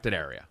protected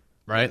area,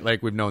 right?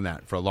 Like we've known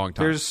that for a long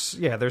time.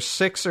 There's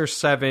 6 or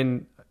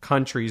 7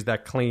 countries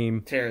that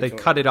claim Territory. they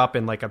cut it up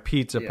in like a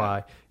pizza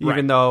pie, even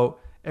Right. though,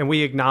 and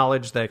we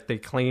acknowledge that they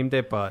claimed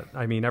it, but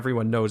I mean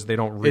everyone knows they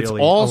don't really. it's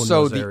also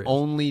own those the areas.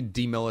 only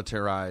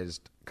demilitarized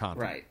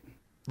continent. Right.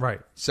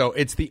 Right. So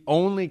it's the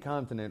only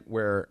continent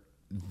where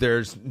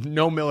there's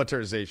no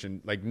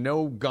militarization, like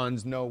no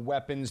guns, no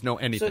weapons, no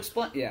anything. So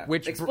explain, yeah.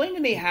 Which explain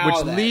to me how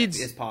which that leads-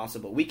 is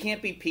possible. We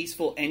can't be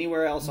peaceful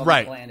anywhere else on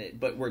Right. the planet,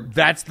 but we're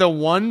That's the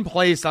one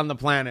place on the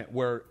planet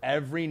where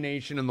every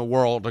nation in the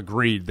world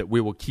agreed that we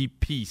will keep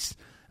peace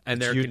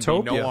and there can be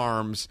utopia. no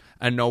arms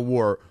and no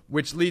war,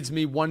 which leads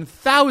me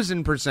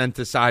 1,000%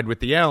 to side with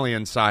the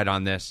alien side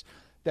on this,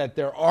 that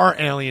there are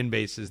alien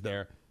bases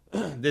there.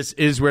 This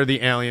is where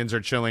the aliens are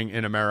chilling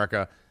in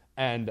America,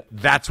 and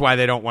that's why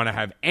they don't want to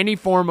have any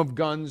form of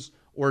guns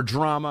or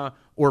drama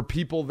or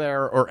people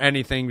there or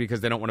anything,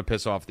 because they don't want to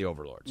piss off the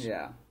overlords.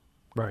 yeah.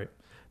 Right.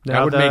 That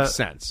Now would the- make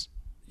sense.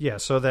 Yeah,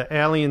 so the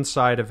alien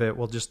side of it,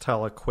 we'll just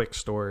tell a quick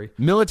story.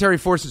 Military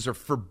forces are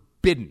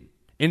forbidden.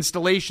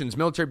 Installations,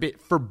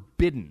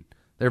 forbidden.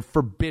 They're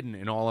forbidden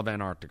in all of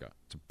Antarctica.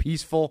 It's a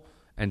peaceful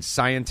and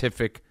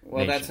scientific Well,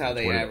 nation. that's how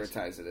they what it is.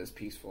 advertise it as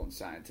peaceful and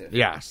scientific.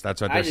 Yes,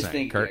 that's what they're I just saying.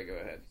 think. Kurt? Yeah, go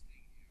ahead.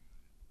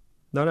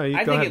 No, you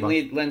I go think ahead.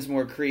 it Bob. lends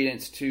more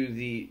credence to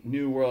the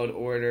New World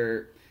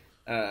Order,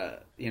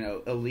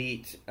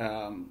 elite,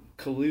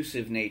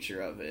 collusive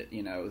nature of it.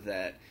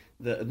 That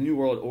the New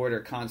World Order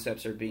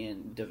concepts are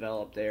being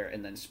developed there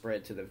and then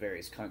spread to the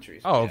various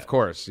countries. Oh, of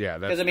course. Yeah.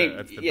 Because That's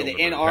the Bilderberg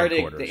Antarctic,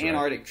 headquarters, right?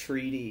 Antarctic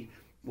Treaty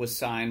was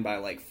signed by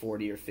like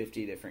 40 or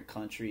 50 different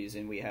countries,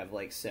 and we have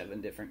like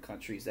 7 different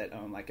countries that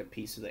own like a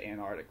piece of the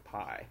Antarctic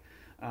pie.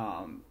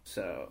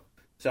 So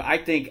I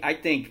think,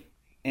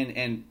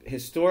 and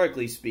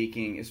historically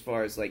speaking, as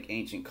far as like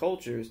ancient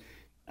cultures,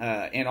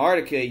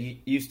 Antarctica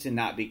used to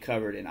not be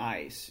covered in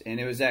ice, and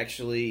it was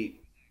actually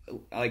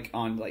like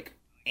on like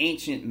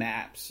ancient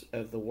maps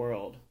of the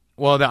world.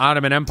 Well, the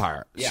Ottoman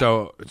Empire. Yeah.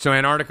 So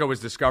Antarctica was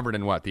discovered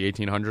in what, the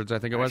 1800s, I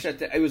think it was?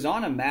 Actually, it was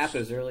on a map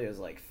as early as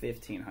like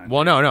 1500.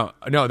 Well, no.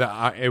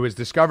 It was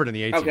discovered in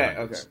the 1800s,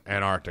 Okay.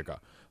 Antarctica.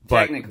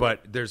 Technically.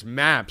 But there's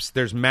maps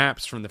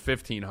from the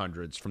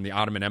 1500s from the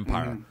Ottoman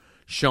Empire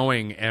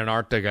showing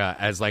Antarctica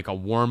as like a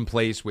warm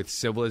place with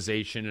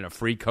civilization and a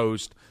free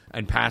coast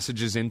and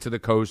passages into the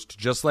coast,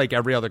 just like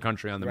every other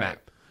country on the Right.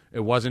 map. It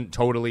wasn't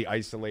totally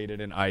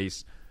isolated in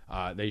ice.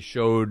 They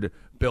showed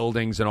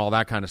buildings and all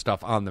that kind of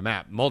stuff on the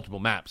map, multiple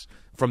maps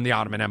from the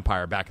Ottoman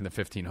Empire back in the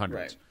 1500s.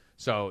 Right.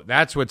 So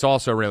that's what's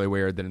also really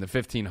weird, that in the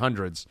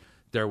 1500s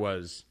there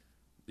was,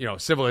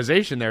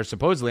 civilization there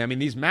supposedly. I mean,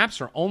 these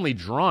maps are only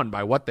drawn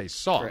by what they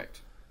saw.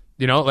 Correct.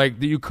 You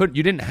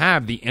didn't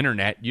have the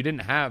internet, you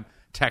didn't have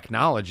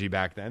technology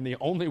back then. The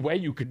only way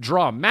you could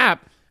draw a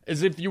map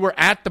is if you were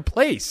at the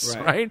place,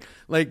 right?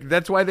 Like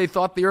that's why they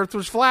thought the earth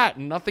was flat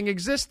and nothing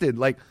existed.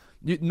 Like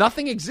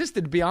nothing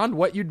existed beyond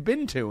what you'd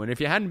been to, and if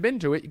you hadn't been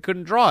to it, you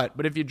couldn't draw it.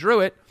 But if you drew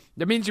it,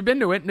 that means you've been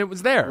to it and it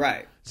was there.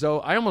 Right. So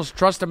I almost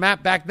trust a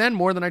map back then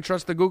more than I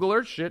trust the Google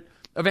Earth shit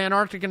of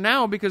Antarctica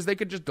now, because they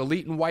could just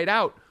delete and white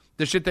out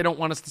the shit they don't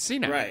want us to see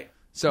now. Right.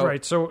 So,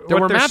 Right, so there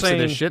what were they're maps of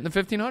saying- this shit in the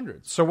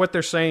 1500s. So what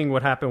they're saying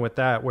would happen with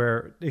that,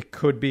 where it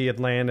could be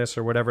Atlantis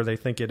or whatever they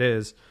think it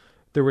is,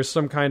 there was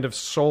some kind of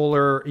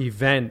solar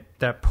event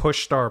that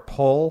pushed our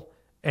pole,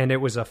 and it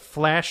was a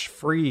flash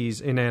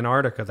freeze in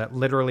Antarctica that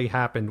literally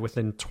happened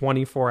within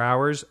 24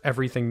 hours.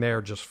 Everything there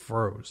just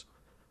froze.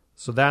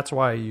 So that's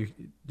why you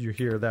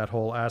hear that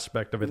whole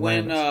aspect of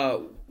Atlantis.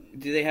 When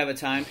do they have a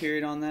time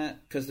period on that?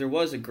 Because there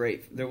was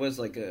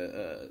like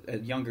a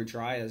younger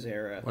Dryas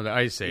era. Or the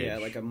Ice Age. Yeah,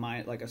 like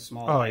a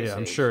small. Oh ice yeah,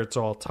 I'm age. sure it's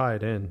all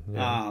tied in.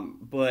 Yeah.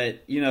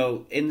 But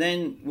and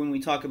then when we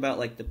talk about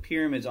like the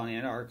pyramids on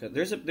Antarctica,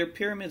 there are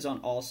pyramids on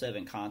all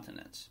 7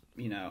 continents.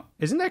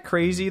 Isn't that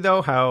crazy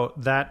though? How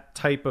that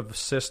type of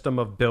system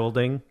of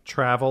building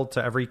traveled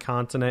to every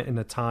continent in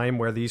a time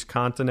where these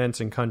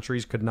continents and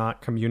countries could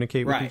not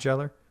communicate with Right. each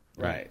other.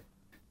 Right.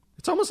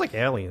 It's almost like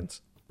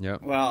aliens. Yeah.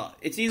 Well,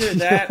 it's either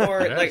that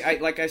or Yes.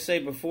 like I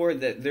said before,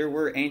 that there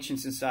were ancient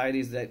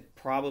societies that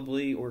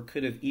probably or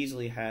could have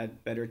easily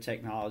had better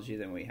technology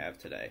than we have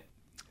today.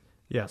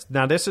 Yes.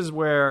 Now this is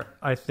where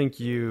I think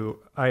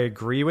I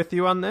agree with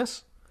you on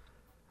this.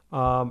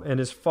 And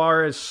as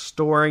far as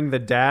storing the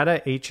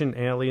data, Ancient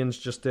Aliens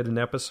just did an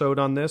episode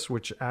on this,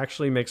 which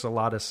actually makes a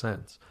lot of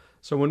sense.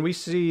 So when we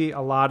see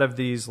a lot of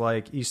these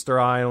like Easter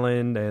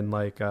Island and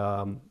like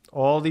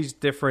all these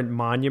different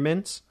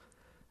monuments,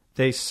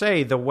 they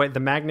say the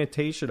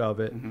magnetation of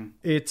it,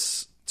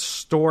 it's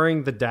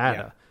storing the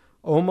data.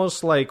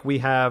 Almost like we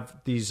have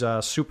these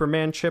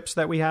Superman chips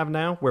that we have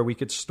now, where we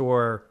could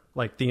store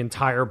like the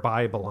entire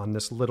Bible on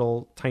this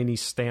little tiny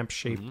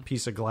stamp-shaped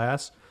piece of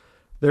glass.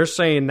 They're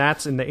saying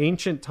that's in the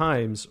ancient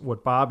times,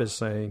 what Bob is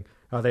saying,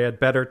 they had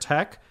better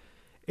tech.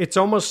 It's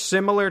almost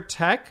similar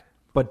tech,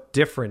 but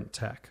different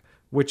tech,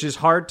 which is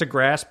hard to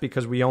grasp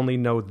because we only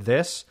know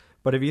this.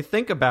 But if you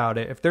think about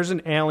it, if there's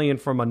an alien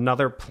from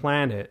another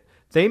planet,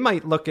 they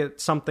might look at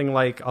something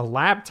like a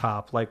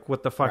laptop, like,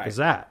 what the fuck is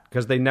that?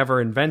 Because they never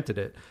invented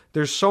it.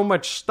 There's so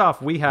much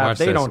stuff we have, Watch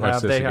they this. don't Watch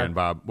have. this They again, have.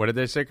 Bob. What did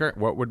they say, Kurt?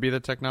 What would be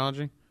the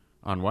technology?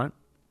 On what?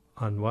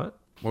 On what?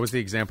 What was the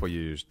example you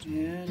used?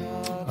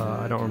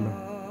 I don't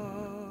remember.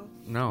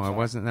 No, I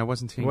wasn't. That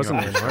wasn't teeing Wasn't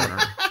you it,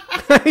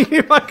 up.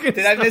 You fucking-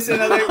 Did I miss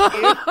another?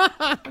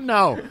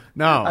 No.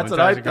 That's what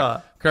I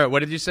thought. Kurt, what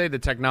did you say? The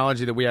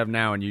technology that we have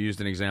now, and you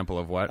used an example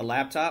of what? A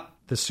laptop?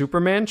 The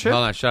Superman chip?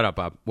 Hold on, shut up,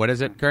 Bob. What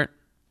is it, Kurt?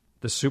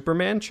 The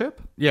Superman chip?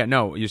 Yeah,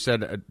 no, you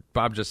said,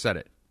 Bob just said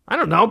it. I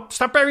don't know.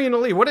 Stop burying the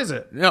lead. What is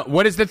it? No,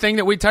 what is the thing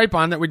that we type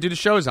on that we do the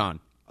shows on?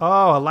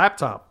 Oh, a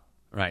laptop.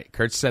 Right.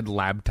 Kurt said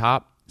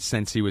laptop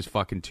since he was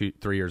fucking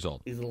 3 years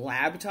old. Is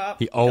laptop?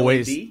 He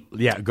always, LED?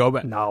 yeah. Go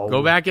back. No.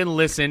 Go back and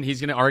listen. He's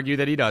going to argue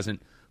that he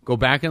doesn't. Go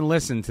back and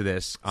listen to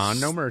this on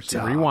No Mercy.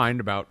 Rewind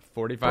about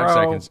 45 Bro.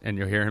 seconds, and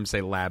you'll hear him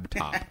say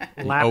laptop.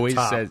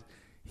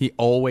 He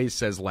always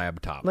says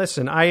laptop.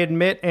 Listen, I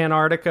admit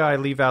Antarctica, I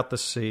leave out the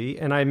sea,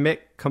 and I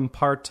admit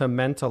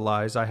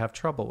compartmentalize, I have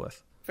trouble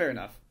with. Fair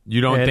enough. You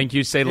don't And- think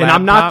you say and laptop?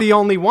 I'm not the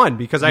only one,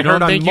 because I You don't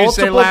heard on think you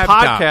say multiple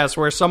laptop? podcasts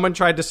where someone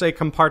tried to say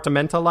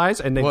compartmentalize,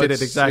 and they Well, did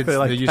it exactly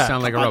like you that.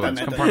 sound like a robot.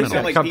 It's You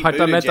sound like Pete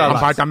Compartmentalize.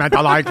 Buttigieg.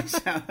 compartmentalize.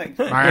 Sound like-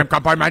 I am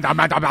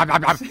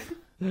compartmentalize.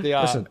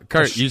 Listen,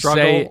 Kurt, the you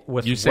struggle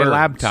with say words.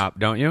 laptop,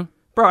 don't you?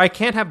 Bro, I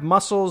can't have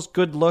muscles,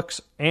 good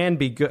looks, and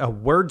be a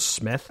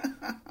wordsmith.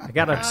 I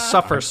gotta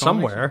suffer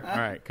somewhere. All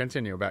right,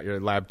 continue about your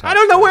laptop. I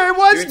don't know where it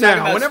was You're talking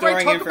now. about Whenever I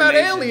storing talk about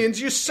information. aliens,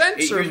 you Here's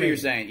censor what me. you're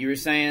saying. You were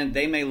saying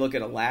they may look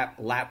at a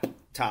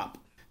laptop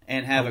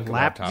and have a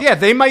laptop. Yeah,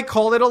 they might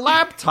call it a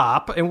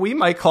laptop, and we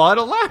might call it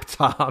a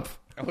laptop.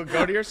 Well,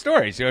 go to your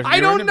stories. I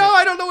don't know.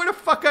 I don't know where the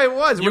fuck I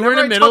was. You were in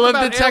the Whenever I middle talk of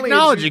the about aliens,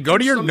 technology. you Go to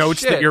do your some notes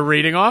shit. that you're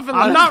reading off. And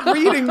I'm not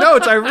reading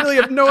notes. I really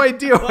have no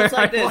idea Well, where it's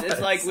like I this. was.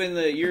 It's like when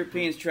the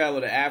Europeans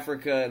traveled to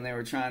Africa and they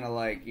were trying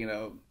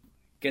to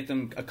get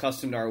them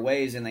accustomed to our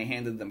ways, and they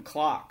handed them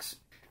clocks,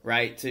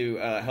 right, to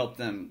help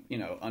them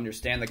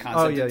understand the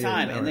concept yeah, of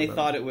time, yeah, I and they remember.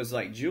 thought it was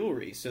like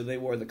jewelry, so they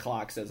wore the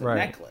clocks as a Right.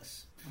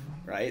 necklace.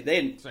 Right, they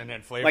And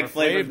then Flavor like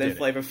Flavor. Flav Then did it.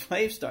 Flavor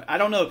Flav started. I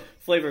don't know if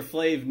Flavor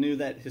Flav knew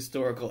that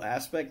historical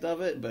aspect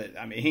of it, but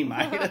I mean, he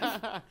might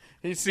have.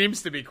 He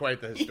seems to be quite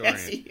the historian.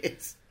 Yes, he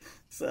is.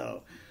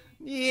 So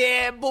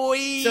Yeah, boy.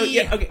 So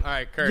yeah, okay. All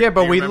right, Kurt. Yeah, do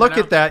but you we remember look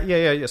now? at that.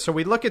 Yeah. So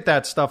we look at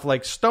that stuff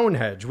like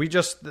Stonehenge.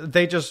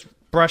 They just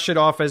brush it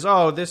off as,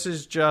 oh, this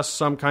is just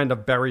some kind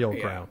of burial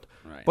ground.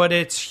 Right. But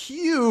it's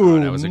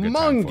that was a good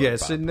time for it,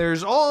 humongous, Bob. and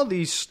there's all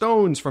these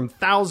stones from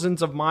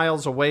thousands of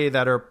miles away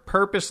that are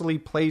purposely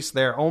placed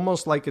there,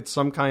 almost like it's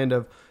some kind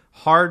of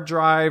hard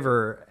drive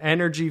or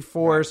energy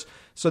force.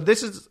 So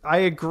I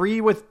agree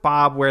with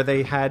Bob where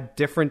they had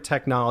different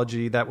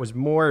technology that was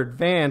more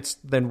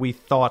advanced than we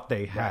thought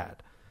they had.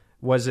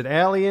 Was it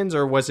aliens,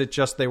 or was it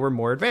just they were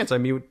more advanced? I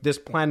mean, this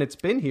planet's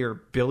been here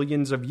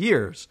billions of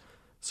years,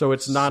 so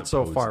it's not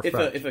so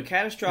far-fetched. If a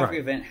catastrophic Right.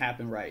 event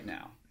happened right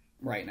now,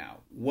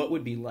 what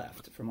would be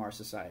left from our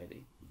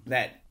society?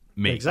 That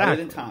Me. Exactly.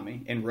 other than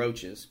Tommy and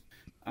roaches,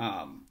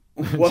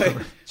 what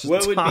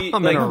would be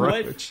Tom like and a what?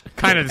 roach.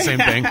 Kind of the same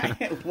thing.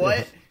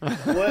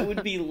 what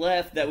would be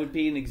left that would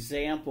be an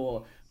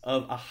example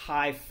of a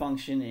high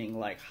functioning,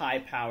 like high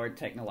powered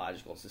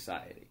technological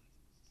society.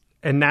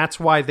 And that's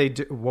why they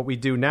do what we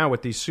do now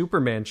with these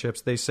Superman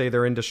ships. They say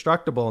they're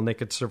indestructible and they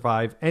could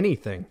survive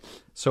anything.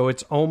 So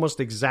it's almost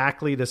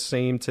exactly the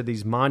same to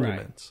these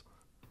monuments.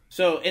 Right.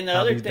 So, and the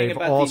other thing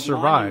about these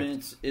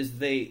monuments is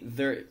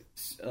they're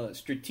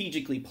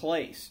strategically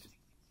placed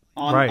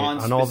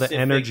on all the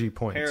energy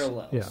points,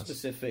 parallels,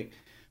 specific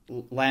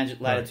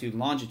latitude,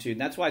 longitude.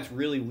 And that's why it's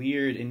really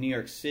weird in New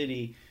York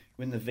City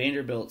when the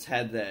Vanderbilts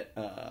had that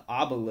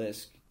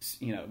obelisk,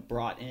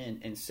 brought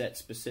in and set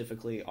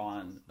specifically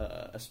on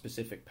a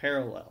specific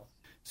parallel.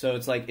 So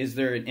it's like, is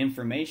there an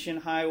information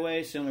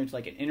highway similar to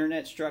like an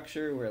internet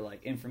structure where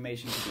like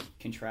information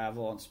can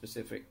travel on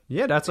specific?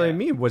 Yeah, that's what I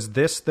mean. Was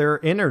this their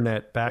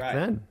internet back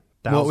then?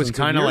 Well, it was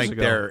kind of like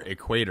their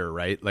equator,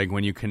 right? Like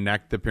when you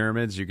connect the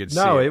pyramids, you could see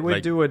it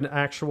would do an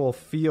actual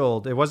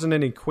field. It wasn't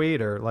an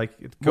equator. Like,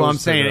 I'm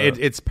saying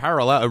it's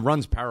parallel. It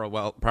runs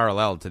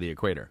parallel to the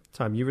equator.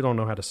 Tom, you don't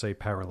know how to say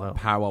parallel.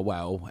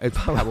 Parallel. It's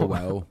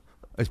parallel.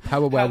 It's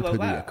parallel to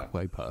the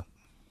equator.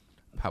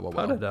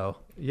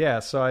 Parallel. Yeah.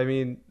 So I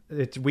mean,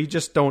 we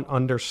just don't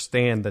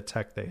understand the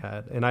tech they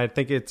had, and I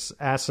think it's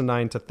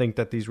asinine to think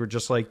that these were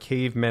just like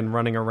cavemen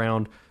running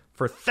around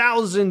for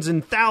thousands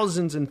and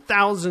thousands and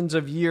thousands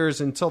of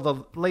years until the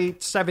late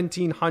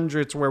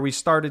 1700s, where we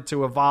started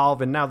to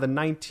evolve, and now the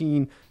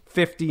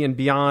 1950 and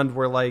beyond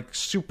were like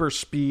super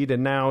speed,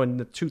 and now in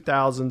the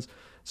 2000s.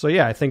 So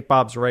yeah, I think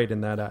Bob's right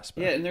in that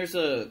aspect. Yeah, and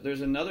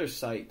there's another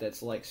site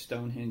that's like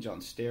Stonehenge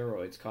on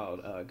steroids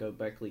called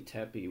Göbekli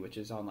Tepe, which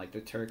is on like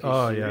the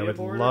Turkish-Syria I would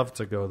border, love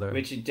to go there.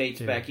 Which it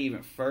dates back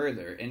even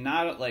further, and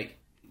not like.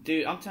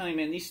 Dude, I'm telling you,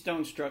 man, these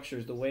stone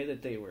structures, the way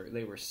that they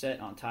were set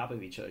on top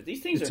of each other,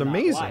 these things are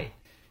amazing. Not light.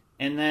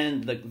 And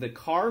then the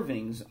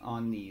carvings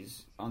on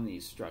these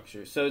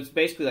structures. So it's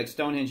basically like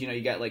Stonehenge.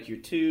 You got like your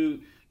two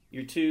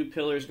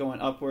pillars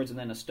going upwards, and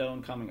then a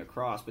stone coming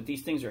across. But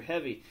these things are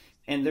heavy,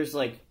 and there's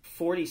like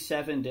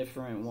 47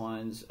 different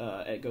ones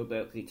at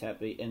Göbekli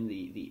Tepe. And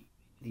the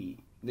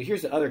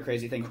here's the other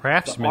crazy thing: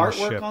 craftsmanship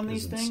the artwork on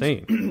these is things.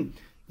 Insane.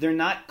 They're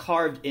not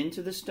carved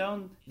into the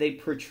stone; they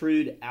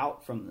protrude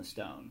out from the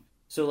stone.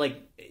 So,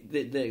 like,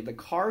 the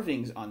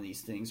carvings on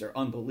these things are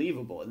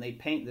unbelievable, and they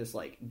paint this,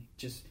 like,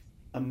 just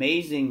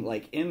amazing,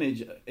 like,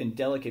 image and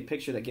delicate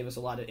picture that give us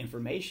a lot of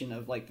information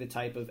of, like, the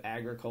type of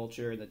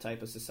agriculture and the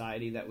type of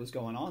society that was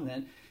going on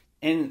then.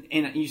 And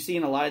you see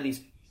in a lot of these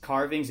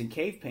carvings and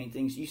cave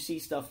paintings, you see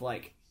stuff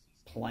like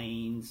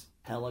planes,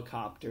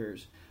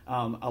 helicopters.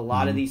 A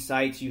lot of these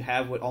sites, you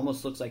have what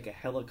almost looks like a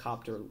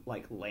helicopter,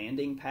 like,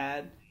 landing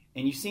pad,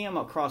 and you see them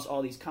across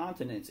all these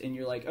continents, and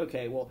you're like,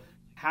 okay, well,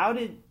 how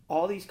did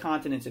all these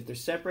continents, if they're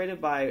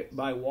separated by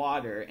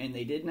water and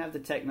they didn't have the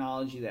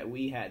technology that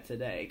we had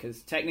today,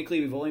 because technically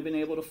we've only been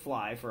able to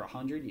fly for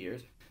 100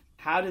 years,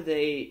 how are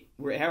they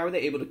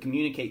able to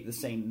communicate the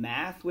same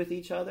math with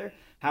each other?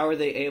 How are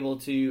they able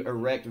to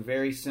erect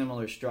very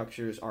similar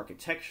structures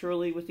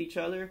architecturally with each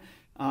other?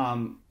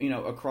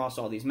 Across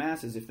all these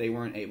masses, if they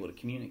weren't able to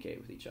communicate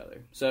with each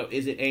other. So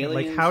is it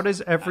aliens? Like, how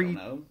does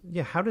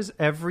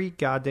every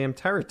goddamn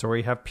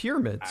territory have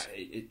pyramids?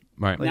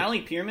 Right. Not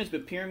only pyramids,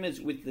 but pyramids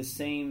with the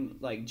same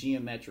like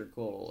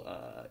geometrical,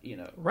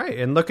 Right,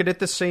 and look at it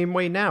the same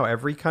way now.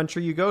 Every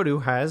country you go to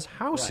has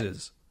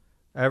houses.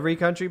 Right. Every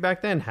country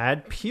back then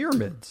had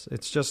pyramids.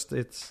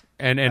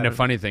 And the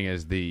funny thing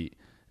is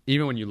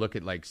even when you look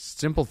at like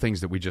simple things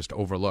that we just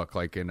overlook,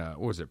 like in what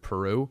was it,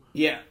 Peru?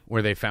 Yeah,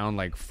 where they found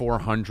like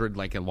 400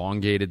 like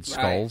elongated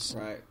skulls,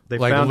 right? They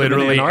like found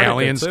literally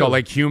alien too. skull,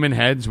 like human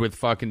heads with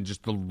fucking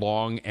just the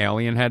long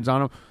alien heads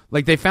on them.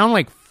 Like they found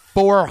like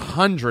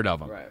 400 of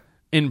them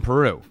in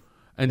Peru,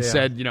 and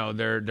said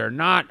they're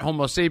not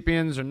Homo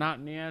sapiens, they're not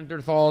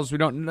Neanderthals. We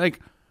don't like.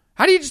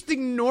 How do you just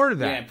ignore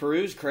that? Yeah,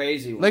 Peru's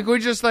crazy. Like we're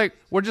just like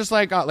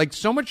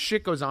so much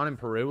shit goes on in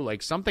Peru.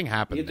 Like something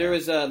happened. Yeah,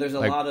 there's a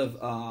lot of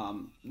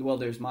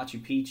there's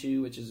Machu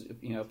Picchu, which is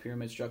a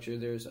pyramid structure.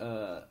 There's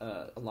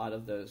a lot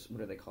of those.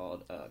 What are they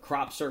called?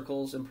 Crop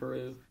circles in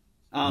Peru.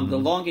 The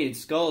elongated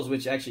skulls,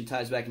 which actually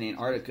ties back in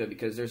Antarctica,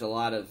 because there's a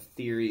lot of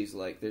theories.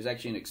 Like there's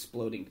actually an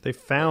exploding. They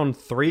found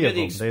 3 of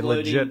them. They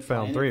legit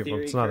found 3 of them.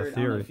 It's not a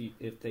theory. I don't know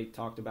if they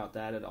talked about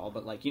that at all,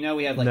 but like we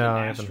have like an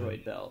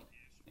asteroid belt.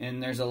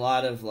 And there's a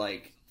lot of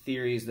like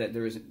theories that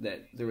there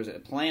was a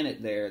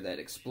planet there that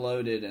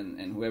exploded,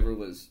 and whoever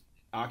was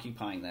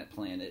occupying that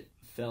planet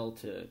fell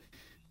to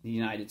the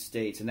United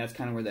States, and that's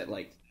kind of where that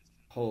like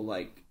whole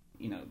like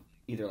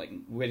either like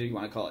whether you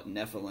want to call it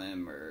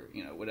Nephilim or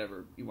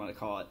whatever you want to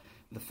call it,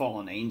 the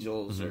fallen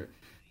angels or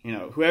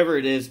whoever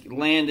it is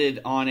landed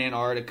on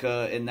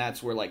Antarctica, and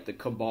that's where like the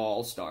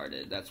cabal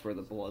started. That's where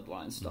the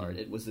bloodline started.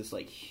 It was this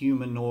like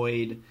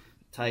humanoid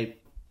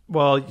type.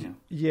 Well,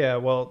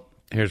 well.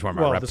 Here's where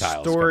my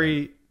reptiles come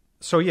in.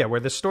 So where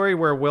the story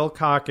where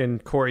Wilcock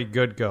and Corey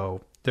Goode go,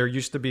 there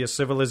used to be a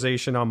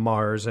civilization on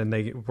Mars, and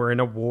they were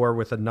in a war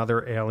with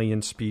another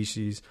alien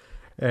species,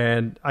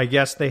 and I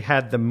guess they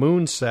had the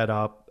moon set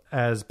up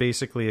as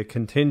basically a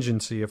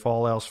contingency. If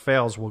all else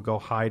fails, we'll go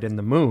hide in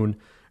the moon.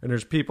 And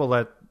there's people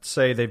that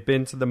say they've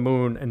been to the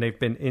moon and they've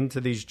been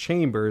into these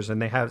chambers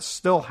and they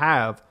still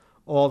have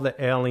all the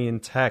alien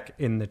tech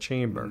in the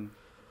chamber.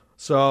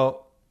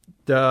 So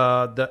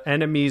the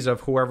enemies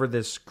of whoever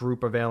this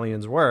group of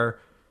aliens were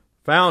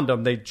found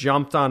them. They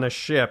jumped on a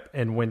ship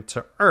and went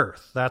to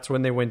Earth. That's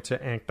when they went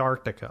to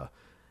Antarctica.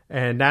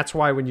 And that's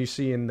why when you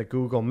see in the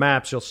Google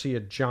Maps, you'll see a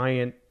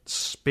giant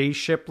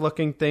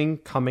spaceship-looking thing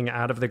coming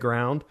out of the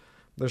ground.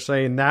 They're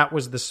saying that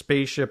was the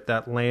spaceship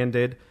that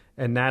landed,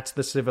 and that's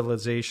the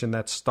civilization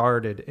that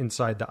started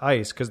inside the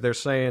ice. Because they're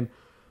saying, a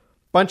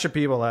bunch of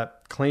people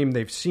that claim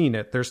they've seen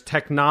it, there's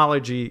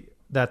technology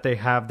that they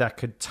have that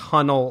could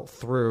tunnel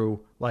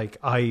through like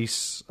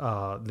ice,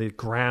 the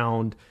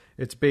ground.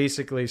 It's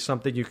basically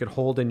something you could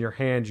hold in your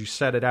hand, you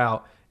set it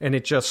out, and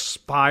it just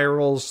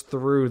spirals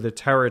through the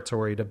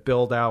territory to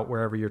build out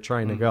wherever you're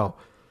trying to go.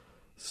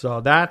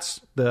 So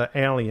that's the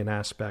alien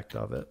aspect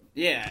of it.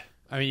 Yeah.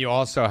 I mean, you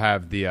also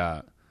have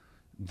the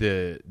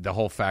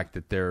whole fact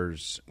that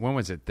when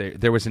was it?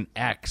 There was an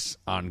X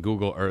on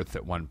Google Earth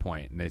at one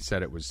point, and they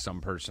said it was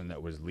some person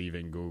that was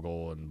leaving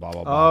Google and blah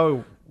blah blah.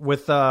 Oh,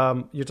 with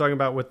you're talking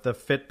about with the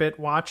Fitbit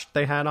watch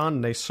they had on,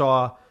 and they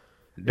saw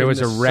there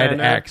was a red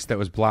center. X that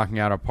was blocking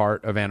out a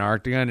part of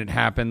Antarctica, and it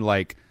happened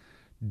like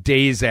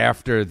days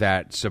after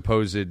that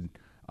supposed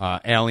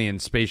alien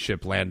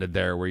spaceship landed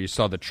there, where you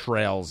saw the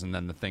trails and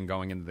then the thing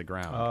going into the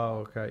ground.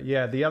 Oh, okay.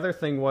 Yeah, the other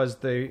thing was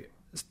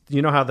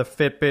you know how the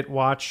Fitbit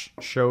watch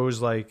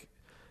shows like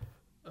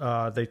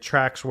they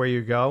tracks where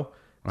you go?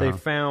 They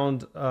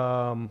found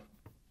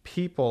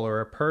people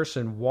or a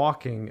person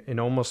walking in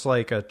almost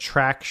like a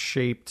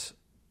track-shaped,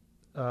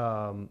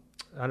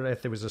 I don't know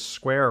if it was a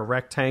square or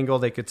rectangle.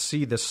 They could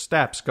see the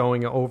steps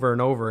going over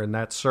and over in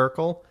that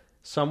circle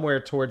somewhere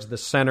towards the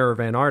center of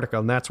Antarctica.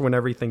 And that's when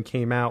everything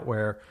came out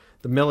where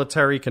the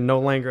military can no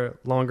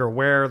longer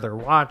wear their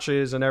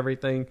watches and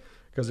everything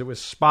because it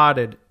was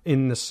spotted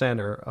in the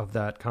center of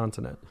that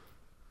continent.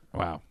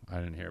 Wow, I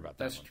didn't hear about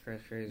that. That's one.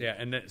 crazy. Yeah,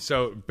 and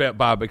so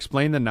Bob,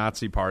 explain the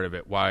Nazi part of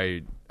it.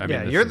 Why? I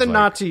mean, You're the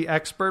Nazi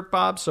expert,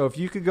 Bob. So if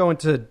you could go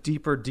into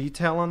deeper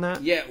detail on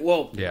that. Yeah,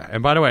 well... Yeah,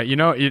 and by the way,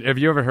 have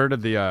you ever heard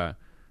of the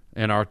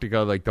Antarctica,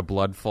 like the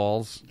blood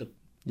falls?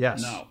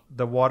 Yes. No.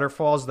 The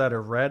waterfalls that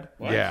are red.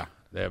 What? Yeah,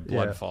 they have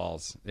blood Yeah.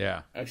 falls.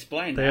 Yeah.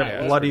 Explain They that. have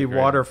that's bloody pretty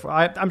great. waterfall.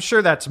 I'm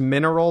sure that's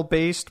mineral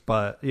based,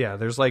 but yeah,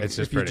 there's like It's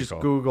just if you pretty just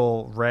cool.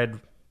 Google red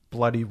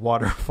bloody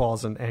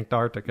waterfalls in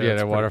Antarctica. Yeah,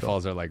 it's the pretty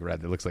waterfalls are like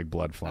red. It looks like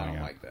blood I flowing don't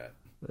out. like that.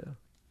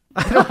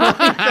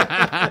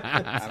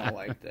 I don't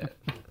like that.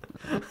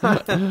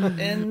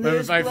 And But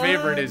this my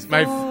favorite blood is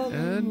my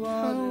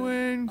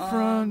flowing flowing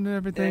from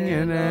everything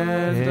in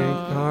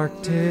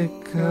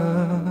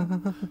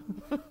Antarctica.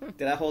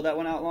 Did I hold that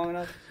one out long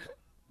enough?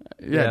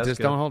 Yeah, that's just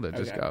good. don't hold it.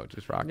 Just Okay. go.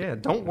 Just rock it. Yeah,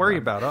 don't worry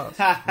about us.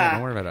 Yeah,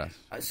 don't worry about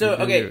us. So,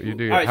 okay. You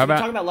do. All right, How so we're about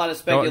talking about a lot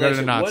of go to the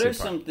speculation. Nazi What are part.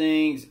 some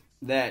things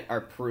that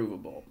are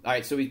provable? All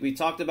right, so we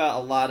talked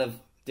about a lot of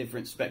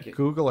different speculation.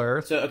 Google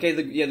Earth. So, okay,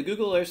 the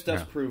Google Earth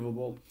stuff's Yeah.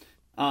 provable.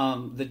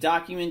 The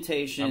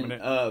documentation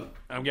of...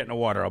 I'm getting a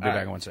water. I'll be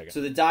back in 1 second.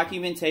 So the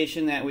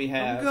documentation that we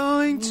have...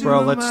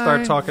 Bro, let's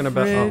start talking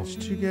about.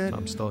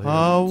 I'm still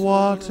here.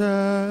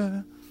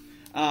 water.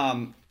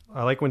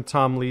 I like when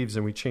Tom leaves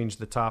and we change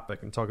the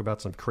topic and talk about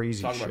some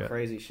crazy Talk shit. about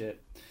crazy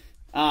shit.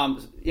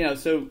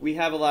 So we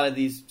have a lot of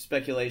these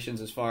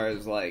speculations as far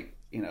as like,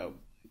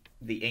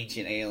 the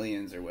ancient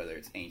aliens or whether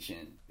it's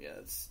ancient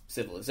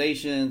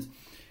civilizations.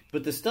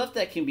 But the stuff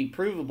that can be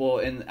provable,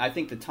 and I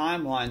think the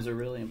timelines are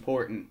really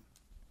important,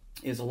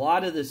 is a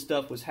lot of this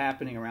stuff was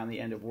happening around the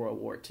end of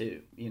World War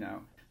II,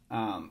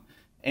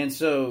 and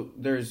so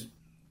there's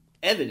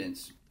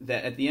evidence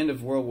that at the end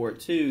of World War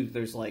II,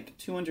 there's like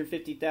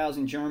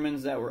 250,000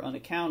 Germans that were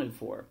unaccounted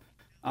for.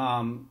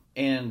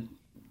 And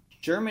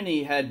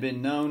Germany had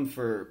been known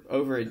for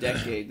over a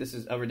decade, this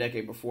is over a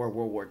decade before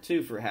World War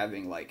II, for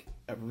having like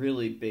a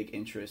really big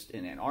interest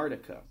in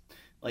Antarctica.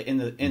 Like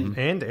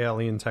And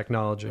alien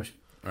technology.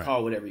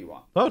 call it whatever you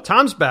want. Oh,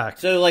 Tom's back.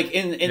 So, like,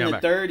 in the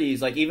back.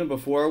 30s, like, even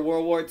before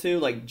World War II,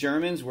 like,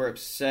 Germans were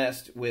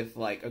obsessed with,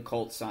 like,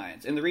 occult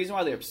science. And the reason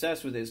why they're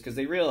obsessed with it is because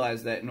they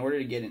realize that in order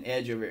to get an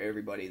edge over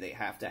everybody, they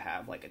have to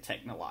have, like, a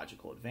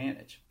technological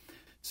advantage.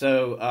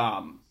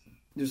 So,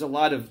 there's a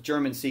lot of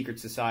German secret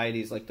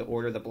societies, like the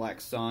Order of the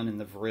Black Sun and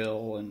the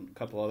Vril and a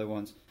couple other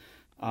ones,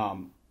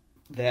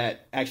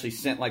 that actually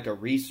sent, like, a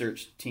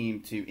research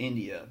team to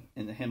India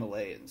in the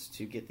Himalayas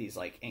to get these,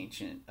 like,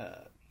 ancient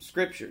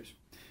scriptures.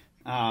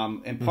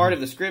 And part of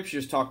the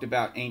scriptures talked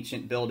about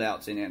ancient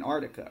build-outs in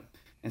Antarctica.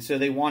 And so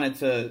they wanted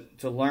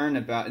to learn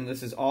about, and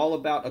this is all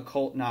about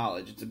occult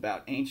knowledge. It's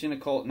about ancient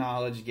occult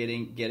knowledge,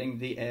 getting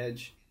the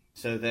edge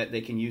so that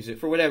they can use it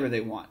for whatever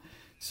they want.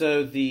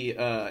 So the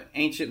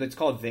ancient, it's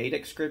called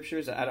Vedic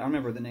scriptures. I don't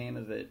remember the name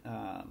of it,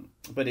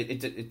 but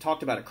it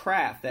talked about a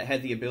craft that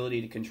had the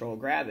ability to control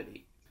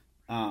gravity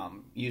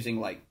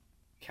using like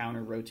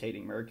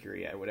counter-rotating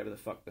mercury or whatever the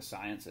fuck the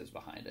science is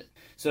behind it.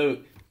 So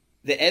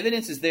the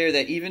evidence is there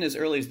that even as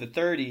early as the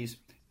 30s,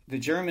 the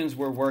Germans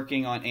were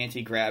working on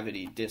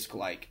anti-gravity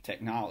disc-like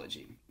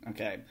technology.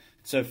 Okay,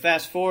 so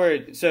fast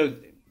forward. So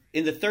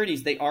in the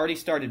 30s, they already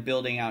started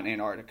building out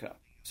Antarctica.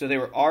 So they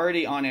were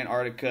already on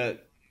Antarctica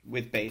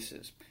with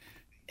bases.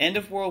 End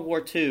of World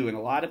War II, and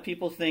a lot of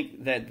people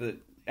think that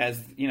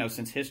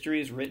since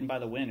history is written by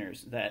the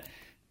winners, that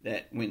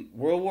when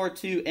World War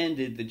II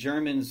ended, the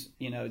Germans,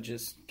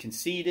 just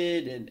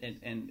conceded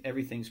and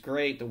everything's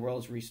great, the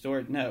world's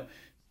restored. No,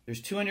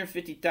 there's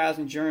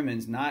 250,000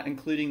 Germans, not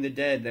including the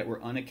dead, that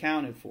were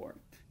unaccounted for,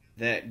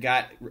 that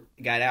got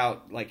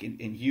out like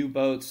in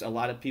U-boats. A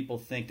lot of people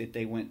think that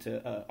they went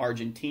to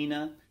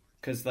Argentina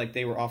because like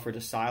they were offered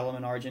asylum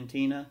in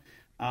Argentina,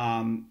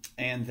 and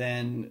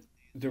then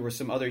there were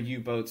some other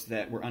U-boats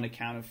that were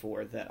unaccounted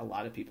for that a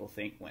lot of people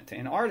think went to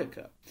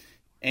Antarctica.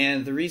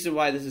 And the reason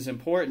why this is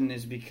important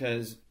is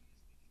because,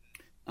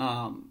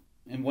 and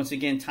once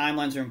again,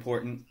 timelines are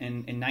important. In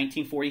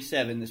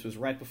 1947, this was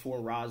right before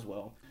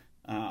Roswell.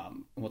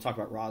 And we'll talk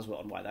about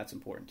Roswell and why that's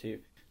important too.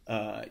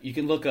 You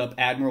can look up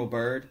Admiral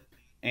Byrd,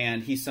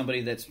 and he's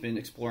somebody that's been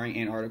exploring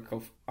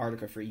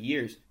Antarctica for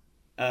years.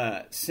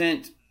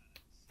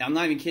 I'm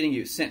not even kidding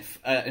you, sent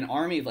an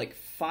army of like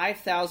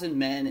 5,000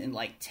 men and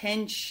like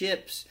 10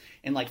 ships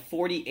and like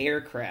 40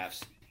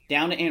 aircrafts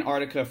down to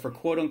Antarctica for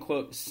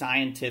quote-unquote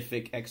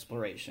scientific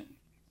exploration.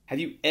 Have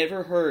you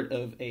ever heard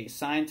of a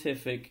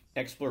scientific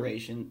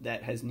exploration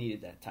that has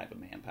needed that type of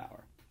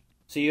manpower?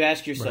 So you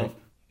ask yourself,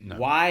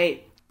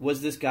 why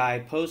was this guy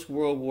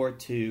post-World War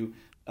II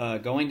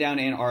going down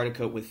to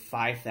Antarctica with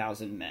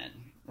 5,000 men,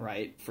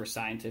 right, for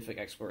scientific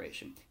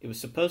exploration? It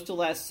was supposed to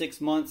last 6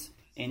 months,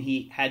 and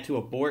he had to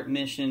abort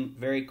mission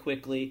very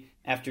quickly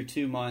after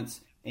 2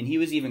 months. And he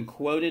was even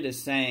quoted as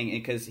saying,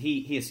 because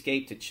he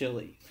escaped to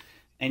Chile,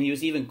 and he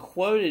was even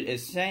quoted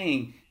as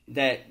saying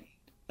that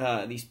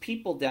these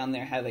people down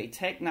there have a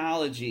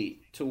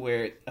technology to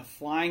where a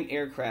flying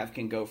aircraft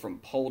can go from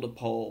pole to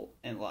pole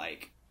in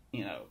like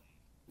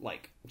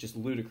just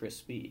ludicrous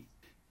speed.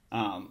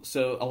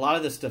 So a lot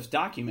of this stuff's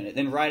documented.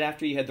 Then right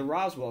after you had the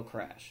Roswell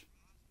crash.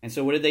 And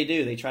so what did they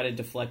do? They tried to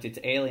deflect it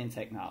to alien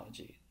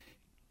technology.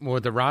 Well,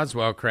 with the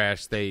Roswell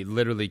crash, they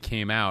literally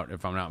came out,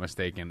 if I'm not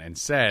mistaken, and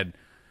said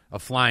a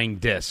flying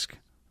disc,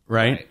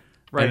 right?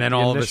 Right. And then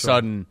all of a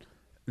sudden,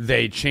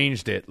 they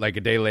changed it like a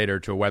day later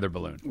to a weather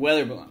balloon.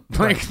 Weather balloon.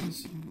 Like,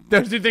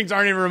 those two things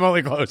aren't even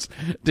remotely close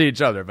to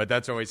each other. But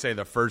that's what we say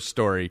the first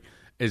story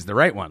is the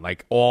right one.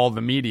 Like, all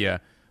the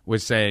media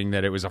was saying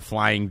that it was a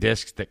flying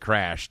disc that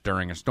crashed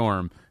during a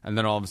storm, and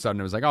then all of a sudden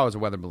it was like, oh, it was a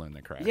weather balloon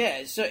that crashed.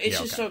 Yeah, so it's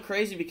just so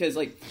crazy because,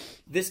 like,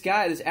 this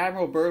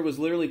Admiral Byrd was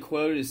literally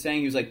quoted as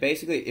saying, he was like,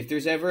 basically, if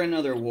there's ever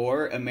another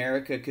war,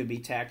 America could be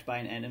attacked by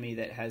an enemy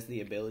that has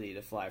the ability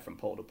to fly from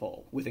pole to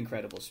pole with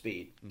incredible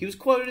speed. He was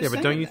quoted as saying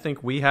but don't you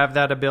think we have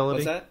that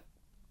ability? What's that?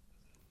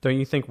 Don't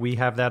you think we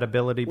have that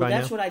ability by now?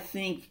 That's what I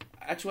think.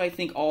 That's what I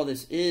think all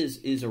this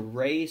is a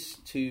race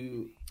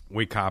to...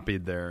 We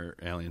copied their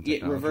alien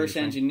technology. Yeah, reverse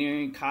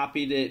engineering,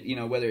 copied it,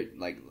 whether,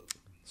 like...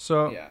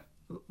 So,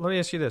 let me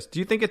ask you this. Do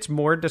you think it's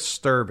more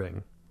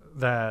disturbing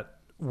that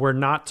we're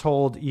not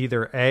told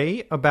either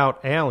A,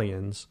 about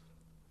aliens,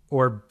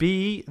 or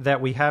B, that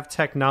we have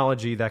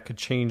technology that could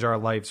change our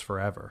lives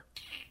forever?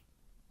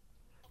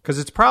 Because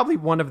it's probably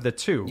one of the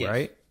two,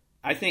 right?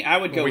 I think I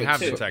would go with 2. We have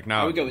the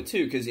technology. I would go with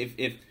 2, because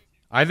if...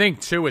 I think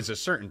 2 is a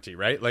certainty,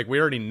 right? Like, we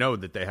already know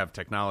that they have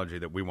technology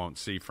that we won't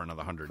see for another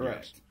 100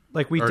 years.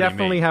 Like, we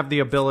definitely have the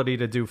ability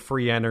to do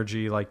free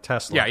energy like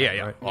Tesla.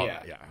 Yeah.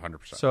 Right? Yeah,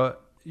 100%. So,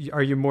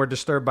 are you more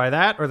disturbed by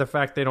that or the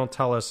fact they don't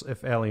tell us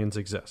if aliens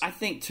exist? I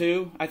think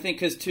 2. I think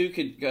because 2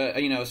 could,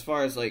 as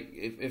far as, like,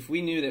 if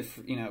we knew that,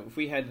 if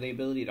we had the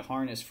ability to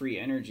harness free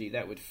energy,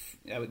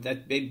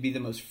 that'd be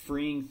the most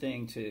freeing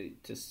thing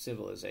to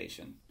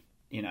civilization,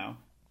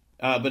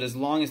 But as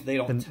long as they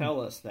don't tell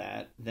us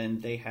that, then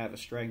they have a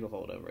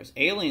stranglehold over us.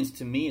 Aliens,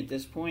 to me, at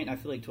this point, I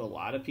feel like to a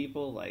lot of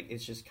people, like,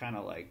 it's just kind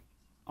of like,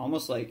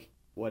 almost like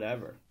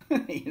whatever,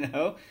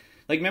 Like,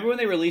 remember when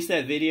they released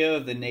that video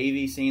of the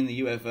Navy seeing the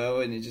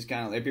UFO, and it just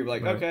kind of like people were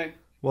like, okay.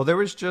 Well, there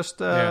was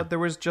just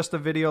a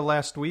video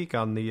last week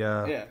on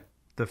the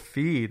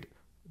feed.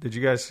 Did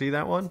you guys see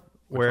that one?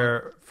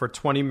 Where for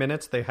 20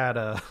 minutes they had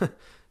a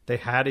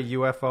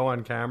UFO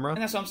on camera.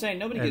 And that's what I'm saying.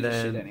 Nobody gives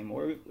a shit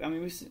anymore. I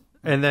mean,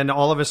 and then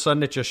all of a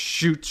sudden it just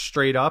shoots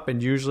straight up,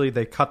 and usually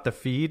they cut the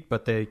feed,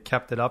 but they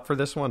kept it up for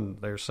this one.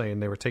 They're saying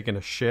they were taking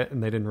a shit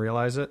and they didn't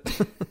realize it.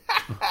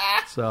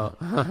 So,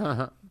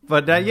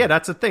 but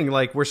that's the thing.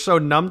 Like, we're so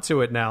numb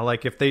to it now.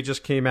 Like, if they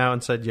just came out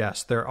and said,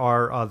 yes, there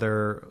are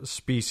other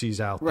species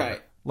out there.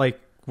 Right.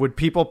 Like, would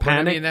people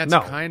panic? That's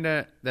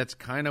no. That's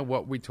kind of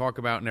what we talk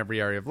about in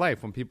every area of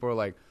life. When people are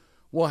like,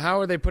 well, how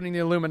are they putting the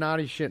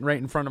Illuminati shit right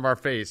in front of our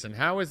face? And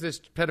how is this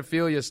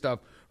pedophilia stuff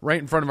right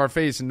in front of our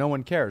face and no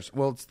one cares?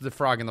 Well, it's the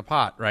frog in the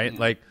pot, right?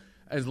 Like,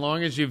 as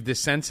long as you've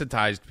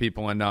desensitized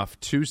people enough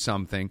to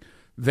something,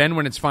 then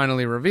when it's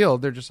finally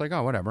revealed, they're just like,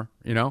 oh, whatever,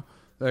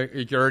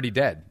 Like, you're already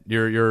dead.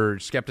 Your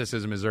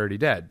skepticism is already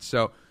dead.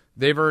 So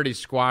they've already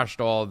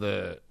squashed all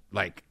the,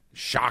 like,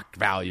 shock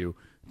value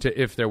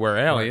to if there were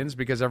aliens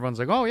because everyone's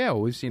like, oh, yeah,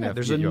 well, we've seen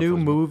There's a new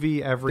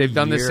movie every They've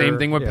done the year. same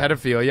thing with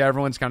pedophilia.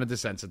 Everyone's kind of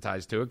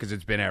desensitized to it because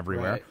it's been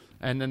everywhere. Right.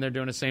 And then they're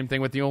doing the same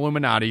thing with the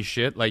Illuminati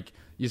shit. Like,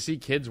 you see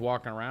kids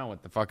walking around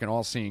with the fucking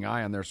all-seeing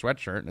eye on their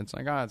sweatshirt, and it's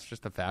like, it's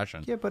just a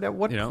fashion. Yeah, but at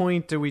what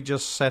point do we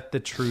just set the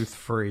truth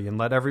free and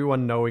let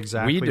everyone know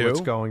exactly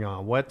what's going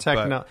on?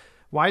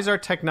 Why does our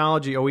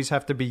technology always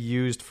have to be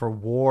used for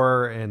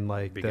war and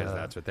like because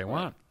that's what they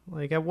want.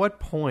 Like, at what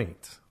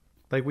point?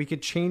 Like, we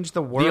could change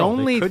the world. The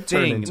only It could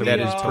turn thing into that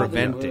a is utopia.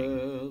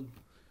 preventing.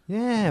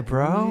 Yeah,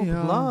 bro.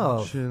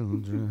 Love.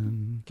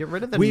 Children. Get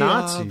rid of the We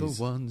Nazis. are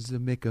the ones that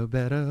make a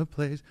better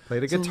place. Play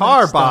the So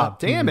guitar, let's Bob. stop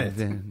Damn it.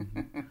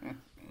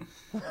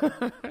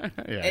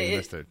 Yeah, you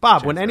missed it.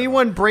 Bob, when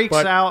anyone breaks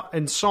out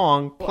in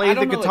song, play I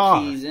don't the know guitar.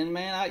 what keys in,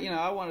 man.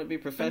 I want to be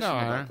professional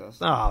about this.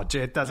 Oh,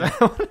 it doesn't.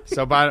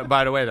 So,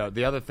 by the way, though,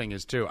 the other thing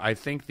is, too, I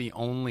think the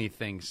only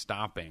thing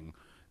stopping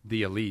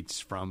the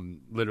elites from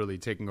literally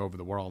taking over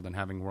the world and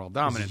having world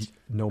dominance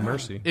No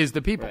mercy. is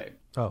the people. Right.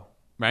 Oh.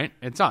 Right?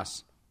 It's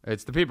us.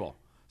 It's the people.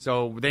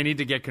 So they need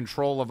to get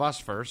control of us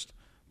first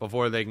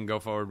before they can go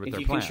forward with If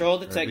their you plan. control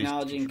the or at least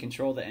technology and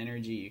control the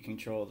energy, you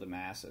control the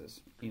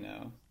masses, you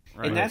know.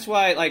 Right. And that's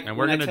why, like, And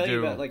we're when I gonna tell you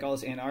do- about like all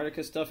this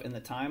Antarctica stuff and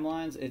the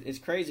timelines, it's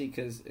crazy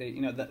because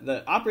you know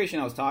the operation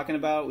I was talking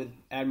about with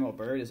Admiral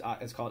Byrd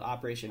is called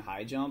Operation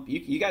High Jump.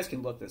 You guys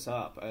can look this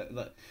up.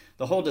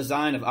 The whole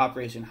design of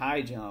Operation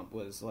High Jump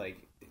was like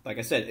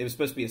I said, it was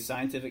supposed to be a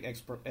scientific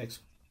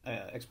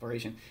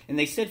exploration, and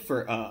they said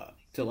for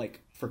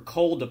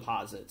coal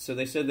deposits. So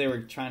they said they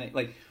were trying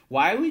to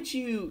why would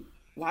you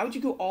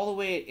go all the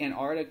way to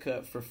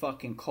Antarctica for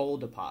fucking coal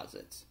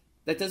deposits?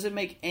 That doesn't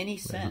make any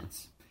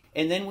sense.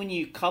 And then when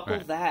you couple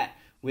that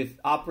with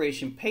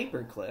Operation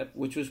Paperclip,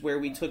 which was where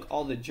we took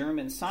all the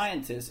German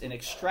scientists and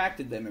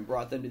extracted them and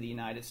brought them to the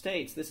United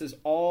States, this is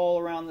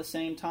all around the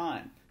same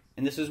time.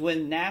 And this is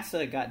when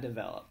NASA got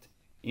developed,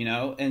 you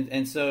know?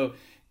 And so,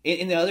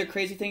 and the other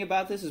crazy thing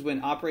about this is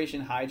when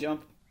Operation High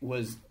Jump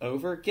was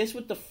over, guess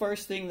what the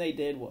first thing they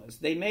did was?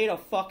 They made a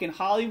fucking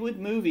Hollywood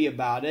movie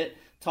about it,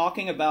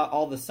 talking about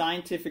all the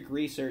scientific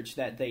research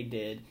that they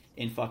did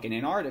in fucking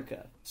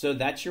Antarctica. So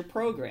that's your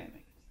programming.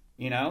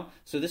 You know?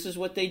 So this is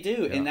what they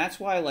do. Yeah. And that's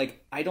why,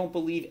 I don't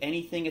believe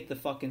anything at the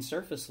fucking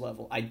surface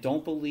level. I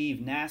don't believe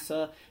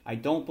NASA. I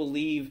don't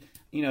believe,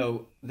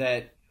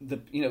 that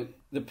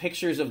the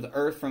pictures of the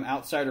Earth from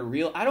outside are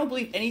real. I don't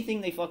believe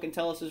anything they fucking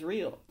tell us is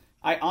real.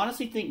 I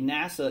honestly think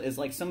NASA is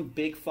like some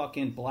big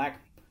fucking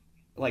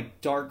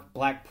dark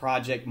black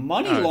project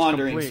money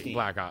laundering scheme.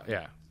 Black op,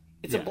 yeah.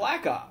 It's a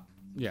black op.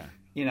 Yeah.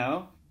 You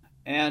know?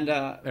 And,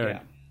 yeah.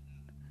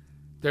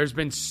 There's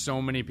been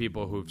so many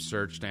people who've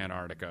searched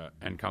Antarctica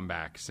and come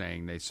back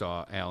saying they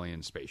saw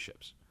alien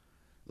spaceships.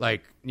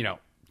 That's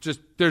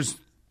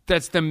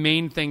the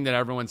main thing that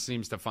everyone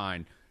seems to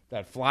find.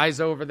 That flies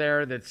over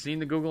there, that's seen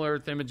the Google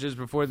Earth images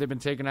before they've been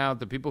taken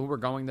out, the people who were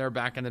going there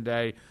back in the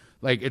day.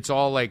 It's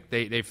all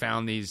they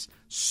found these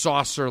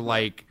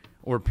saucer-like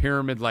or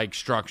pyramid-like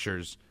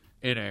structures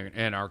in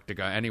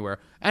Antarctica anywhere.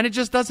 And it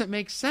just doesn't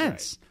make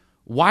sense.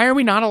 Right. Why are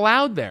we not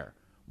allowed there?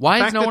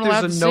 Why is no one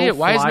allowed to see it?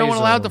 Why is no one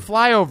allowed to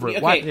fly over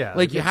it? Okay,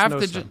 you have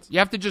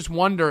to just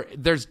wonder.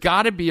 There's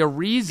got to be a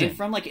reason. And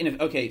from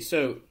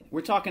so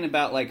we're talking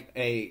about in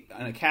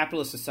a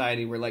capitalist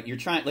society where you're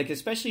trying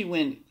especially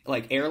when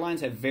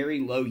airlines have very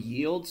low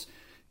yields.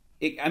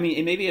 And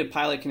maybe a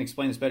pilot can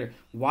explain this better.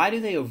 Why do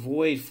they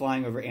avoid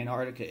flying over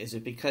Antarctica? Is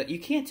it because you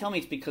can't tell me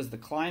it's because the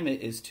climate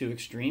is too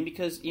extreme?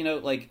 Because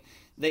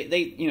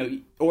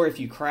they or if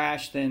you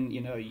crash, then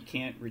you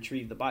can't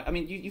retrieve the body.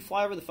 You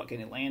fly over the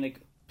fucking Atlantic,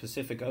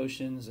 Pacific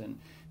Oceans, and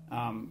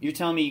you're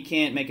telling me you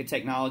can't make a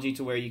technology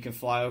to where you can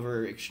fly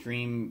over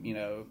extreme,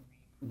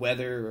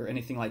 weather or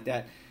anything like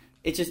that.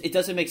 It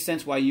doesn't make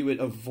sense why you would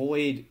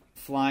avoid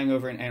flying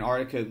over in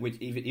Antarctica, which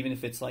even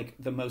if it's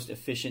the most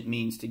efficient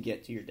means to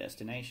get to your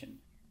destination,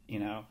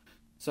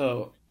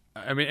 So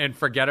and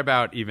forget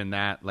about even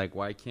that.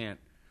 Why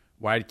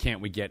can't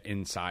we get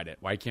inside it?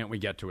 Why can't we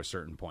get to a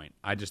certain point?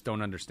 I just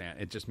don't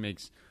understand. It just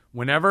makes.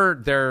 Whenever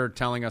they're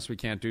telling us we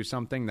can't do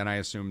something, then I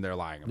assume they're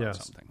lying about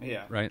something.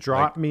 Yeah. Right?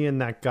 Drop me in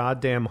that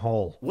goddamn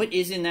hole. What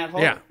is in that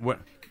hole? Yeah.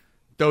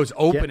 Those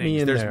openings. Get me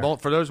in there.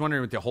 For those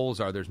wondering what the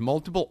holes are, there's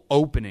multiple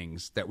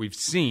openings that we've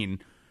seen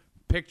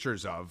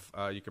pictures of.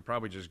 You could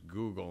probably just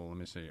Google, let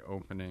me see,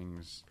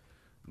 openings.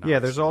 Yeah,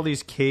 there's all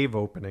these cave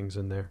openings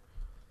in there.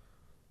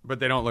 But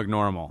they don't look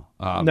normal.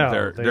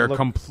 No. They're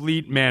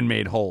complete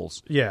man-made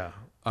holes. Yeah.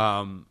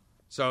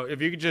 So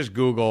if you could just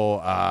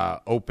Google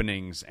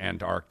openings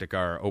Antarctica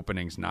or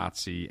openings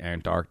Nazi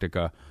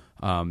Antarctica,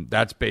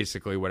 that's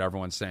basically what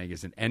everyone's saying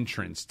is an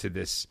entrance to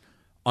this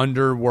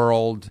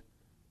underworld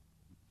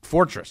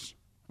fortress,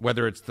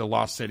 whether it's the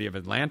lost city of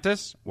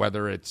Atlantis,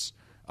 whether it's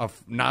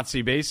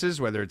Nazi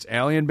bases, whether it's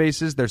alien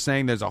bases. They're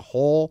saying there's a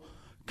whole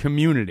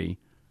community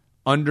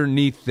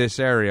underneath this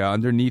area,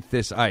 underneath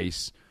this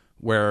ice,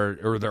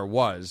 or there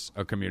was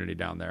a community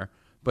down there.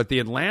 But the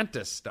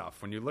Atlantis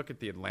stuff, when you look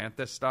at the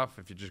Atlantis stuff,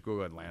 if you just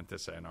Google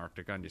Atlantis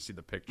Antarctica and you see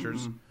the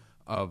pictures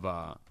of,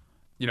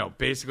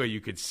 basically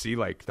you could see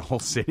like the whole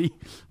city.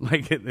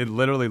 Like it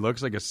literally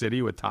looks like a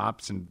city with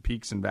tops and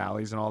peaks and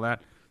valleys and all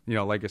that,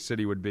 like a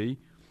city would be.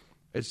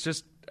 It's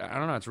just, I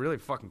don't know, it's really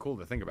fucking cool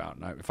to think about.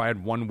 And if I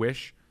had one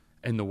wish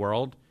in the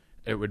world,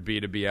 it would be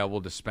to be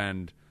able to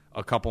spend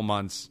a couple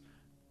months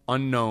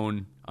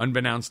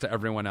unbeknownst to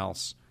everyone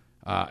else,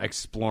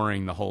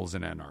 exploring the holes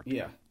in Antarctica.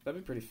 Yeah, that'd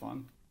be pretty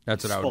fun.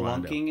 That's what I would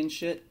want to do. Spelunking and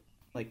shit,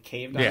 like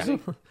cave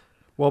diving. Yeah.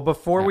 Well,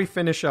 before we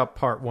finish up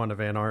part 1 of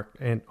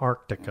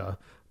Antarctica,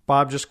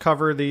 Bob, just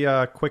cover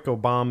the quick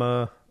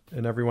Obama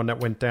and everyone that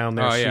went down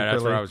there. Oh, yeah, secretly.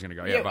 that's where I was going to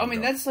go. Yeah, Bob, I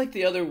mean, go. that's like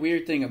the other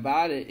weird thing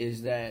about it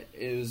is that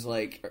it was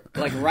like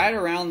right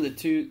around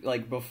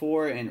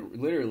before and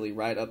literally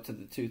right up to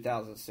the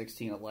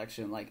 2016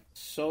 election, like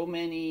so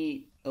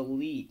many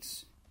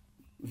elites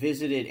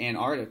visited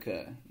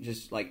Antarctica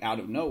just like out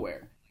of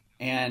nowhere.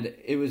 And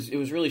it was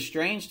really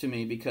strange to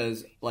me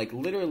because like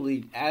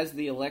literally as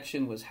the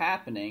election was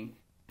happening,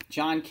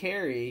 John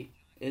Kerry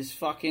is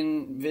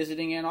fucking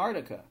visiting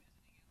Antarctica.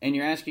 And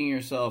you're asking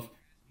yourself,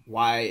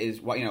 why is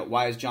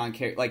John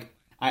Kerry, like,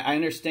 I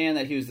understand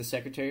that he was the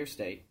Secretary of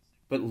State,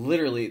 but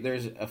literally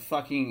there's a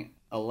fucking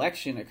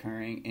election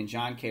occurring and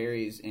John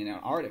Kerry's in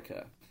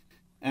Antarctica.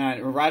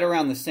 And right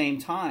around the same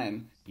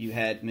time, you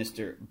had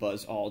Mr.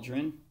 Buzz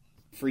Aldrin,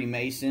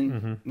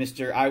 Freemason,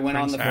 Mr. I went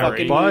Prince on the Harry,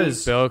 fucking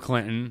Buzz. Bill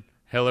Clinton,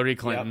 Hillary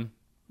Clinton.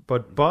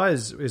 But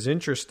Buzz is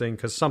interesting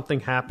because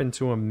something happened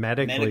to him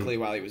medically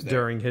while he was there.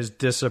 during his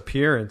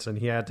disappearance, and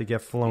he had to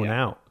get flown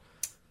out.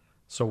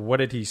 So what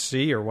did he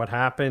see or what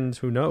happened?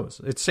 Who knows?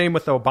 It's same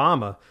with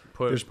Obama.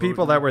 There's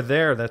people that were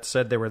there that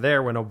said they were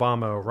there when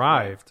Obama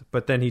arrived,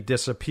 but then he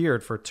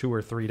disappeared for 2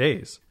 or 3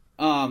 days.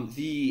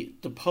 The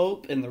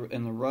Pope and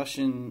the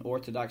Russian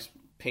Orthodox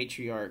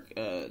Patriarch,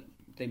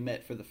 they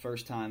met for the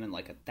first time in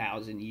like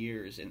 1,000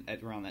 years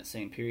at around that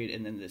same period,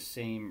 and then the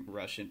same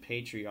Russian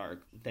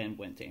Patriarch then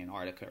went to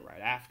Antarctica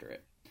right after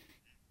it.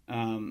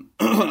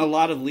 A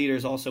lot of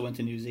leaders also went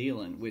to New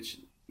Zealand, which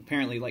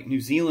apparently like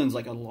New Zealand's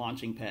like a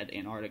launching pad to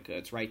Antarctica.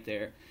 It's right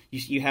there.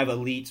 You have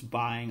elites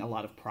buying a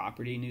lot of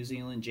property in New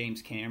Zealand.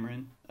 James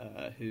Cameron,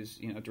 who's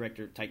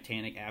director of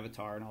Titanic,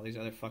 Avatar, and all these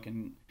other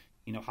fucking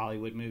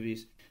Hollywood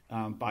movies,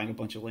 buying a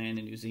bunch of land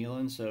in New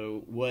Zealand.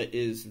 So what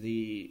is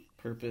the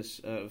purpose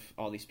of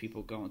all these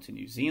people going to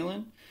New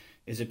Zealand?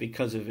 Is it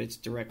because of its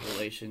direct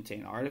relation to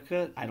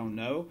Antarctica? I don't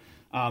know.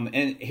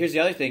 And here's the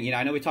other thing.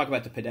 I know we talk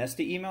about the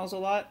Podesta emails a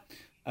lot.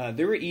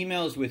 There were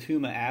emails with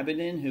Huma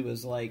Abedin, who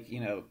was like,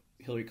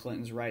 Hillary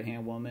Clinton's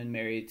right-hand woman,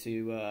 married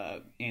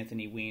to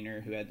Anthony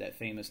Weiner, who had that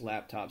famous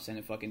laptop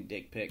sending fucking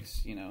dick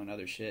pics, and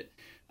other shit,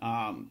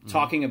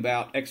 talking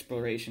about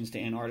explorations to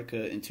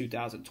Antarctica in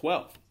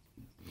 2012.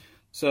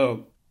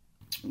 So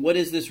what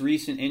is this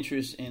recent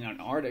interest in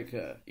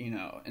Antarctica,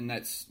 and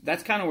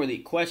that's kind of where the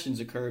questions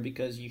occur,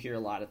 because you hear a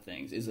lot of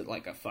things. Is it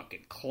like a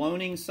fucking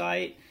cloning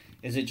site?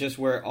 Is it just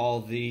where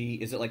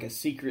is it like a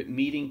secret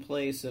meeting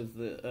place of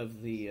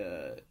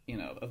the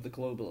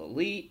global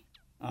elite?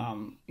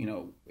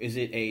 Is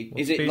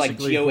it like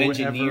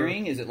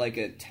geoengineering? Is it like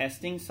a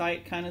testing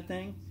site kind of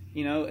thing?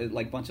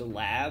 Like a bunch of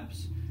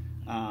labs?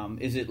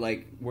 Is it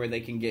like where they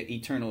can get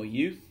eternal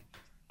youth?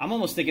 I'm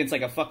almost thinking it's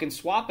like a fucking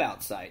swap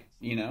out site,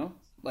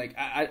 Like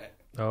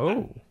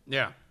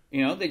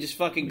they just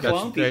fucking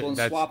clone people and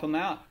swap them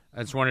out.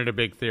 That's one of the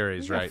big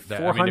theories, right?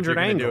 400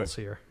 angles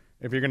here.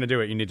 If you're going to do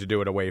it, you need to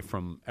do it away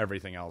from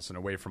everything else and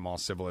away from all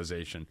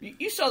civilization.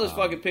 You saw those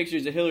fucking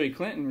pictures of Hillary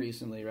Clinton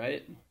recently,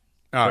 right?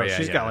 Oh, yeah.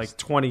 She's got like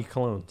 20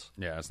 clones.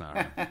 Yeah, it's not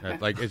her.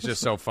 Like, it's just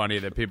so funny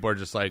that people are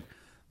just like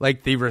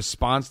the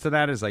response to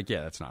that is like,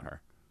 yeah, that's not her.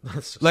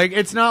 Like,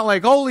 it's not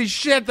like, holy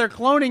shit, they're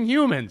cloning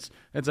humans.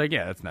 It's like,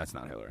 yeah, that's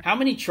not Hillary. How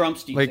many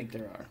Trumps do you think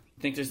there are?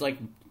 You think there's like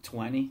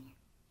 20?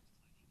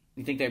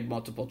 You think they have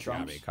multiple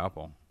Trumps?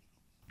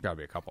 Gotta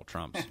be a couple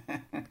Trumps.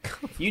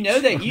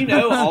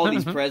 All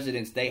these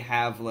presidents, they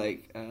have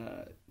like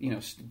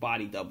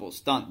body doubles,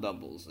 stunt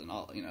doubles, and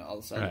all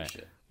this other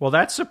shit. Well,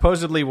 that's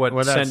supposedly what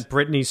sent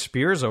Britney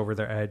Spears over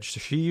the edge.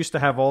 She used to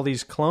have all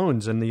these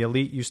clones, and the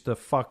elite used to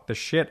fuck the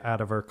shit out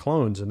of her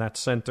clones, and that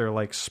sent her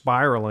like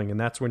spiraling, and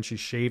that's when she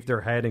shaved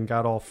her head and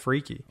got all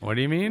freaky. What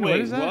do you mean? Wait, what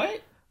is that?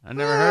 What? I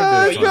never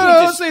heard this.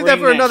 I'll save that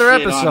for another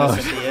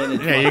episode.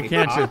 Yeah, you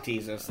can't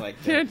tease us like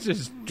that. Can't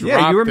just drop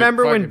Yeah, you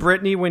remember when fucking...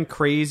 Britney went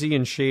crazy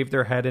and shaved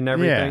her head and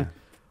everything? Yeah.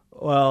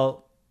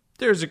 Well,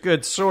 there's a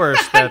good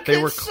source that they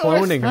were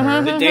cloning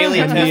her. The Daily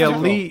and the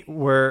Testicle. elite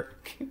were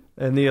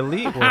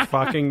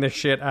fucking the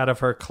shit out of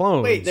her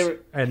clones. Wait,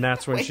 and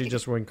that's when she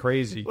just went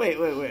crazy. Wait.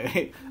 I didn't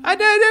say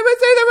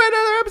that for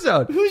another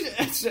episode.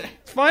 Who's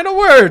Final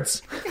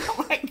words.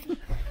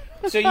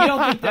 So you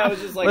don't think that was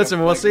just like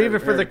Listen, we'll save it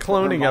for the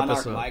cloning her Monarch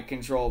episode. Mind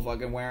control,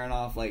 fucking wearing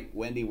off like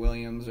Wendy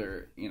Williams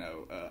or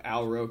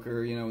Al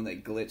Roker, when they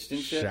glitched and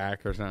shit.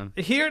 Shaq or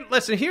something.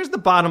 Here's the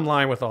bottom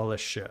line with all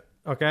this shit.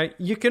 Okay,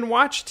 you can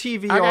watch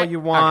TV all you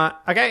want.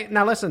 Okay,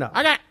 now listen up.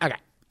 Okay.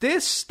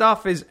 This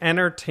stuff is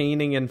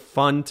entertaining and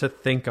fun to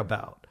think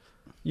about.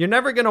 You're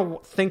never going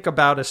to think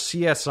about a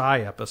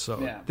CSI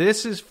episode. Yeah.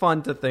 This is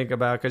fun to think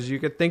about because you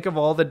could think of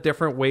all the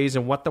different ways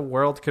and what the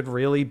world could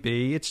really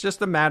be. It's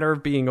just a matter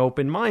of being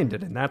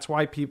open-minded, and that's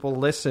why people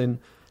listen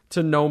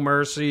to No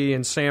Mercy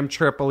and Sam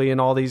Tripoli and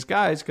all these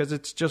guys, because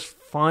it's just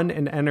fun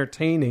and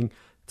entertaining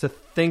to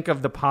think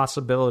of the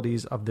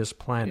possibilities of this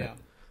planet.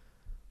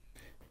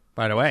 Yeah.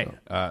 By the way,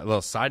 a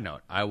little side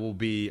note: I will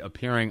be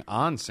appearing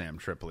on Sam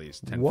Tripoli's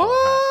Tinfoil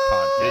What?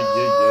 Hat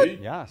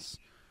podcast. Yes.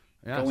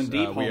 Going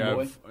deep,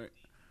 homeboy.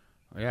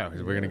 Yeah,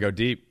 we're going to go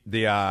deep.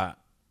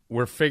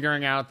 We're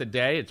figuring out the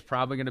day. It's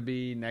probably going to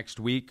be next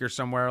week or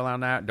somewhere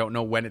around that. Don't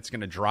know when it's going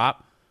to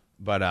drop,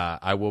 but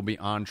I will be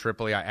on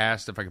Tripoli. I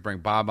asked if I could bring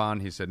Bob on.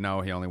 He said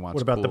no. He only wants.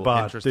 What about cool, the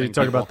bod? interesting Did you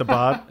talk people. about the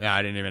bod? Yeah,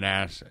 I didn't even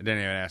ask. I didn't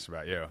even ask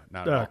about you.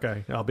 Not at all.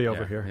 Okay, I'll be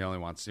over here. He only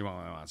wants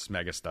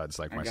mega studs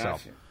like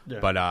myself. you. Yeah.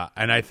 But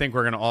and I think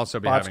we're going to also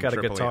be Bod's having got a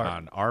Tripoli guitar.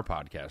 on our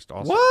podcast.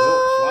 Also,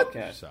 Cool.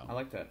 Swapcast. So. I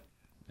like that.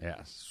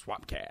 yeah,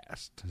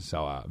 Swapcast.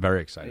 So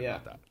very excited Yeah.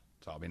 about that.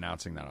 So I'll be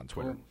announcing that on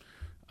Twitter.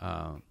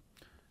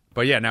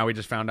 But yeah, now we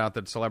just found out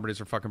that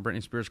celebrities are fucking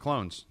Britney Spears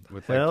clones.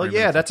 With like Hell 3 yeah,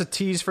 minutes that's a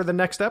tease for the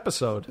next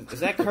episode. Is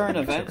that current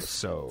events?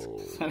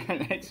 So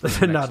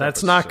No,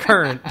 that's not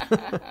current.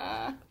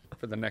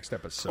 for the next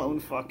episode. Clone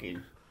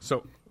fucking.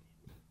 So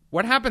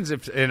what happens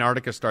if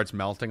Antarctica starts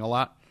melting a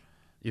lot?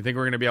 You think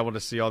we're going to be able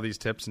to see all these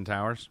tips and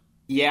towers?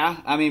 Yeah,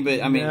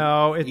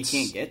 No, you it's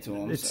can't get to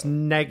them. It's so.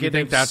 negative. You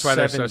think that's why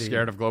they're so 70.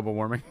 scared of global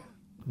warming?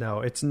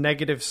 No, it's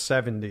negative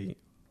 70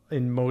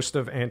 in most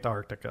of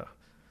Antarctica.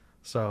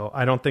 So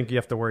I don't think you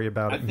have to worry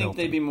about I it think melting.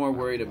 they'd be more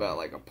worried about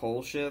like a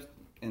pole shift,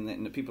 and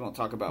then the people don't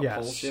talk about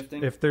pole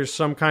shifting. If there's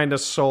some kind of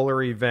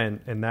solar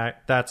event, and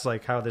that's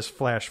like how this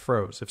flash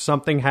froze. If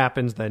something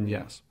happens, then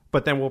yes.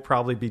 But then we'll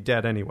probably be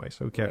dead anyway,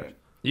 so who cares? Right.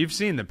 You've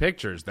seen the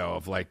pictures, though,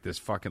 of like this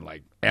fucking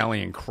like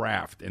alien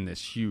craft in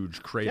this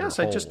huge crater Yes,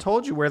 hole. I just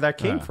told you where that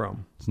came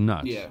from. It's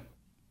nuts. Yeah.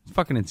 It's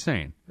fucking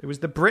insane. It was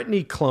the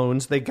Britney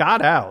clones. They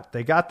got out.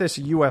 They got this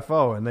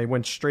UFO, and they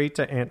went straight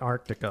to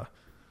Antarctica.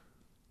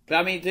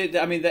 But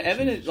the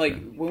evidence,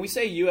 like when we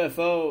say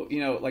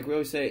UFO, like we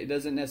always say, it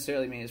doesn't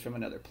necessarily mean it's from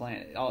another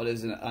planet. All it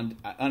is an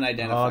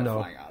unidentified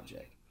flying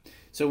object.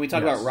 So when we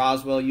talk about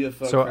Roswell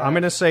UFO, So crash, I'm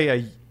going to say a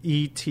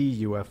ET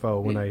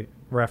UFO when I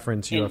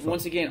reference and UFO.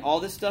 once again, all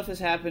this stuff is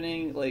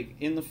happening like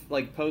in the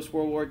post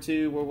World War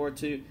II,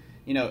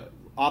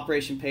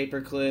 Operation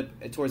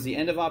Paperclip. Towards the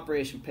end of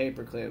Operation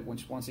Paperclip,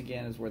 which once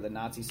again is where the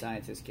Nazi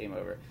scientists came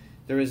over.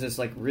 There was this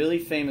like really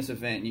famous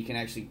event. You can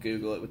actually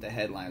Google it with the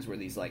headlines where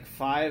these like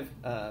 5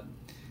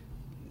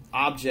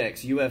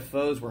 objects,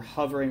 UFOs, were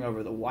hovering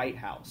over the White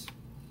House,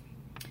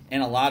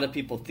 and a lot of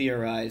people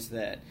theorized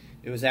that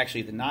it was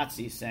actually the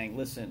Nazis saying,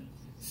 "Listen,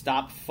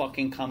 stop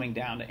fucking coming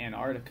down to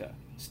Antarctica.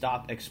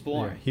 Stop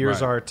exploring.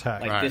 Here's Right. our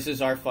attack. Like this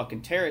is our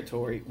fucking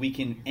territory. We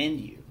can end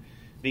you."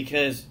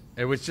 Because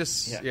It was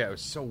just, Yeah. it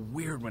was so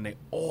weird when they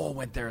all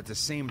went there at the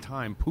same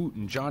time.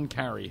 Putin, John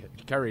Kerry,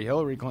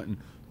 Hillary Clinton,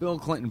 Bill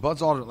Clinton,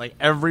 Buzz Aldrin, like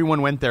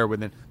everyone went there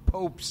within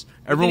popes.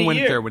 Everyone a went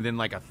year. there within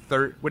like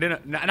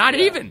not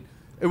even.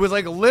 It was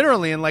like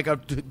literally in like a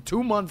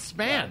 2-month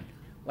span.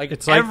 Like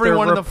It's like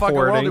everyone they're in the fucking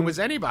world reporting- who was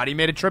anybody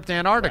made a trip to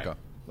Antarctica.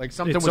 Like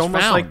something It's was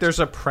almost found. like there's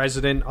a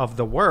president of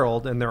the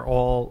world, and they're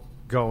all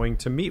going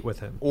to meet with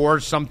him. or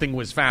something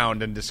was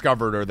found and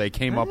discovered, or they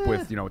came up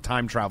with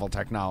time travel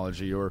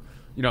technology, or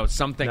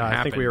something No, happened.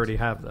 I think we already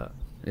have that.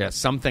 Yeah,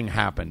 something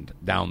happened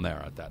down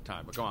there at that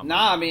time. But go on.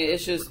 Nah, I mean,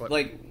 it's just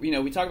like, we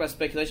talk about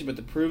speculation, but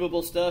the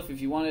provable stuff,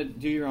 if you want to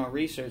do your own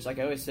research, like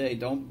I always say,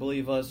 don't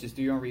believe us, just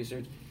do your own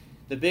research.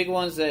 The big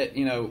ones that,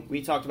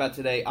 we talked about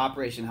today,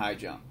 Operation High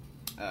Jump,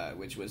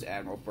 which was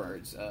Admiral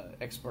Byrd's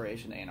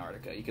exploration to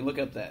Antarctica. You can look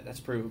up that. That's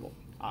provable.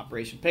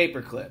 Operation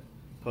Paperclip,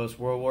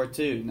 post-World War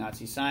II,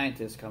 Nazi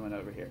scientists coming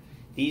over here.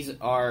 These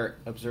are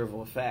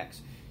observable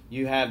effects.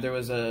 There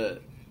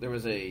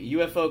was a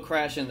UFO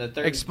crash in the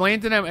 30s.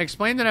 Explain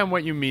to them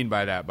what you mean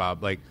by that,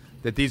 Bob. Like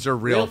that these are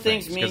real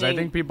things, because meaning I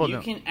think people you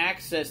don't. can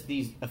access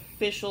these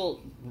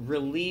official,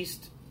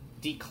 released,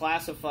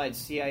 declassified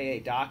CIA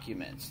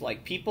documents.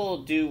 Like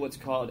people do what's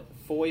called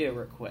FOIA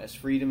requests,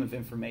 Freedom of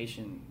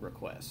Information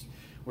requests,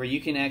 where you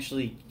can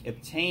actually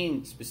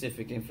obtain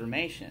specific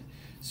information.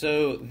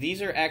 So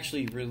these are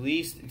actually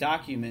released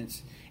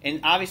documents, and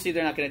obviously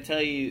they're not going to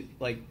tell you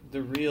like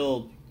the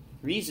real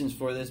reasons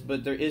for this,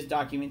 but there is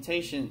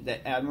documentation that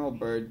Admiral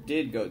Byrd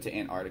did go to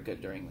Antarctica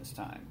during this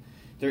time.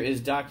 There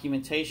is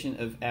documentation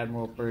of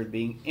Admiral Byrd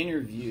being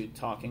interviewed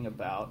talking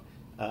about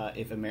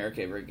if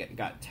America ever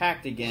got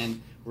attacked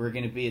again, we're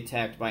going to be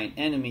attacked by an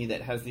enemy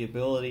that has the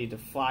ability to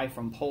fly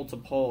from pole to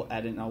pole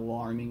at an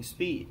alarming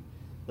speed.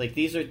 Like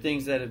these are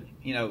things that have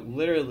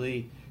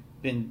literally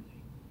been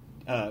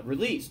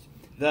released.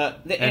 The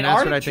And Antarctic that's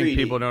what I think Treaty,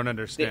 people don't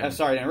understand. I'm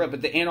sorry to interrupt,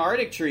 but the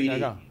Antarctic Treaty,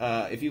 No.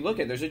 if you look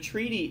at, there's a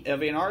treaty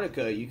of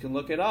Antarctica, you can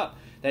look it up,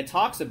 that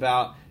talks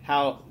about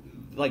how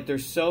like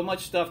there's so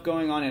much stuff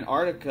going on in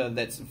Antarctica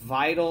that's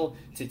vital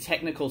to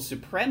technical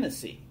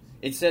supremacy.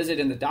 It says it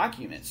in the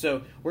document.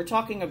 So we're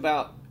talking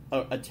about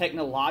a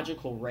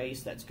technological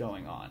race that's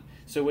going on.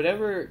 So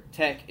whatever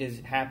tech is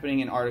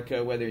happening in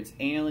Antarctica, whether it's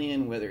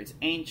alien, whether it's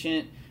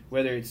ancient,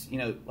 whether it's,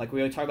 like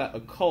we always talk about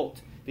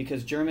occult,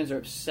 because Germans are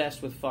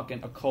obsessed with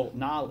fucking occult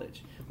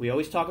knowledge. We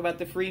always talk about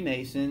the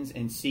Freemasons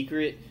and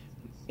secret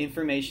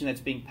information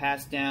that's being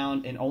passed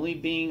down and only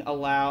being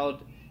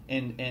allowed,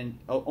 and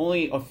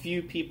only a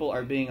few people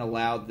are being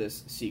allowed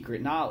this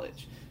secret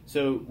knowledge.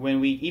 So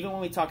when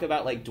we talk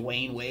about like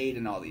Dwayne Wade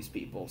and all these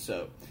people,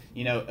 so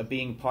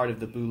being part of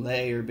the Boule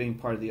or being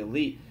part of the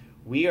elite,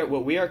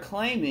 what we are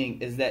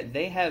claiming is that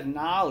they have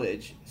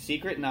knowledge,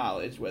 secret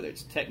knowledge, whether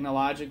it's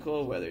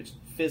technological, whether it's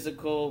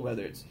physical,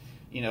 whether it's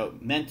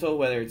mental,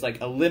 whether it's like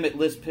a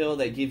limitless pill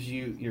that gives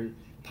you your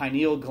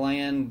pineal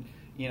gland,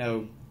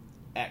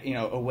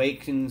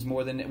 awakens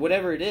more than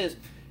whatever it is.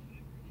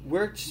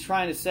 We're just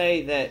trying to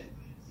say that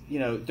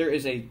there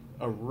is a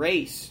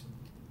race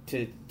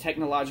to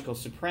technological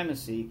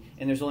supremacy,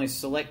 and there's only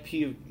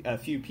a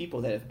few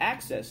people that have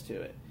access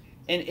to it.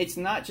 And it's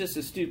not just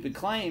a stupid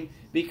claim,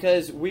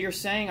 because we are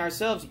saying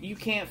ourselves, you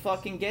can't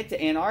fucking get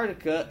to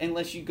Antarctica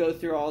unless you go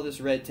through all this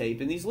red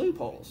tape and these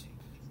loopholes,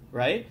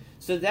 right?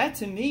 So that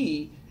to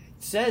me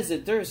says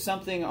that there's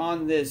something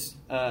on this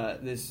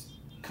this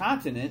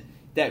continent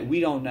that we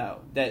don't know,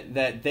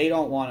 that they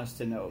don't want us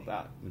to know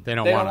about. They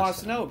don't want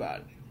us to know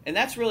about it. And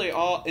that's really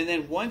all. And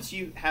then once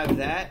you have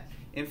that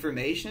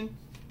information,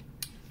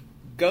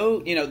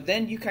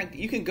 then you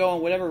can go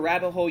on whatever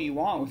rabbit hole you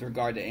want with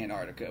regard to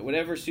Antarctica,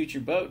 whatever suits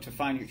your boat to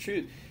find your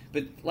truth.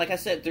 But like I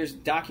said, there's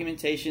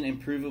documentation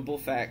and provable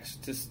facts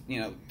to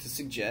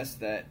suggest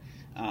that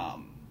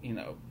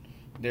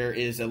there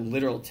is a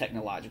literal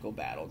technological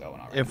battle going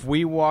on. If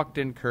we walked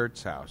in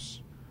Kurt's house,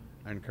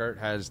 and Kurt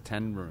has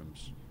 10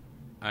 rooms,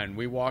 and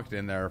we walked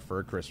in there for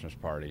a Christmas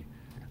party,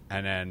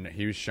 and then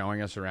he was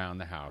showing us around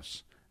the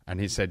house, and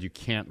he said, "You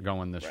can't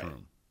go in this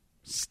room.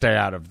 Stay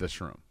out of this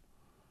room."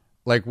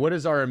 Like, what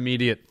is our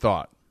immediate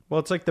thought? Well,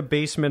 it's like the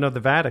basement of the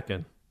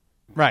Vatican.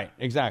 Right,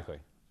 exactly.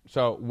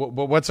 So,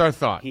 what's our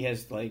thought? He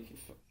has, like...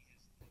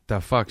 The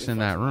fuck's in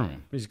that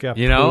room? He's got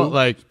he's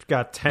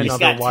got 10 he's other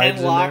got wives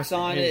 10 locks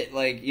on it.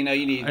 Like, you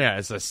need... Yeah,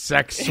 it's a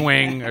sex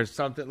swing or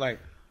something. Like,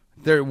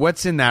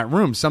 what's in that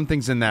room?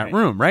 Something's in that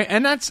room, right?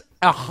 And that's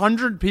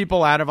 100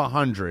 people out of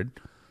 100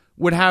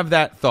 would have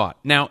that thought.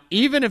 Now,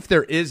 even if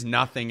there is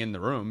nothing in the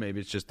room,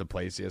 maybe it's just the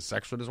place he has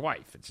sex with his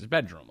wife. It's his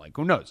bedroom. Like,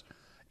 who knows?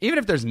 Even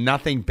if there's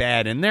nothing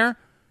bad in there,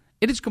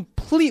 it is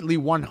completely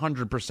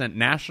 100%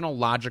 national,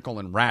 logical,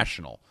 and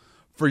rational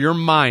for your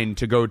mind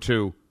to go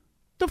to,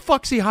 the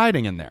fuck's he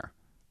hiding in there,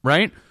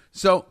 right?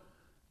 So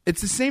it's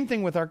the same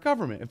thing with our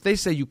government. If they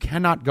say you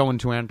cannot go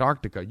into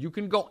Antarctica, you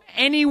can go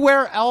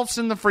anywhere else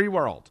in the free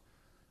world.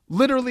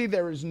 Literally,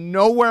 there is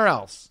nowhere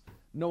else.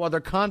 No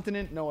other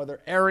continent, no other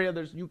area.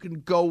 You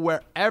can go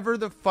wherever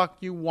the fuck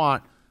you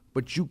want,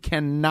 but you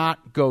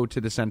cannot go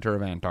to the center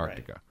of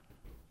Antarctica.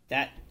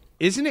 Right.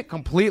 Isn't it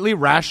completely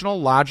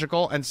rational,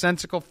 logical, and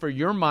sensical for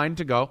your mind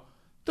to go,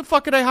 the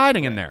fuck are they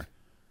hiding in there?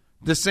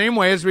 The same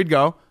way as we'd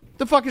go,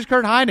 the fuck is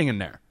Kurt hiding in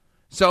there?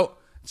 So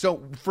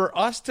for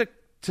us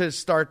to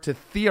start to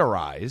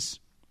theorize,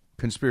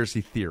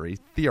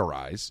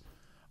 theorize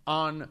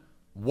on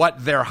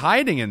what they're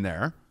hiding in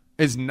there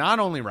is not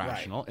only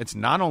rational, it's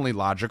not only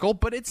logical,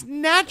 but it's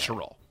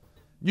natural.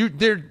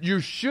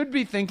 You should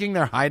be thinking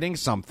they're hiding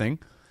something.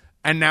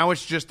 And now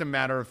it's just a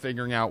matter of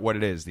figuring out what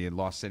it is, the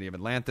lost city of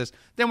Atlantis.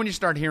 Then when you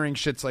start hearing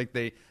shits like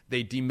they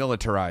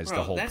demilitarized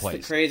the whole place.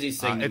 That's the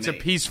craziest thing to It's me. a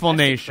peaceful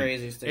nation. The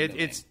craziest thing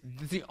It's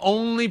the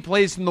only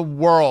place in the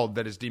world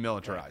that is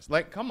demilitarized.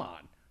 Like, come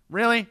on.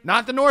 Really?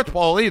 Not the North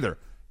Pole either.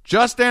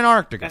 Just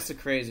Antarctica. That's the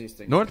craziest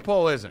thing. North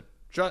Pole isn't.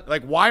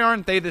 Why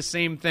aren't they the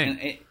same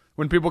thing?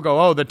 When people go,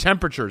 oh, the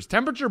temperatures.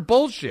 Temperature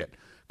bullshit.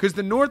 Because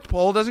the North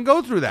Pole doesn't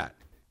go through that.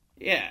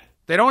 Yeah.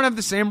 They don't have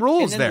the same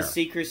rules and then there. The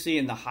secrecy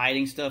and the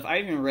hiding stuff. I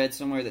even read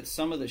somewhere that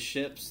some of the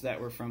ships that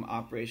were from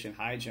Operation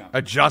High Jump.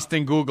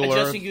 Adjusting Google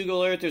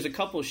Earth. There's a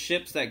couple of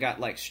ships that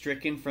got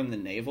stricken from the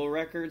naval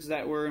records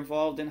that were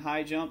involved in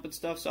High Jump and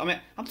stuff. So, I mean,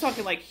 I'm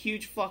talking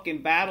huge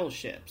fucking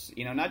battleships.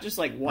 Not just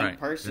one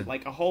person.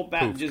 Like a whole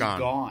battle just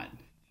gone.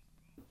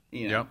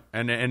 Yep.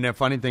 And the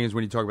funny thing is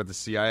when you talk about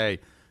the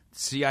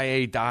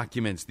CIA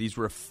documents, these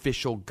were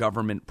official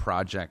government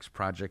projects,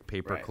 Project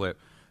Paperclip.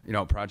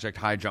 Project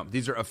High Jump.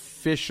 These are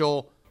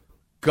official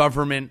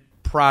government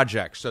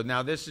projects. So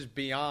now this is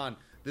beyond.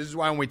 This is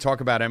why when we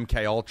talk about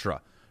MK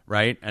Ultra,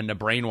 right, and the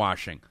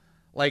brainwashing,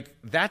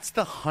 that's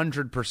the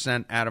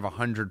 100% out of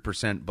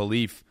 100%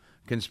 belief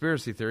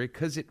conspiracy theory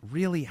because it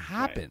really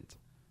happened.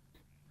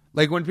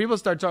 Right. When people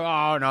start talking,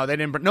 oh no, they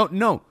didn't.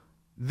 No,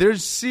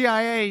 there's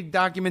CIA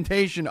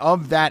documentation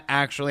of that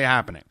actually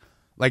happening.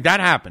 That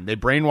happened. They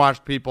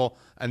brainwashed people,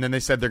 and then they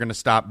said they're going to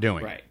stop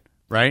doing it.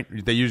 Right?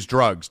 They use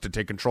drugs to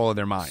take control of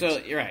their minds. So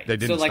you're right. They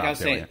didn't stop I was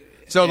doing saying,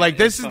 it. So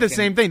this is the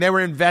same thing. They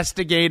were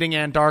investigating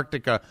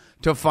Antarctica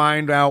to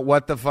find out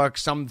what the fuck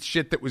some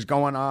shit that was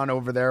going on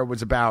over there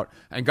was about,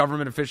 and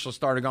government officials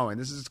started going.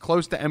 This is as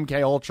close to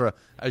MK Ultra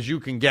as you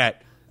can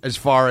get as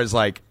far as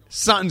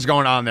something's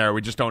going on there.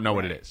 We just don't know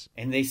what it is.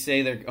 And they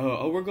say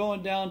we're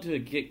going down to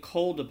get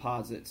coal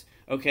deposits.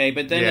 Okay,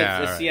 but then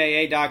Yeah, the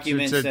CIA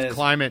document So it's says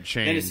climate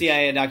change. Then the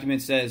CIA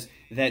document says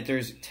that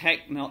there's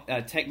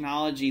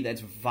technology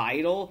that's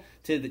vital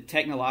to the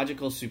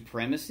technological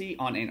supremacy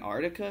on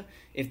Antarctica.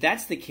 If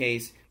that's the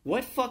case,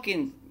 what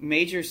fucking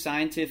major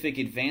scientific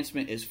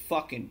advancement is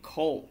fucking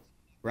coal,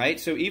 right?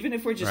 So even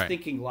if we're just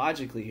thinking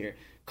logically here,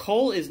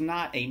 coal is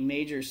not a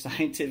major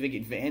scientific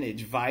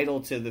advantage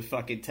vital to the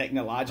fucking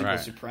technological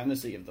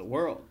supremacy of the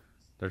world.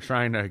 They're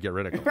trying to get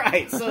rid of coal.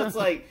 Right, so it's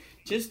like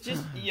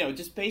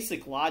just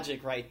basic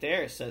logic right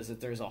there says that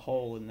there's a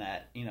hole in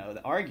that,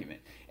 the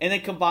argument. And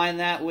then combine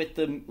that with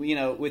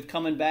with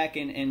coming back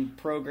and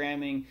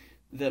programming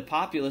the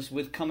populace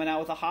with coming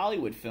out with a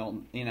Hollywood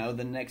film,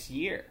 the next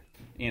year,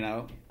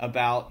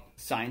 about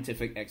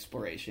scientific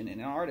exploration in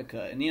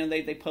Antarctica. And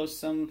they post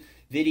some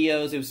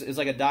videos. It was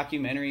like a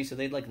documentary, so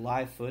they'd like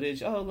live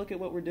footage. Oh, look at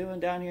what we're doing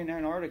down here in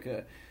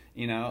Antarctica,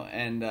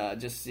 and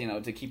just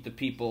to keep the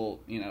people,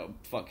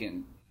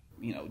 fucking,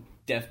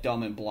 deaf,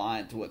 dumb, and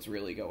blind to what's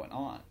really going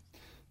on.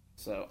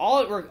 So all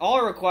it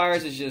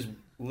requires is just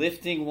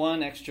lifting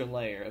one extra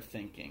layer of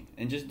thinking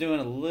and just doing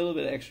a little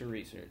bit of extra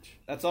research.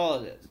 That's all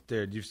it is.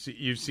 Dude,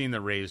 you've seen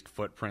the raised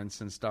footprints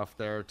and stuff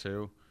there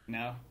too?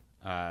 No.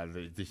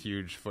 The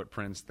huge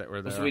footprints that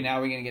were there. So now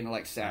we're gonna get into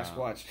like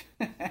Sasquatch.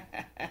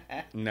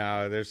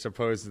 No, there's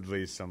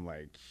supposedly some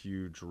like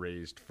huge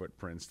raised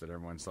footprints that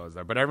everyone saws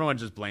there, but everyone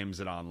just blames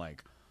it on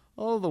like,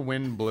 the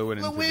wind blew it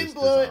into this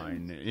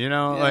design.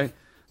 Like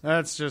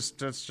that's just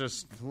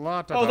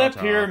that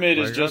pyramid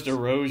is just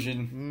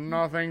erosion.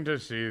 Nothing to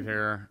see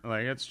here.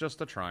 Like it's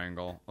just a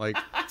triangle. Like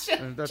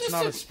that's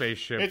not a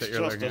spaceship that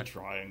you're looking at. It's just a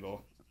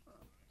triangle.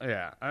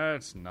 Yeah,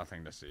 it's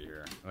nothing to see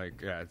here.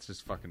 Like, it's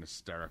just fucking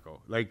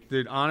hysterical. Like,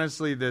 dude,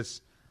 honestly,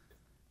 this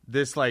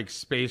like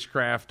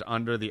spacecraft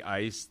under the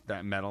ice,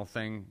 that metal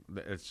thing,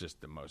 it's just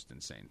the most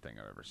insane thing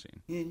I've ever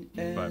seen.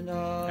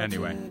 But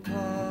anyway,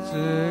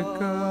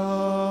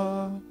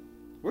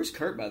 where's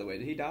Kurt? By the way,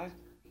 did he die?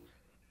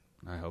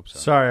 I hope so.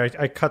 Sorry,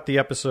 I cut the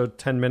episode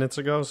 10 minutes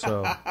ago,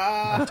 so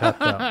I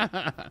tapped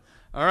out.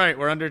 All right,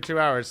 we're under 2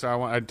 hours,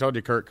 so I told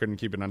you Kurt couldn't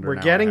keep it under. We're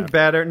getting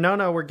better.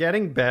 No, we're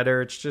getting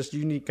better. It's just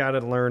you got to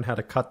learn how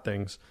to cut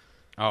things.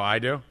 Oh, I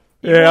do?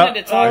 You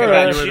wanted to talk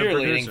about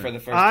cheerleading for the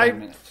first 10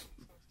 minutes.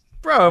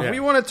 Bro, if we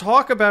want to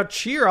talk about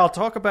cheer, I'll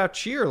talk about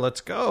cheer. Let's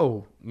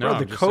go. No,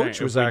 the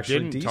coach was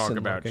actually decent. If we didn't talk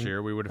about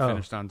cheer, we would have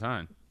finished on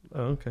time.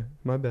 Oh, okay.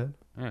 My bad.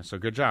 Yeah, so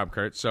good job,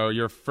 Kurt. So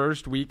your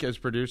first week as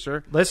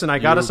producer. Listen, I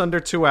got us under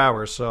 2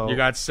 hours, so. You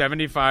got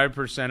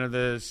 75% of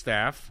the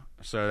staff.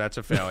 So that's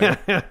a failure.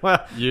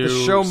 Well, you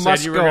the show said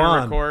must you were go going on.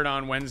 to record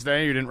on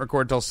Wednesday. You didn't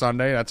record till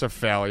Sunday. That's a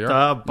failure.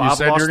 Bob you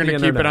said you were going to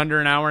keep it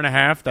under an hour and a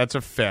half. That's a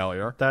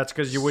failure. That's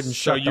because you wouldn't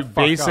so shut you the fuck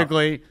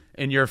basically, up.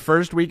 in your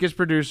first week as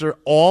producer,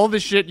 all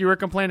the shit you were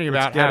complaining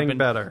about getting happened.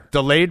 better.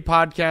 Delayed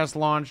podcast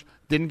launch,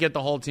 didn't get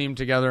the whole team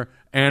together,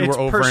 and It's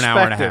we're over an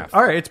hour and a half.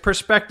 All right, it's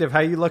perspective,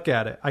 how you look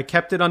at it. I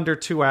kept it under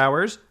 2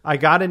 hours. I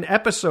got an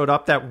episode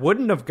up that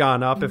wouldn't have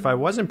gone up if I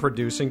wasn't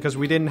producing because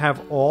we didn't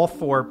have all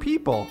 4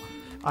 people.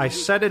 I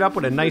set it up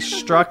with a nice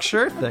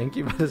structure. Thank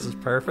you. This is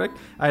perfect.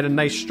 I had a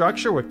nice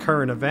structure with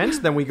current events.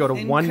 Then we go to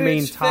one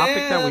main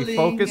topic that we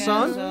focus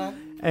on.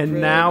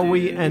 And now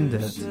we end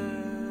it.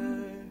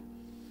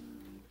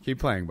 Keep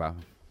playing, Bob.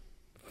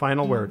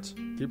 Final words.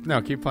 Keep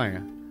playing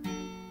it.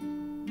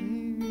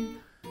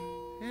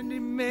 And he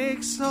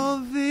makes all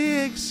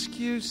the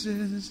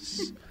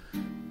excuses,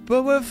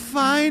 but we're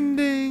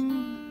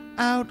finding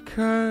out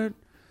Kurt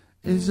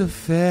is a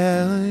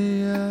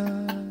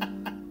failure.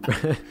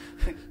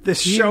 This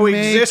show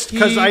exists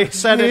because I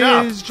set it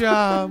up. His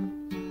job,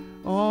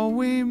 or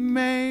we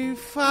may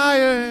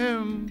fire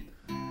him.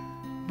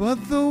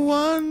 But the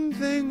one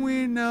thing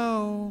we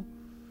know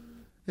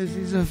is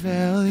he's a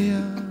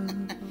failure.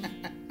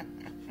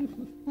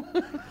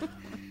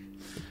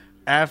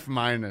 F-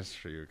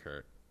 for you,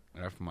 Kurt.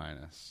 F-.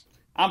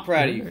 I'm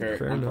proud of you, Kurt.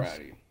 Fair I'm enough. proud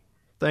of you.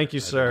 Thank you,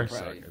 sir.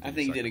 I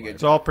think you did a good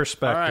It's job. all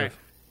perspective.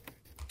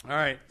 All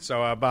right.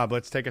 So, Bob,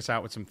 let's take us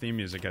out with some theme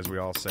music as we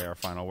all say our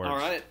final words. All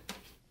right.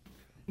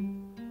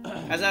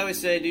 As I always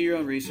say, do your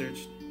own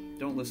research.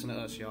 Don't listen to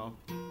us, y'all.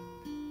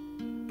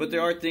 But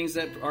there are things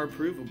that are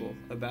provable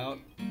about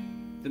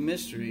the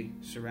mystery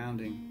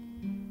surrounding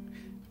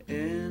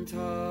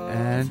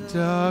Antarctica.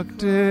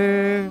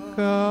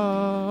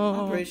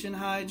 Operation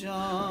High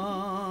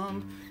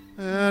Jump.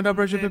 And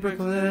Operation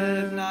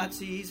Paperclip,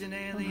 Nazis and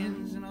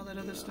aliens and all that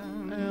other stuff.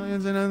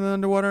 Aliens in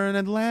underwater in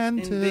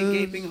Atlantis. In big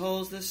gaping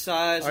holes the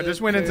size I just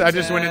of went into like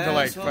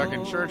Kurt's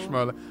fucking asshole. church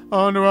mode.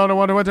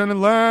 Underwater in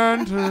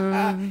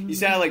Atlantis. You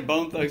sound like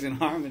Bone Thugs in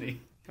Harmony.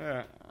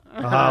 Yeah.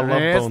 I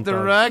love It's Bone the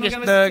Thugs. rugged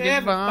I'm gonna say thuggish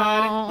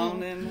everybody bone.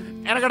 on in.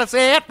 And I'm gonna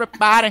say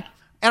everybody.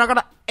 And I'm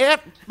gonna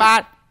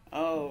everybody.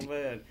 Oh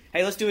man!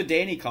 Hey, let's do a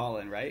Danny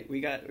call-in, right?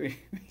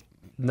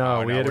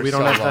 No, we we're don't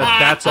so have low. that.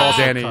 That's all.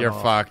 Danny, you're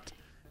fucked.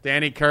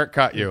 Danny, Kurt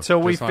cut you.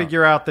 Until we Just wanna-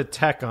 figure out the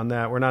tech on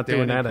that, we're not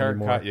doing Danny, that Kurt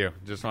anymore. cut you.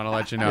 Just want to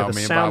let you know. Yeah, the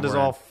me and sound Bob is were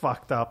in. all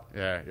fucked up.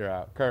 Yeah, you're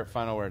out. Kurt,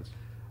 final words.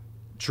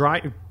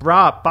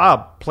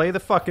 Bob, play the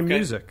fucking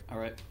music. All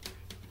right.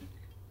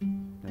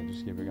 Yeah,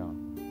 just keep it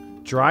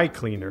going. Dry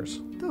cleaners.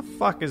 What the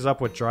fuck is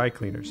up with dry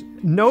cleaners?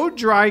 No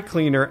dry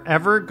cleaner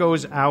ever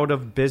goes out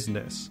of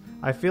business.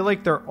 I feel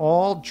like they're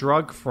all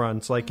drug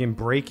fronts, like in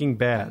Breaking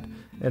Bad.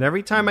 And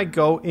every time I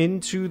go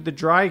into the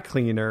dry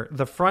cleaner,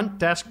 the front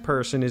desk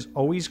person is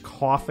always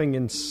coughing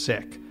and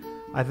sick.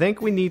 I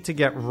think we need to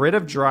get rid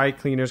of dry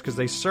cleaners because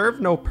they serve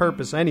no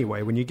purpose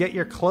anyway. When you get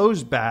your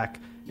clothes back,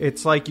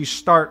 it's like you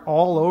start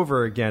all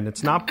over again.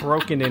 It's not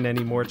broken in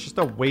anymore. It's just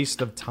a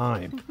waste of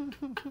time.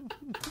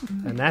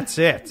 And that's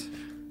it.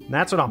 And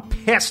that's what I'm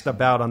pissed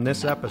about on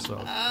this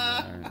episode.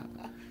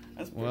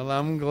 Well,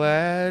 I'm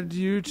glad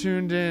you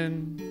tuned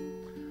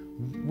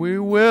in. We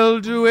will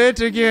do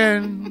it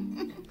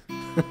again.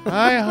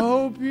 I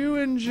hope you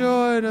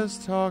enjoyed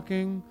us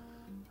talking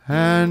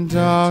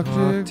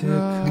Antarctica.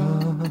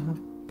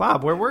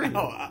 Bob, where were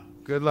you?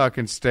 Good luck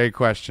and stay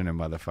questioning,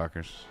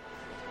 motherfuckers.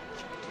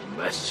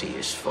 Mercy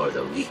is for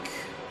the weak.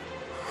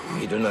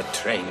 We do not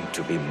train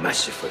to be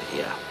merciful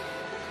here.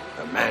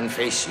 A man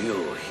face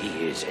you,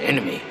 he is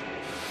enemy.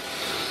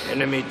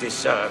 Enemy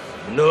deserve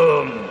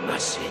no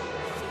mercy.